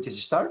glucose, which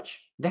is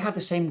starch, they have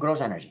the same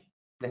gross energy.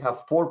 They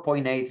have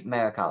 4.8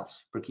 megacalories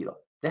per kilo.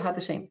 They have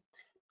the same.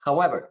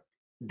 However,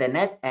 the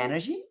net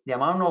energy, the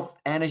amount of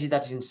energy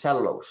that is in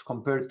cellulose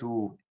compared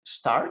to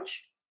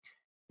starch,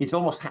 it's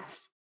almost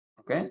half.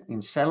 Okay,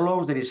 in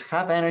cellulose there is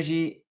half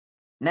energy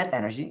net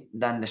energy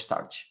than the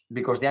starch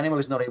because the animal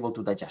is not able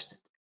to digest it.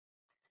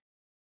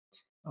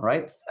 All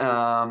right.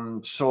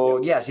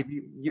 So yes, if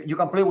you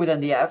can play with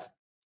NDF.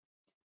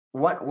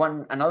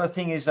 Another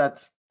thing is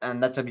that,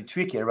 and that's a bit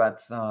trickier,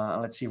 but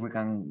let's see if we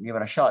can give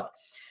it a shot.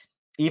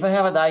 If I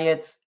have a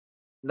diet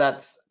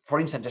that, for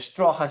instance, a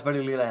straw has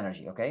very little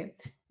energy, okay?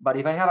 But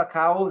if I have a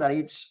cow that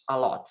eats a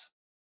lot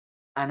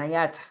and I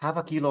add half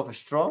a kilo of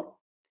straw,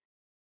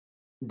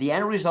 the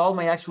end result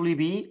may actually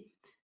be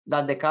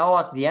that the cow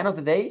at the end of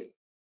the day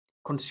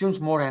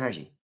consumes more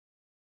energy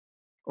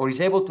or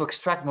is able to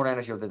extract more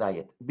energy of the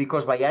diet,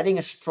 because by adding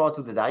a straw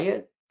to the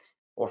diet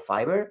or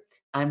fiber,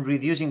 I'm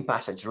reducing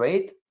passage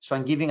rate. So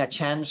I'm giving a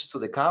chance to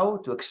the cow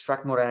to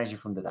extract more energy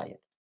from the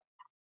diet.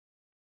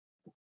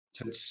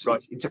 So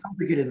it's a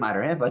complicated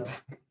matter, eh? But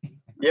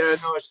yeah,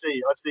 no, I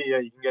see. Yeah,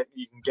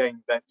 you can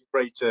gain that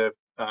greater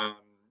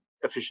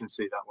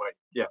efficiency that way.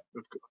 Yeah,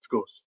 of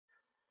course.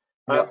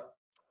 yeah.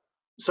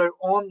 So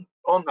on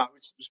that,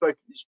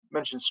 you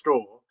mentioned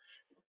straw.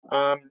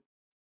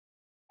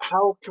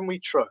 How can we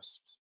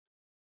trust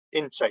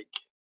intake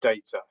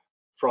data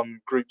from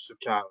groups of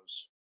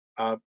cows?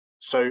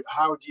 So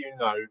how do you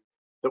know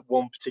that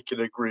one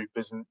particular group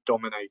isn't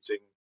dominating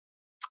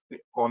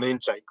on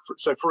intake?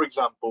 So for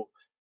example,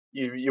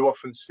 you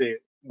often see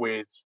it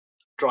with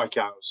dry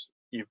cows.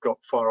 You've got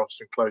far-offs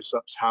and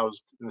close-ups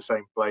housed in the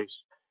same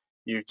place.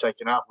 You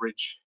take an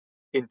average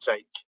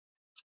intake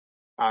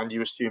and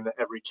you assume that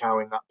every cow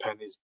in that pen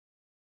is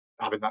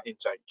having that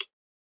intake.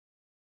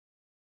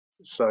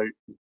 So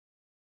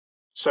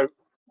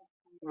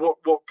what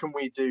can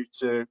we do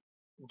to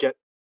get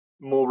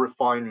more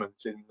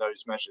refinement in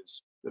those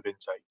measures of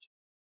intake?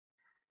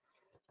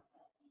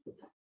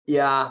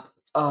 Yeah,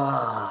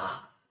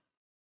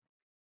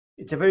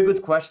 it's a very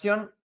good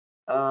question.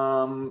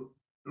 I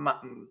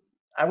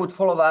would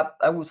follow up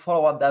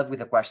that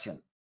with a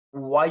question: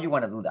 why you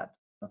want to do that?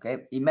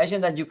 Okay,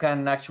 imagine that you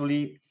can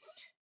actually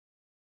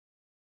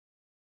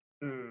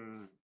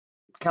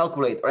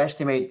calculate or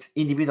estimate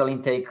individual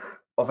intake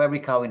of every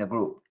cow in a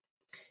group.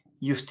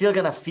 You're still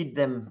gonna feed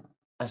them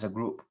as a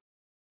group.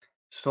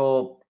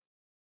 So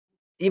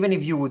even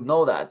if you would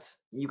know that,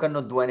 you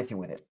cannot do anything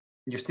with it.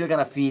 You're still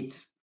gonna feed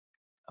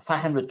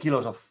 500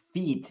 kilos of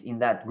feed in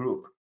that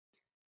group.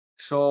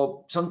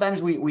 So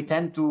sometimes we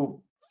tend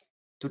to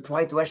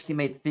try to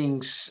estimate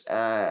things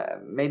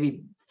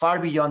maybe far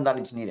beyond that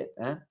it's needed.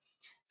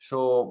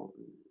 So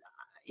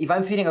if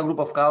I'm feeding a group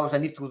of cows, I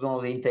need to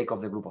know the intake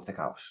of the group of the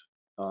cows.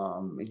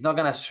 It's not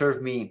gonna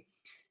serve me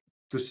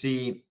to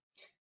see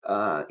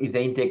if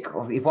the intake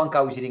of, if one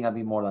cow is eating a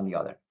bit more than the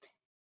other.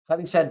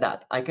 Having said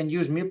that, I can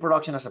use milk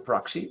production as a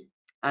proxy,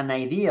 and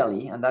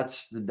ideally, and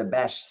that's the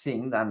best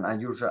thing, and I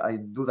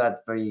do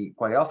that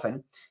quite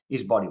often,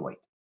 is body weight.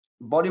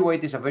 Body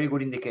weight is a very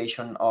good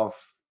indication of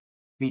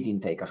feed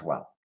intake as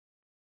well.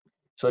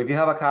 So if you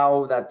have a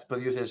cow that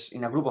produces,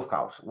 in a group of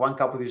cows, one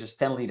cow produces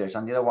 10 liters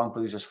and the other one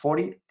produces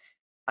 40,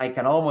 I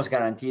can almost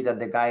guarantee that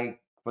the guy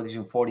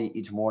producing 40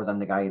 eats more than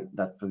the guy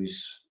that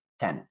produces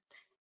 10.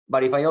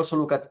 But if I also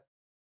look at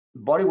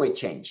body weight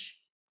change,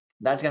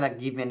 that's gonna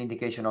give me an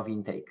indication of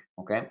intake,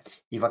 okay?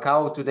 If a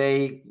cow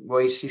today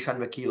weighs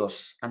 600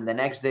 kilos and the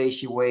next day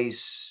she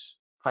weighs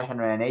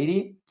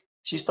 580,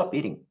 she stopped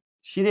eating.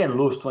 She didn't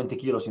lose 20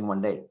 kilos in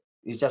one day.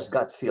 It's just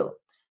gut feel.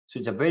 So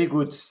it's a very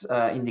good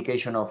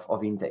indication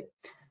of intake.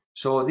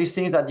 So these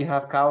things that you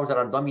have cows that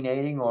are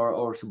dominating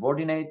or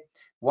subordinate,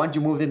 once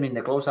you move them in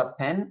the close-up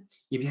pen,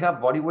 if you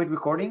have body weight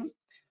recording,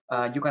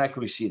 you can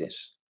actually see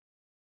this.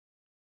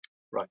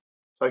 Right.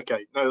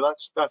 Okay. No,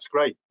 that's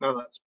great.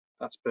 No,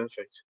 that's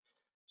perfect.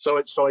 So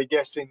I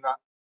guess in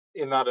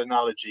that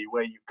analogy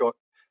where you've got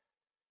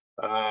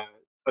a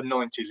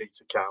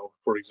 90-litre cow,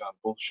 for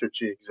example, should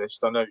she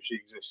exist? I know she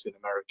exists in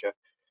America,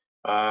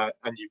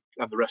 and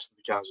the rest of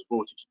the cows are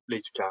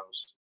 40-litre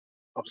cows.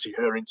 Obviously,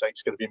 her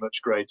intake's going to be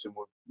much greater and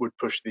would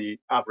push the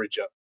average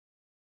up.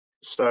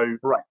 So,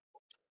 right.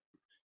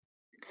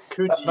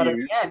 Could but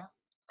you? At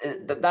the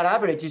end, that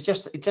average is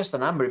just a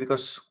number,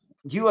 because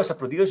you as a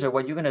producer,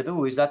 what you're going to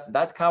do is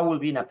that cow will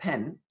be in a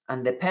pen,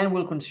 and the pen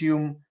will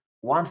consume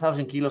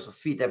 1,000 kilos of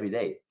feed every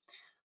day.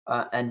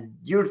 And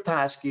your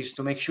task is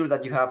to make sure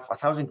that you have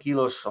 1,000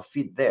 kilos of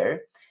feed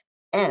there.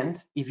 And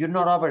if you're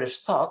not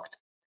overstocked,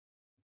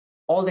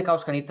 all the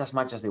cows can eat as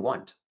much as they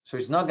want. So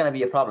it's not going to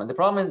be a problem. The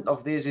problem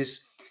of this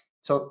is,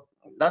 so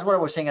that's what I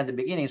was saying at the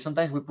beginning.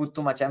 Sometimes we put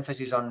too much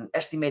emphasis on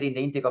estimating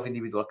the intake of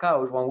individual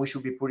cows when we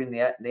should be putting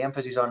the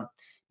emphasis on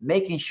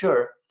making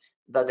sure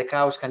that the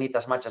cows can eat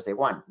as much as they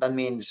want. That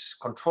means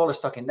control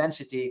stocking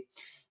density,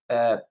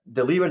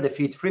 deliver the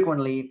feed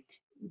frequently,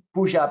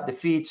 push up the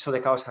feed so the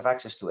cows have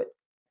access to it.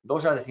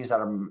 Those are the things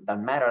that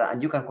matter,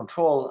 and you can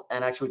control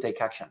and actually take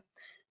action.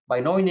 By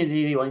knowing the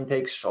individual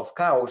intakes of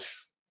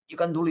cows, you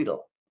can do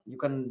little.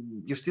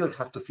 You still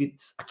have to feed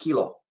a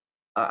kilo,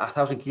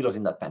 1,000 kilos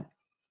in that pen.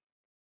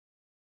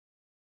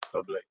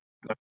 Lovely,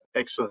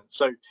 excellent.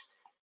 So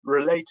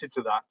related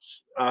to that,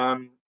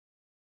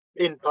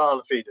 in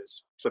parlour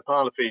feeders,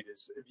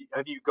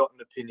 have you got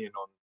an opinion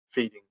on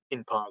feeding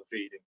in parlour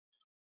feeding?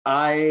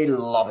 I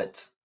love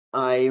it.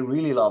 I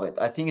really love it.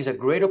 I think it's a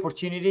great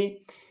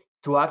opportunity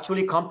to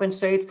actually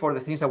compensate for the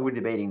things that we're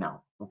debating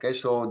now. Okay,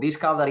 so this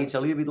cow that eats a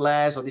little bit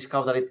less, or this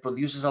cow that it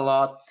produces a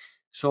lot.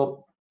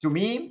 So to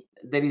me,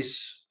 there is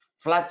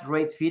flat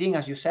rate feeding,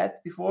 as you said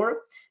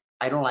before.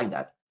 I don't like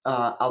that.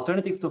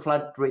 Alternative to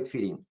flat rate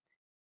feeding,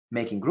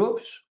 making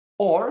groups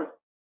or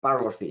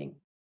parallel feeding.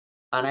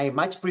 And I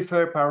much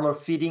prefer parallel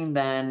feeding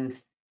than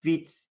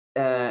feed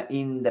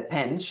in the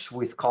pens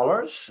with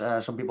collars.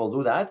 Some people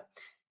do that.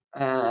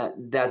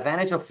 The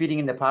advantage of feeding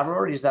in the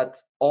parlor is that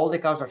all the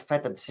cows are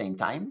fed at the same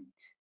time.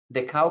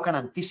 The cow can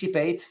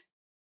anticipate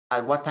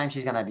at what time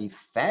she's gonna be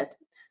fed,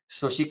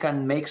 so she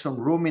can make some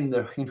room in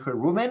her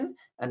rumen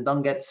and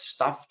don't get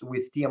stuffed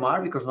with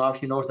TMR, because now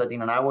she knows that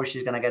in an hour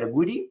she's gonna get a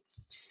goodie.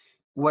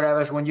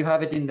 Whereas when you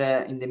have it in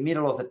the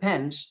middle of the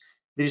pens,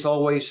 there is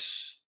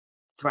always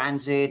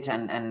transit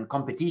and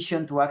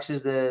competition to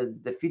access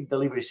the feed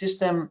delivery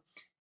system.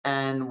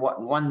 And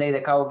one day the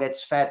cow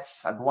gets fed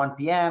at 1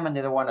 p.m. and the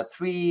other one at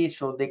 3,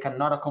 so they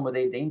cannot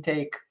accommodate the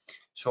intake.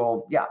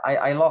 So yeah,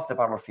 I love the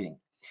parallel feeding.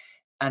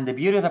 And the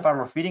beauty of the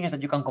parallel feeding is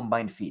that you can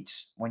combine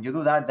feeds. When you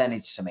do that, then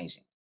it's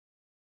amazing.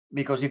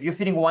 Because if you're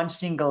feeding one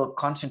single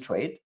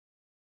concentrate,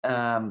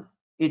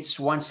 it's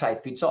one size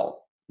fits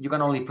all. You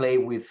can only play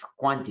with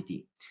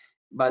quantity,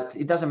 but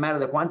it doesn't matter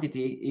the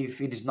quantity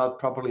if it is not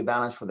properly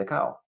balanced for the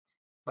cow.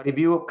 But if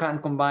you can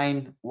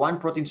combine one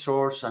protein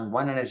source and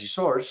one energy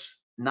source,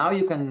 now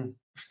you can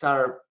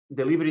start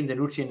delivering the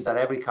nutrients that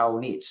every cow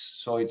needs.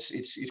 So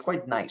it's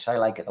quite nice. I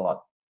like it a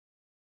lot.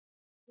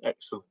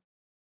 Excellent,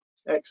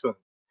 excellent.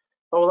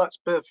 Oh, well, that's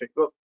perfect.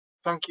 Well,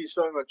 thank you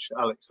so much,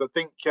 Alex. I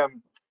think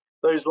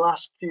those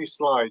last few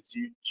slides,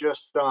 you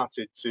just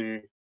started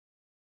to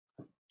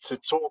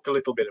talk a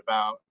little bit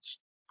about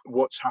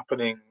what's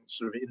happening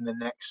sort of in the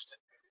next,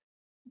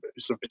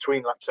 sort of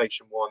between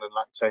lactation 1 and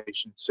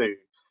lactation 2.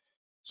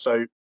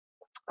 So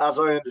as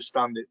I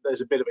understand it,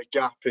 there's a bit of a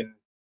gap in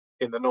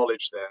the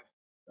knowledge there.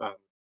 I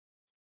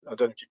don't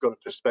know if you've got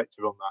a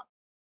perspective on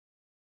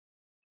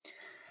that.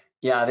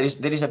 Yeah,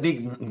 there is a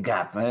big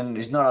gap, and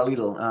it's not a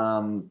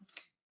little.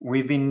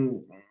 We've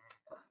been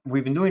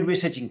doing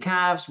research in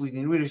calves, we've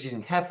been doing research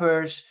in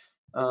heifers,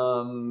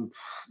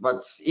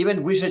 but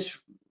even research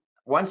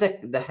once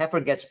the heifer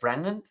gets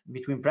pregnant,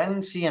 between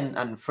pregnancy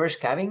and first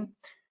calving,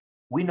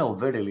 we know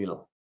very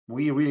little.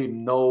 We really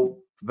know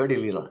very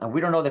little, and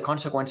we don't know the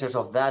consequences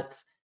of that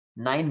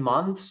 9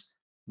 months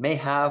may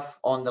have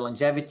on the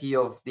longevity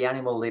of the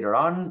animal later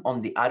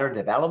on the udder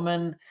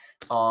development,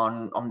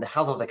 on the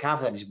health of the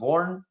calf that is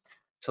born.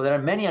 So there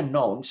are many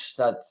unknowns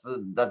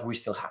that we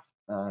still have.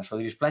 So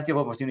there is plenty of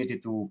opportunity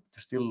to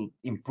still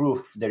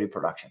improve the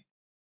reproduction.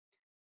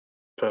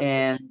 Perfect.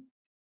 And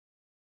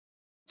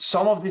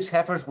some of these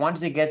heifers, once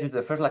they get into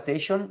the first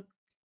lactation,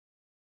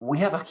 we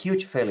have a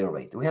huge failure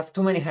rate. We have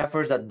too many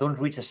heifers that don't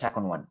reach the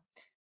second one.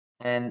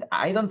 And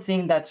I don't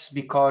think that's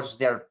because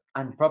they're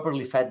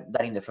improperly fed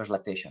that in the first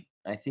lactation.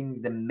 I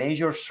think the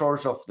major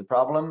source of the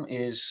problem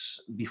is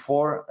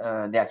before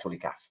they actually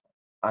calf,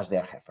 as they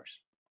are heifers.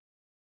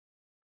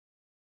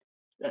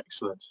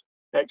 Excellent,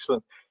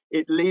 excellent.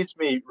 It leads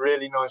me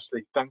really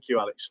nicely. Thank you,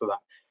 Alex, for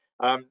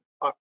that.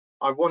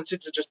 I wanted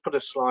to just put a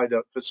slide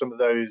up for some of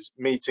those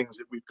meetings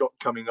that we've got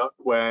coming up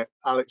where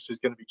Alex is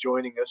going to be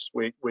joining us.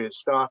 We're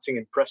starting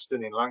in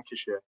Preston in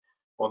Lancashire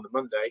on the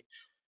Monday.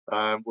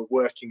 We're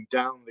working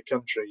down the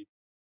country.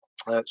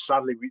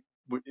 Sadly, we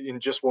in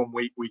just 1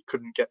 week we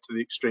couldn't get to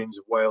the extremes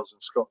of Wales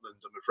and Scotland,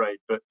 I'm afraid.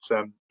 But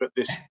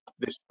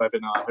this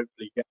webinar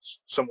hopefully gets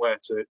somewhere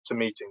to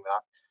meeting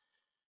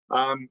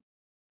that.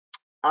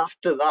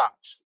 After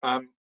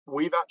that,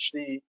 we've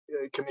actually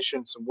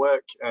commissioned some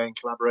work in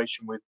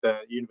collaboration with the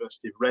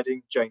University of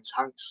Reading, James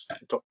Hanks,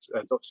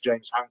 Dr.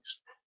 James Hanks,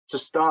 to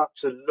start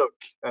to look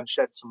and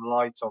shed some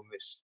light on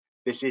this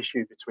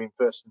issue between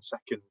first and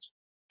second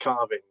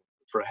calving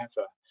for a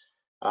heifer.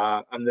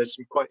 And there's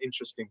some quite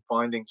interesting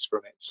findings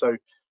from it. So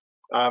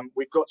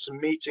we've got some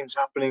meetings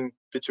happening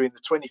between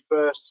the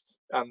 21st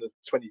and the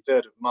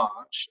 23rd of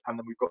March, and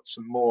then we've got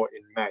some more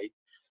in May.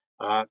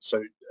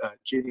 So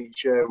Ginny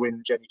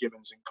Sherwin, Jenny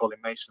Gibbons and Colin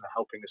Mason are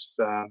helping us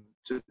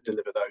to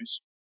deliver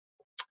those.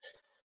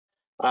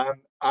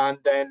 And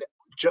then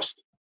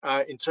just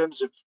in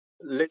terms of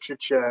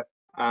literature,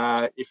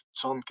 if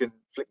Tom can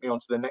flick me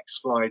onto the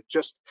next slide,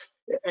 just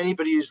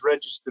anybody who's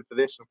registered for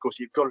this, and of course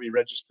you've got to be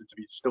registered to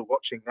be still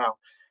watching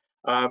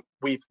now.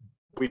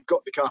 We've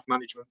got the calf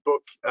management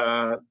book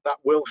that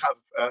will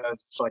have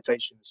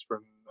citations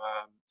from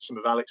some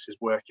of Alex's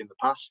work in the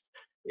past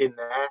in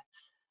there.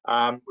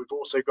 We've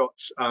also got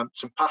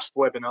some past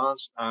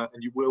webinars,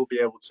 and you will be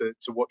able to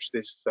watch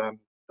this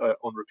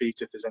on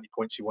repeat if there's any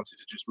points you wanted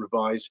to just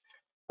revise.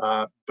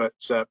 But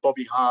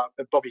Bobby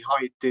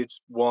Hyde did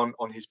one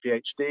on his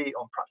PhD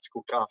on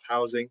practical calf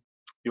housing.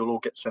 You'll all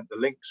get sent the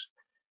links.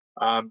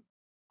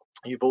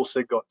 You've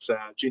also got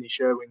Ginny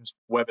Sherwin's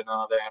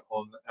webinar there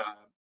on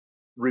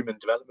rumen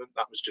development.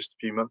 That was just a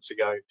few months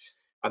ago.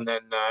 And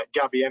then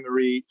Gabby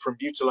Emery from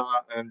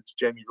Butalar and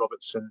Jamie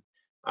Robertson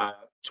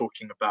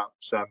talking about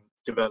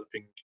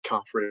developing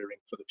calf rearing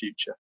for the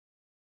future.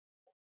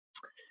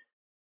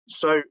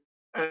 So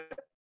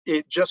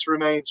it just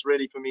remains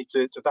really for me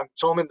to thank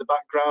Tom in the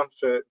background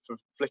for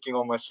flicking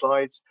on my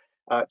slides,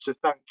 to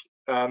thank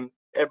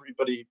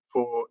everybody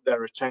for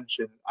their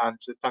attention, and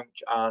to thank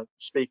our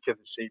speaker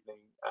this evening,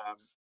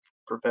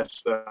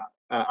 Professor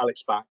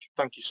Alex Bach.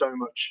 Thank you so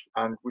much,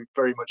 and we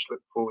very much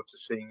look forward to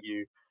seeing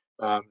you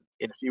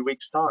in a few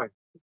weeks' time.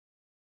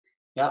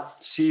 Yeah,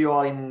 see you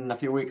all in a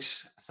few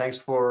weeks. Thanks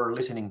for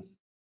listening.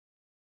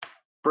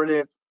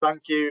 Brilliant,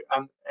 thank you,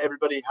 and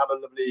everybody have a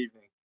lovely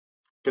evening.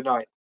 Good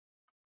night.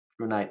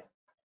 Good night.